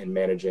wants and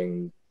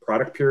managing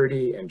product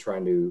purity and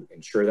trying to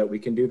ensure that we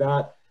can do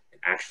that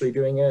and actually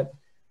doing it,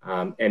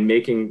 and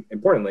making,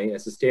 importantly, a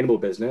sustainable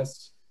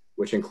business,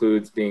 which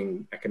includes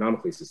being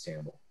economically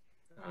sustainable.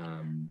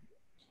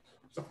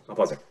 So I'll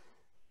pause there.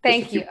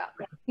 Thank you.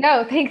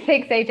 No, thanks,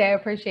 AJ. I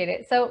appreciate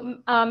it. So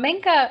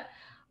Menka,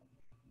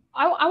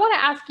 I want to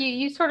ask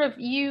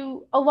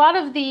you, a lot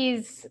of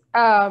these,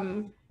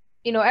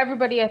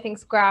 everybody I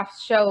think's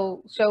graphs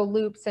show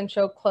loops and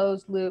show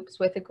closed loops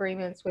with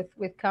agreements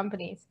with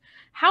companies.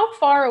 How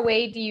far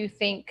away do you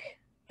think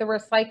the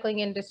recycling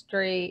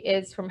industry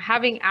is from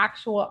having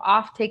actual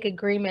offtake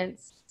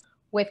agreements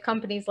with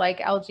companies like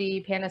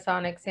LG,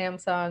 Panasonic,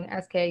 Samsung,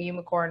 SK,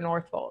 Umicore,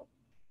 Northvolt?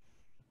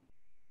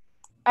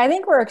 I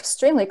think we're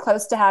extremely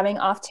close to having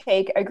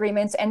offtake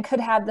agreements and could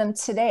have them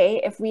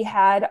today if we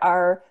had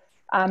our,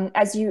 I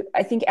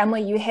think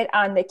Emily, you hit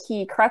on the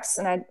key crux,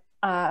 and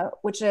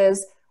which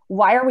is,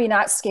 why are we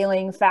not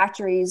scaling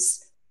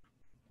factories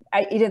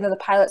at either the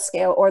pilot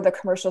scale or the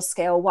commercial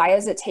scale? Why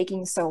is it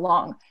taking so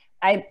long?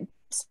 I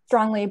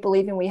strongly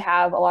believe, and we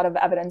have a lot of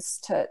evidence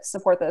to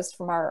support this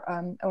from our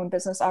own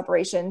business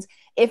operations.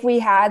 If we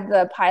had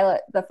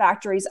the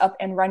factories up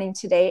and running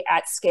today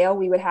at scale,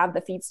 we would have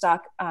the feedstock,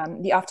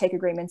 the offtake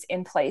agreements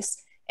in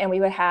place, and we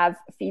would have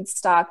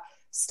feedstock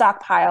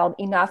stockpiled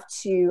enough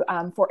to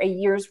for a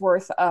year's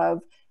worth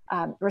of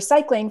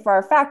recycling for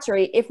our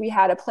factory if we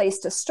had a place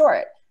to store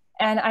it.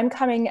 And I'm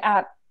coming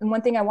at, and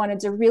one thing I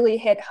wanted to really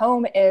hit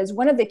home is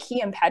one of the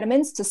key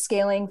impediments to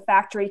scaling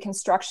factory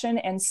construction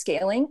and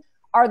scaling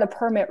are the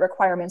permit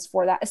requirements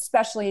for that,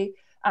 especially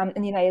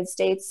in the United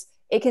States.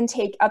 It can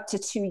take up to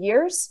 2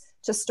 years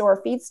to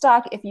store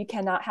feedstock if you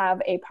cannot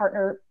have a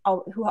partner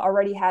who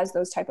already has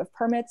those type of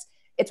permits.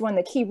 It's one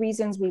of the key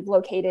reasons we've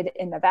located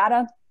in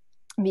Nevada,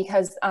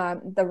 because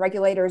the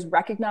regulators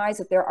recognize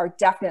that there are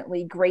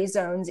definitely gray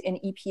zones in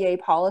EPA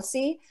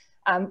policy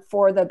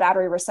for the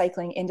battery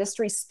recycling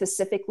industry,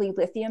 specifically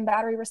lithium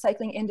battery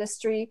recycling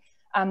industry.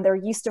 They're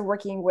used to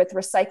working with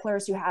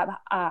recyclers who have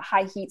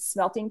high heat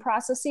smelting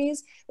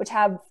processes, which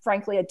have,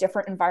 frankly, a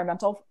different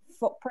environmental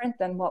footprint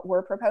than what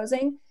we're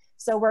proposing.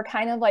 So we're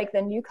kind of like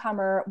the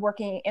newcomer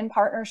working in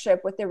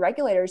partnership with the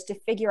regulators to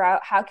figure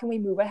out how can we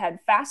move ahead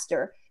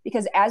faster,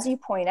 because as you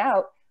point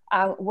out,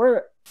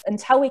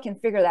 until we can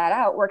figure that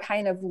out, we're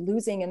kind of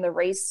losing in the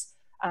race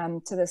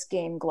to this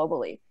game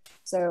globally.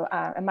 So,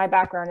 and my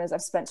background is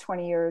I've spent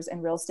 20 years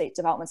in real estate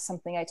development,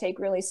 something I take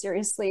really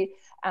seriously,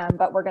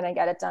 but we're going to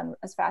get it done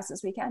as fast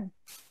as we can.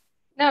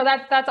 No,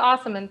 that's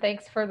awesome, and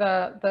thanks for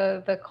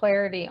the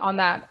clarity on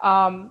that.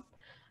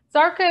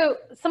 Zarko,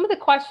 some of the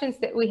questions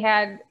that we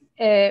had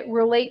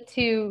relate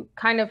to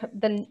kind of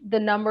the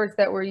numbers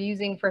that we're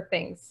using for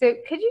things. So,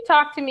 could you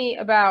talk to me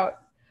about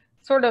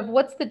sort of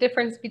what's the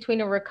difference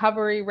between a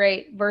recovery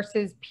rate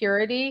versus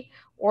purity,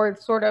 or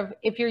sort of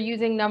if you're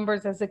using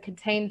numbers as a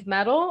contained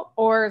metal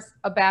or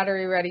a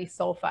battery ready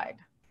sulfide?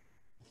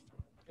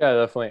 Yeah,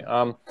 definitely.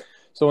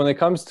 So when it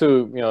comes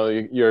to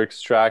your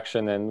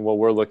extraction and what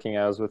we're looking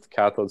at is with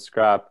cathode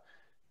scrap,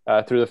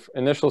 through the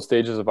initial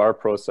stages of our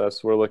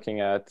process, we're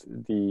looking at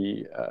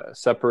the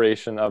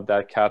separation of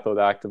that cathode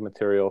active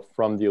material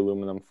from the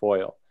aluminum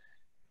foil.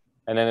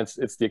 And then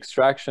it's the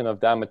extraction of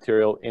that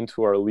material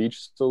into our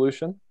leach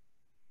solution.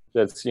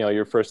 That's, you know,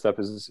 your first step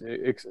is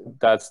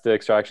that's the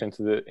extraction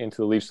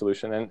into the leach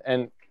solution.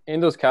 And in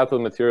those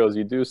cathode materials,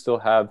 you do still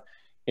have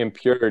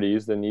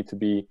impurities that need to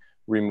be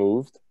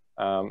removed.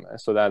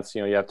 So that's,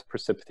 you know, you have to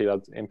precipitate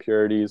out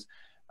impurities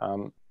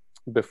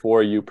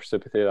before you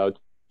precipitate out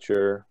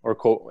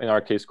in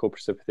our case,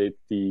 co-precipitate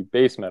the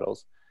base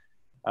metals.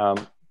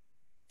 And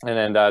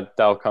then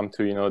that'll come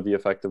to, you know, the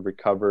effective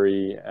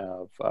recovery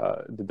of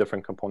the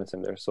different components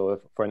in there. So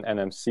for an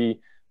NMC,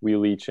 we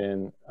leach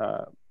in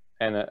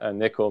a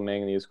nickel,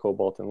 manganese,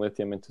 cobalt, and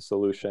lithium into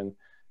solution.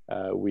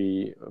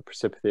 We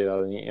precipitate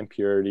out any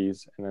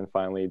impurities, and then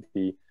finally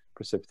the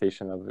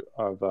precipitation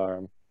of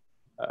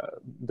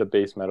the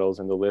base metals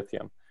and the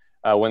lithium.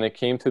 When it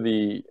came to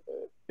the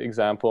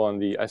example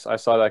on I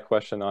saw that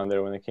question on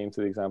there when it came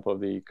to the example of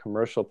the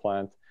commercial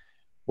plant,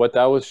 what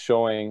that was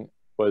showing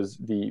was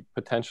the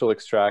potential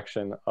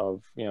extraction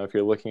of, you know, if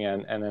you're looking at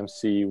an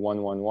NMC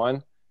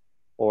 111,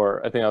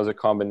 or I think that was a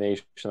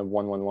combination of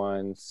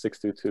 111,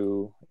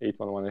 622,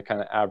 811, it kind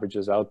of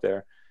averages out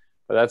there.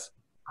 But that's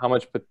how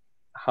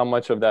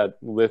much of that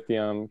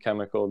lithium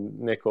chemical,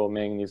 nickel,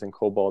 manganese, and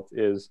cobalt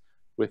is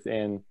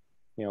within,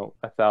 you know,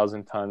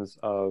 1,000 tons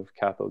of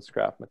cathode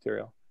scrap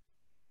material.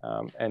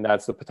 And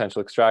that's the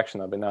potential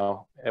extraction of it.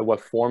 Now, at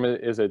what form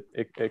is it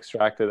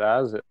extracted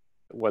as,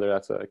 whether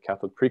that's a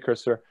cathode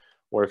precursor,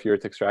 or if you're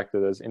to extract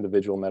it as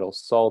individual metal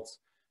salts,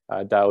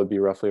 that would be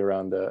roughly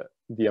around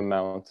the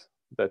amount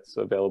that's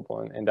available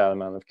in that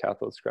amount of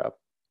cathode scrap.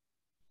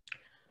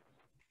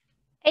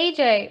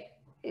 Ajay,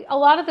 a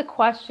lot of the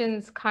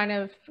questions kind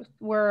of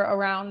were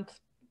around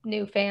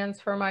new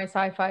fans for my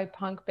sci-fi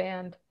punk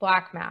band,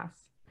 Black Mass.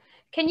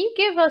 Can you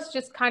give us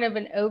just kind of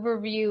an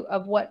overview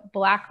of what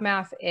Black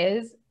Mass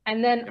is?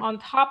 And then on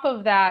top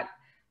of that,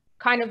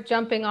 kind of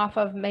jumping off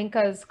of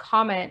Menka's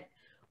comment,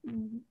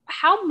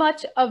 how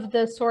much of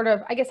the sort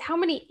of, I guess, how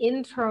many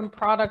interim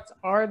products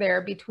are there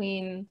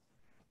between,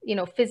 you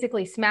know,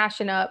 physically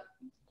smashing up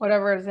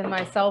whatever is in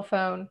my cell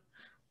phone,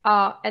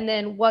 and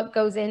then what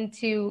goes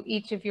into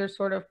each of your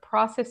sort of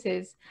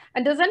processes?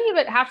 And does any of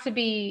it have to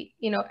be,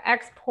 you know,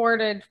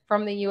 exported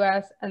from the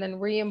US and then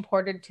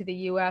re-imported to the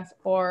US,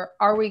 or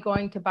are we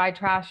going to buy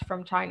trash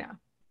from China?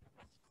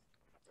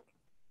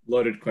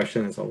 Loaded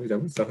question as always.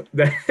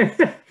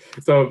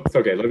 So,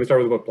 okay, let me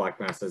start with what black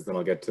mass is, then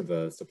I'll get to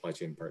the supply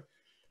chain part.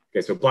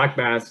 Okay, so black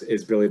mass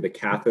is really the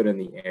cathode and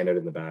the anode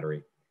in the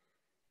battery.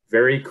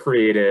 Very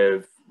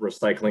creative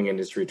recycling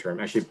industry term.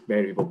 Actually,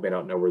 many people may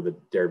not know where the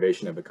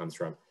derivation of it comes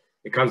from.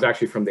 It comes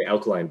actually from the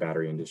alkaline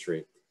battery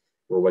industry,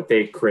 where what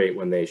they create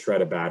when they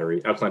shred a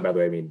battery, alkaline, by the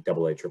way, I mean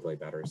AA, AAA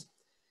batteries.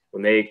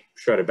 When they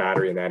shred a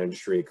battery in that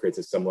industry, it creates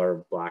a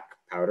similar black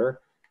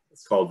powder.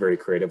 It's called very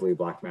creatively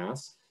black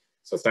mass.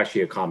 So it's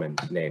actually a common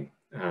name.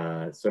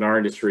 So in our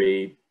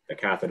industry, the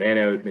cathode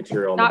anode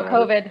material, not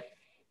COVID,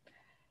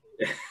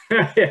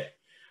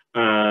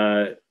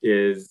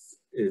 is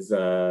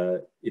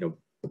you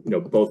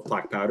know both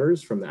black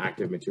powders from the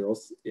active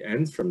materials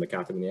ends from the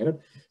cathode and the anode.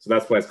 So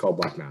that's why it's called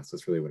black mass.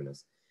 That's really what it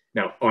is.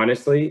 Now,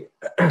 honestly,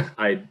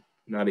 I'm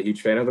not a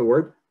huge fan of the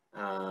word,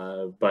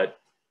 but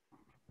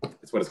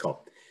it's what it's called.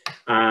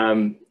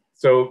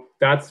 So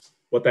that's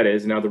what that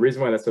is. Now, the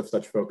reason why that's of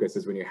such focus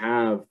is when you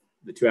have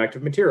the two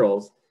active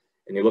materials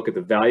and you look at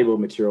the valuable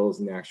materials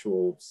in the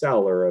actual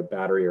cell or a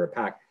battery or a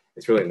pack,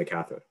 it's really in the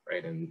cathode,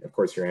 right? And of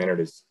course your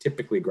anode is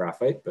typically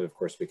graphite, but of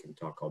course we can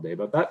talk all day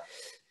about that.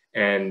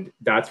 And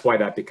that's why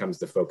that becomes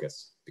the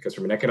focus, because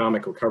from an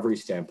economic recovery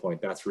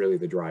standpoint, that's really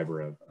the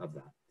driver of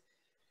that.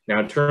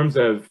 Now, in terms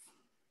of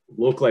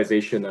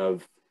localization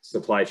of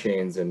supply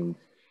chains and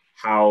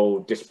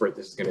how disparate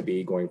this is going to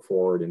be going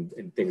forward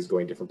and things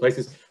going different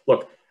places,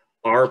 look,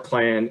 our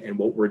plan and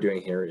what we're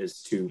doing here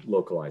is to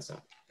localize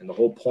that. And the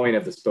whole point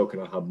of the spoke in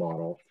a hub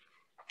model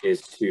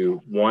is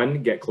to,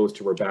 one, get close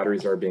to where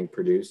batteries are being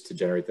produced to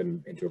generate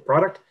them into a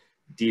product,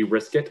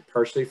 de-risk it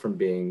partially from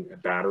being a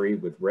battery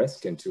with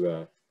risk into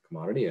a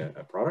commodity, a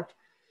product.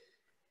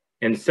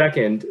 And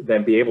second,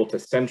 then be able to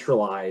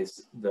centralize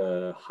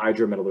the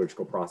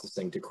hydrometallurgical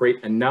processing to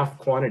create enough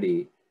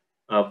quantity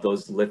of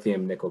those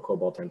lithium, nickel,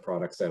 cobalt, and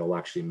products that will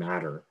actually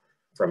matter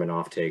from an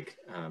offtake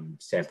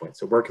standpoint.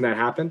 So where can that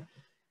happen?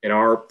 In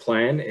our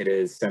plan, it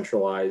is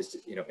centralized,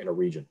 you know, in a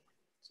region.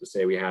 So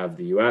say we have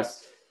the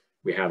US,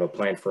 we have a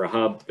plan for a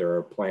hub, there are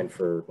a plan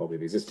for, well, we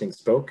have existing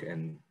spoke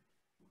and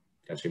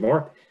potentially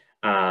more.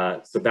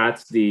 So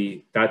that's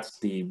the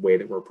way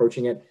that we're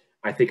approaching it.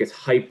 I think it's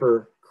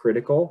hyper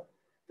critical.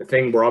 The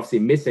thing we're obviously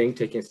missing,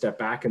 taking a step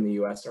back in the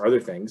US, are other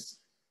things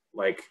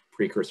like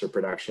precursor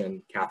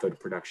production, cathode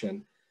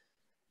production.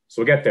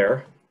 So we'll get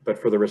there, but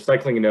for the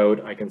recycling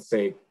node, I can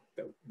say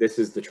that this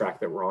is the track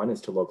that we're on,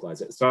 is to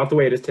localize it. It's not the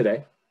way it is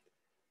today,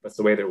 but it's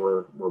the way that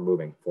we're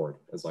moving forward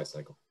as life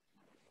cycle.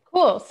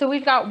 Cool. So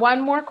we've got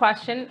one more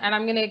question, and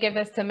I'm going to give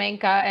this to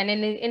Menka. And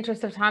in the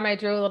interest of time, I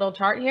drew a little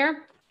chart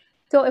here.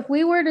 So if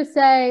we were to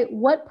say,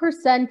 what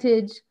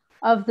percentage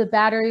of the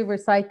battery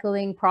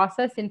recycling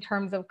process in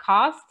terms of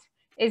cost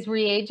is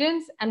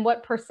reagents, and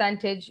what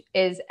percentage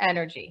is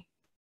energy?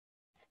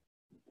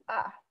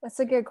 That's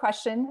a good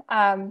question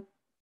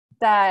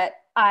that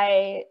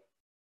I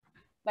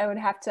would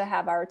have to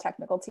have our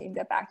technical team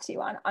get back to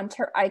you on.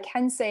 I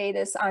can say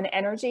this on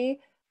energy.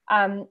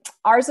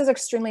 Ours is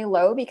extremely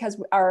low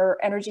because our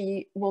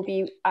energy will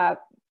be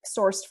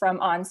sourced from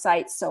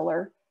on-site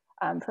solar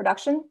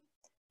production.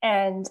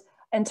 And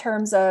in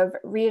terms of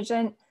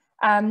reagent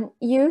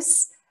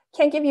use,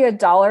 can't give you a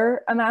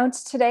dollar amount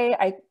today.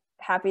 I'm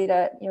happy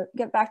to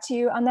get back to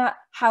you on that.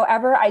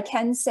 However, I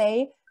can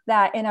say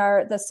that in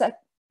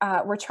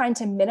we're trying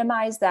to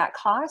minimize that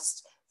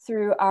cost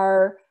through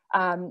our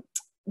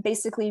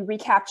basically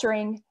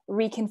recapturing,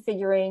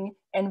 reconfiguring,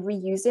 and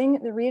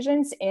reusing the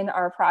reagents in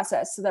our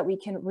process so that we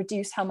can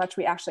reduce how much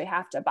we actually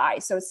have to buy.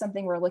 So it's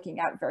something we're looking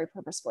at very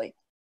purposefully.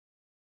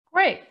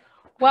 Great.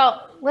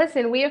 Well,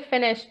 listen, we have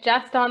finished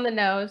just on the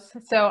nose.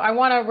 So I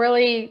want to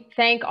really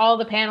thank all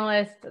the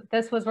panelists.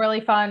 This was really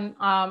fun.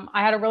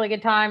 I had a really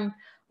good time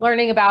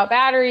learning about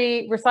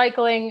battery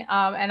recycling,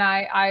 and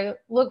I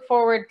look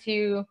forward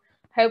to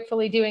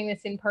hopefully doing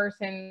this in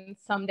person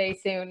someday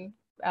soon,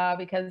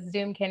 because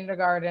Zoom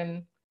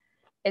kindergarten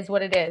is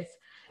what it is.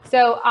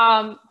 So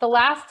the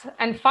last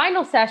and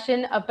final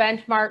session of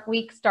Benchmark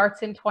Week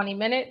starts in 20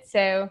 minutes.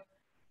 So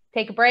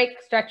take a break,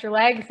 stretch your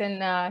legs,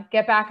 and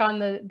get back on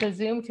the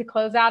Zoom to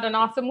close out an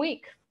awesome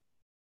week.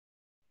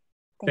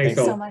 Thanks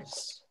so much.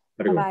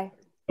 Bye-bye. Bye-bye.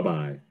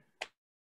 Bye-bye.